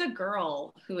 There is a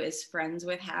girl who is friends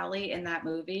with Hallie in that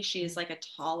movie. She's like a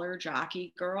taller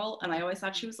jockey girl, and I always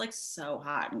thought she was like so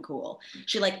hot and cool.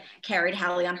 She like carried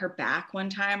Hallie on her back one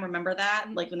time. Remember that?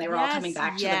 Like when they were all coming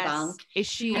back to the bunk. Is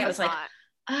she? And it was like,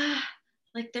 hot.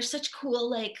 like they're such cool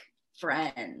like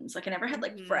friends. Like I never had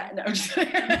like Mhm. friends. No, I'm just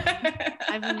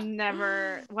I've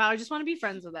never. Wow, I just want to be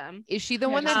friends with them. Is she the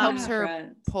Yeah, one that just helps have her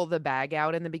friends. pull the bag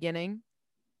out in the beginning?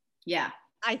 Yeah.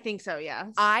 I think so. Yes.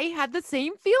 I had the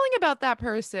same feeling about that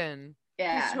person.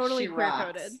 Yeah. She's totally she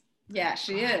queer-coded. rocks. Yeah,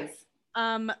 she is.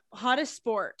 Hottest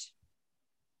sport.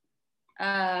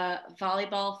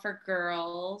 Volleyball for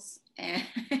girls, and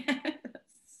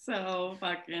so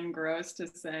fucking gross to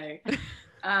say.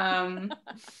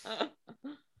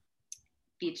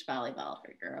 Beach volleyball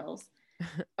for girls.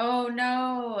 Oh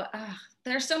no,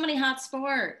 there's so many hot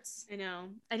sports. I know.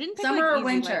 I didn't pick Summer or like, easy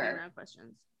lightning winter? round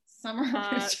questions. Summer,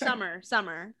 or winter?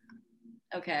 Summer.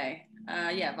 Okay.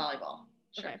 Yeah, volleyball.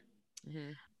 Sure. Okay.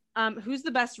 Mhm. Who's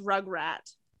the best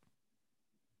Rugrat?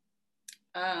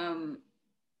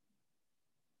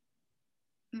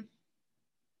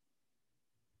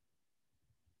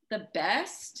 The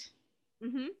best?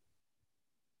 Mm-hmm.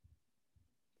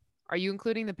 Are you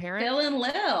including the parent? Phil and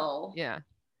Lil. Yeah.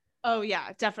 Oh yeah,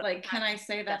 definitely. Like, can I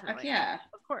say that? Definitely. Yeah.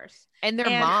 Of course. And their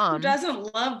And Who mom.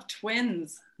 doesn't love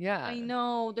twins? Yeah. I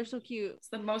know, they're so cute. It's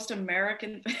the most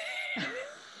American thing.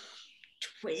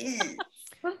 Twins.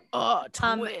 Oh,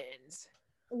 Um, twins.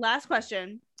 Last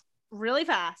question, really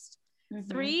fast. Mhm.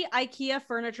 3 IKEA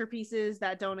furniture pieces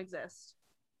that don't exist.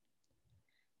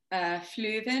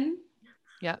 Fluven.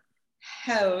 Yep.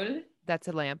 Hole. That's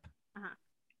a lamp.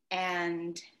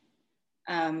 And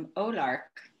Olark.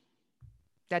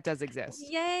 That does exist.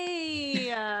 Yay!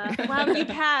 Wow, you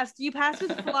passed. You passed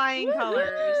with flying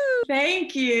colors.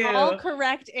 Thank you. All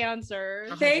correct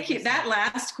answers. Thank you. 100%. That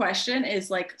last question is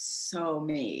like so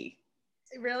me.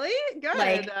 Really? Good.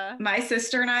 Like my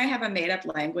sister and I have a made up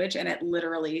language, and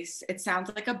it sounds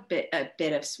like a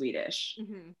bit of Swedish.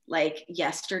 Mhm. Like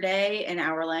yesterday in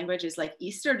our language is like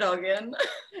Easterdagen.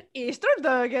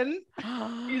 Easterdagen.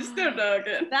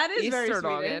 Easterdagen. That is very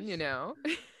Easterdagen, Swedish. you know.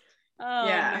 Oh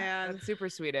Yeah. man. That's super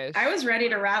Swedish. I was ready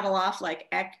to rattle off like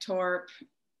Ektorp,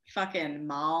 fucking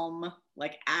Malm,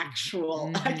 like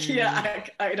actual Mhm. IKEA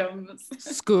items. Wow,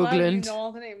 you Skoglund. know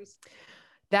all the names.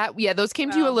 Those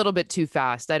came to you a Wow. little bit too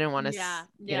fast. I didn't want to, Yeah.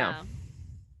 you know.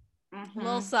 Mhm. A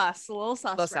little sus. Little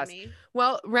sus. Remy.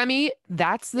 Well, Remy,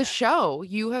 that's the Yeah. show.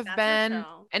 You have That's our been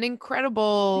show. an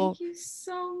incredible, Thank you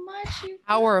so much. You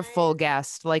powerful guys.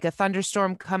 guest, like a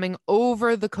thunderstorm coming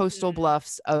over the coastal Mhm.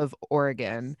 bluffs of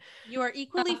Oregon. You are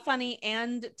equally funny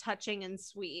and touching and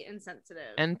sweet and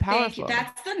sensitive. And Thank you. powerful.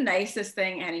 That's the nicest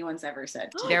thing anyone's ever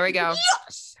said to me. There we go.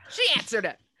 Yes! She answered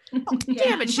it. Yeah.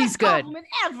 Damn it, she's Best good. compliment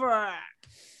ever.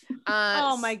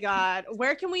 Oh my God.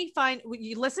 Where can we find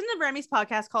you listen to Remy's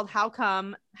podcast called How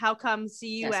Come CUM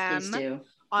Yes, please do.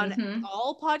 on Mhm.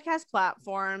 all podcast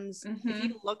platforms.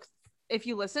 Mhm. If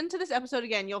you listen to this episode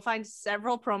again, you'll find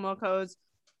several promo codes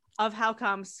of How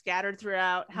Come scattered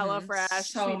throughout HelloFresh,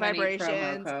 So Sweet many promo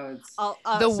Vibrations, codes.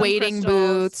 The some wading crystals,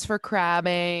 boots for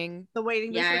crabbing. the waiting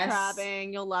boots Yes. for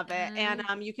crabbing. You'll love it. And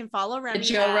you can follow The Remy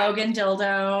Joe at- Rogan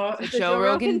dildo. The Joe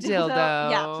Rogan dildo.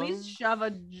 Yeah, please shove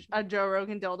a Joe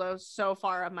Rogan dildo so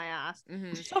far up my ass.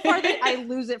 Mhm. So far that I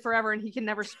lose it forever and he can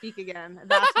never speak again.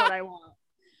 That's what I want.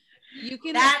 You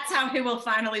can. That's how he will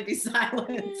finally be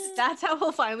silenced. That's how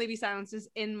he'll finally be silenced, is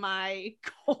in my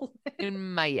colon.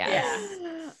 In my yes.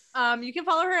 You can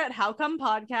follow her at How Come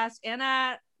Podcast and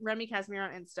at Remy Casimir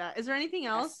on Insta. Is there anything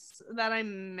else that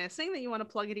I'm missing that you want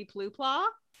to pluggity ploo-plah?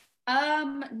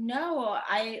 No,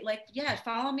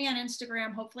 follow me on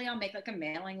Instagram. Hopefully I'll make like a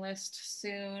mailing list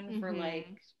soon for like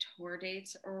tour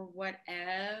dates or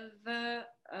whatever.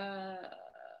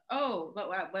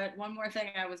 But one more thing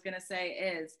I was gonna say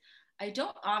is I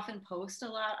don't often post a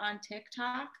lot on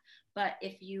TikTok, but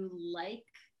if you like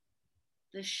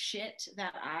the shit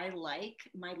that I like,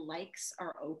 my likes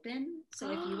are open. So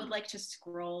if you would like to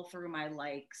scroll through my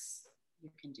likes, you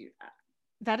can do that.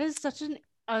 That is such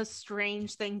a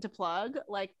strange thing to plug.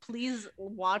 Like, please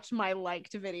watch my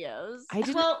liked videos. I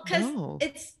didn't Well, because know.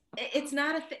 it's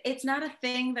not a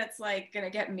thing that's like gonna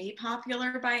get me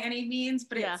popular by any means,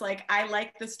 but Yeah. it's like I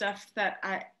like the stuff that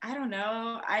I don't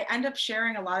know. I end up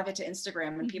sharing a lot of it to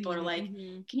Instagram, and people are like,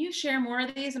 "Can you share more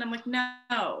of these?" And I'm like,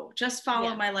 "No, just follow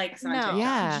Yeah. my likes on No, TikTok."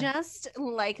 Yeah. just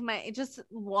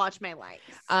watch my likes.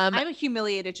 Um, I'm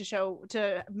humiliated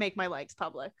to make my likes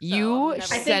public. So You I'm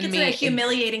never- I send think it's me a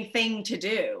humiliating thing to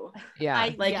do.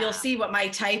 Yeah. Like you'll see what my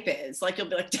type is. Like you'll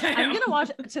be like, "Damn." I'm gonna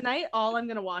watch tonight. All I'm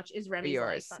gonna watch is Remy's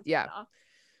Yours. likes on Yeah. TikTok.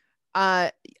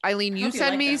 Eileen, you you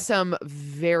send like me them. some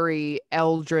very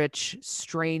eldritch,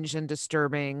 strange, and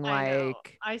disturbing, I know.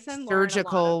 like I send Lauren a lot of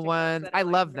surgical TikToks ones. that I are,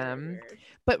 like, love very them. weird.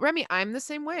 But Remy, I'm the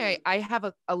same way. I have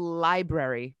a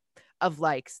library of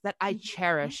likes that I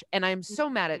cherish, and I'm so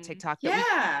mad at TikTok that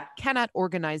Yeah. we cannot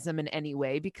organize them in any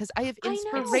way because I have I know.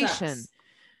 inspiration. Sucks.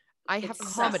 I have It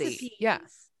sucks. comedy. Yeah.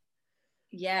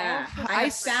 Yeah. All for I have I-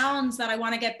 sounds that I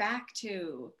want to get back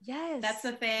to. Yes. That's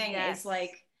the thing. Yes. Is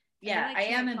like, And then yeah, I I am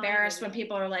can't find embarrassed when it.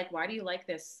 people are like, "Why do you like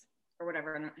this?" or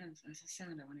whatever. And it's a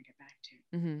sound I want to get back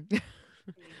to. Mhm.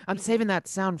 I'm saving that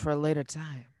sound for a later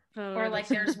time. Or like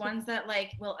there's ones that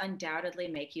like will undoubtedly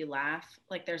make you laugh.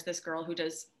 Like there's this girl who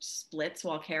does splits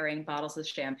while carrying bottles of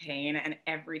champagne, and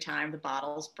every time the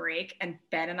bottles break, and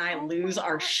Ben and I lose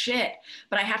our shit.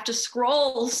 But I have to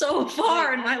scroll so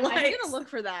far in my life. I'm gonna look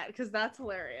for that because that's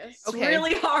hilarious. It's Okay.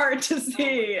 really hard to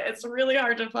see. God. It's really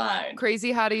hard to find.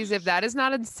 Crazy hotties, if that is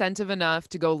not incentive enough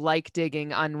to go like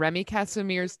digging on Remy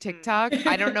Casimir's TikTok,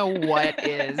 I don't know what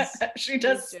is. She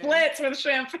does Legit. splits with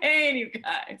champagne, you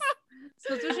guys.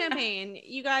 Splits with champagne.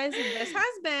 You guys, this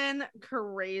has been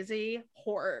Crazy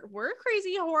Hort. We're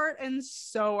Crazy Hort, and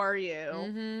so are you.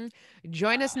 Mhm.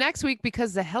 Join us next week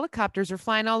because the helicopters are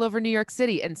flying all over New York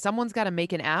City, and someone's got to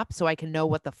make an app so I can know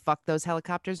what the fuck those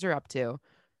helicopters are up to.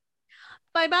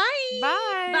 Bye-bye.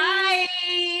 Bye. Bye.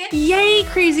 Yay,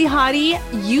 Crazy Hottie.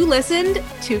 You listened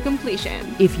to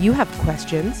completion. If you have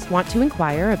questions, want to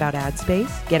inquire about ad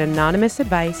space, get anonymous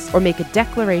advice, or make a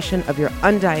declaration of your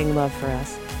undying love for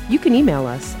us, you can email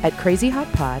us at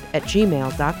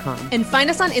crazyhotpod@gmail.com. And find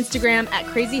us on Instagram at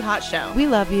Crazy Hot Show. We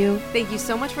love you. Thank you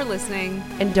so much for listening.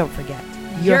 And don't forget,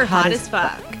 You're hot as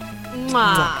fuck.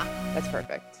 Mwah. That's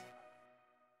perfect.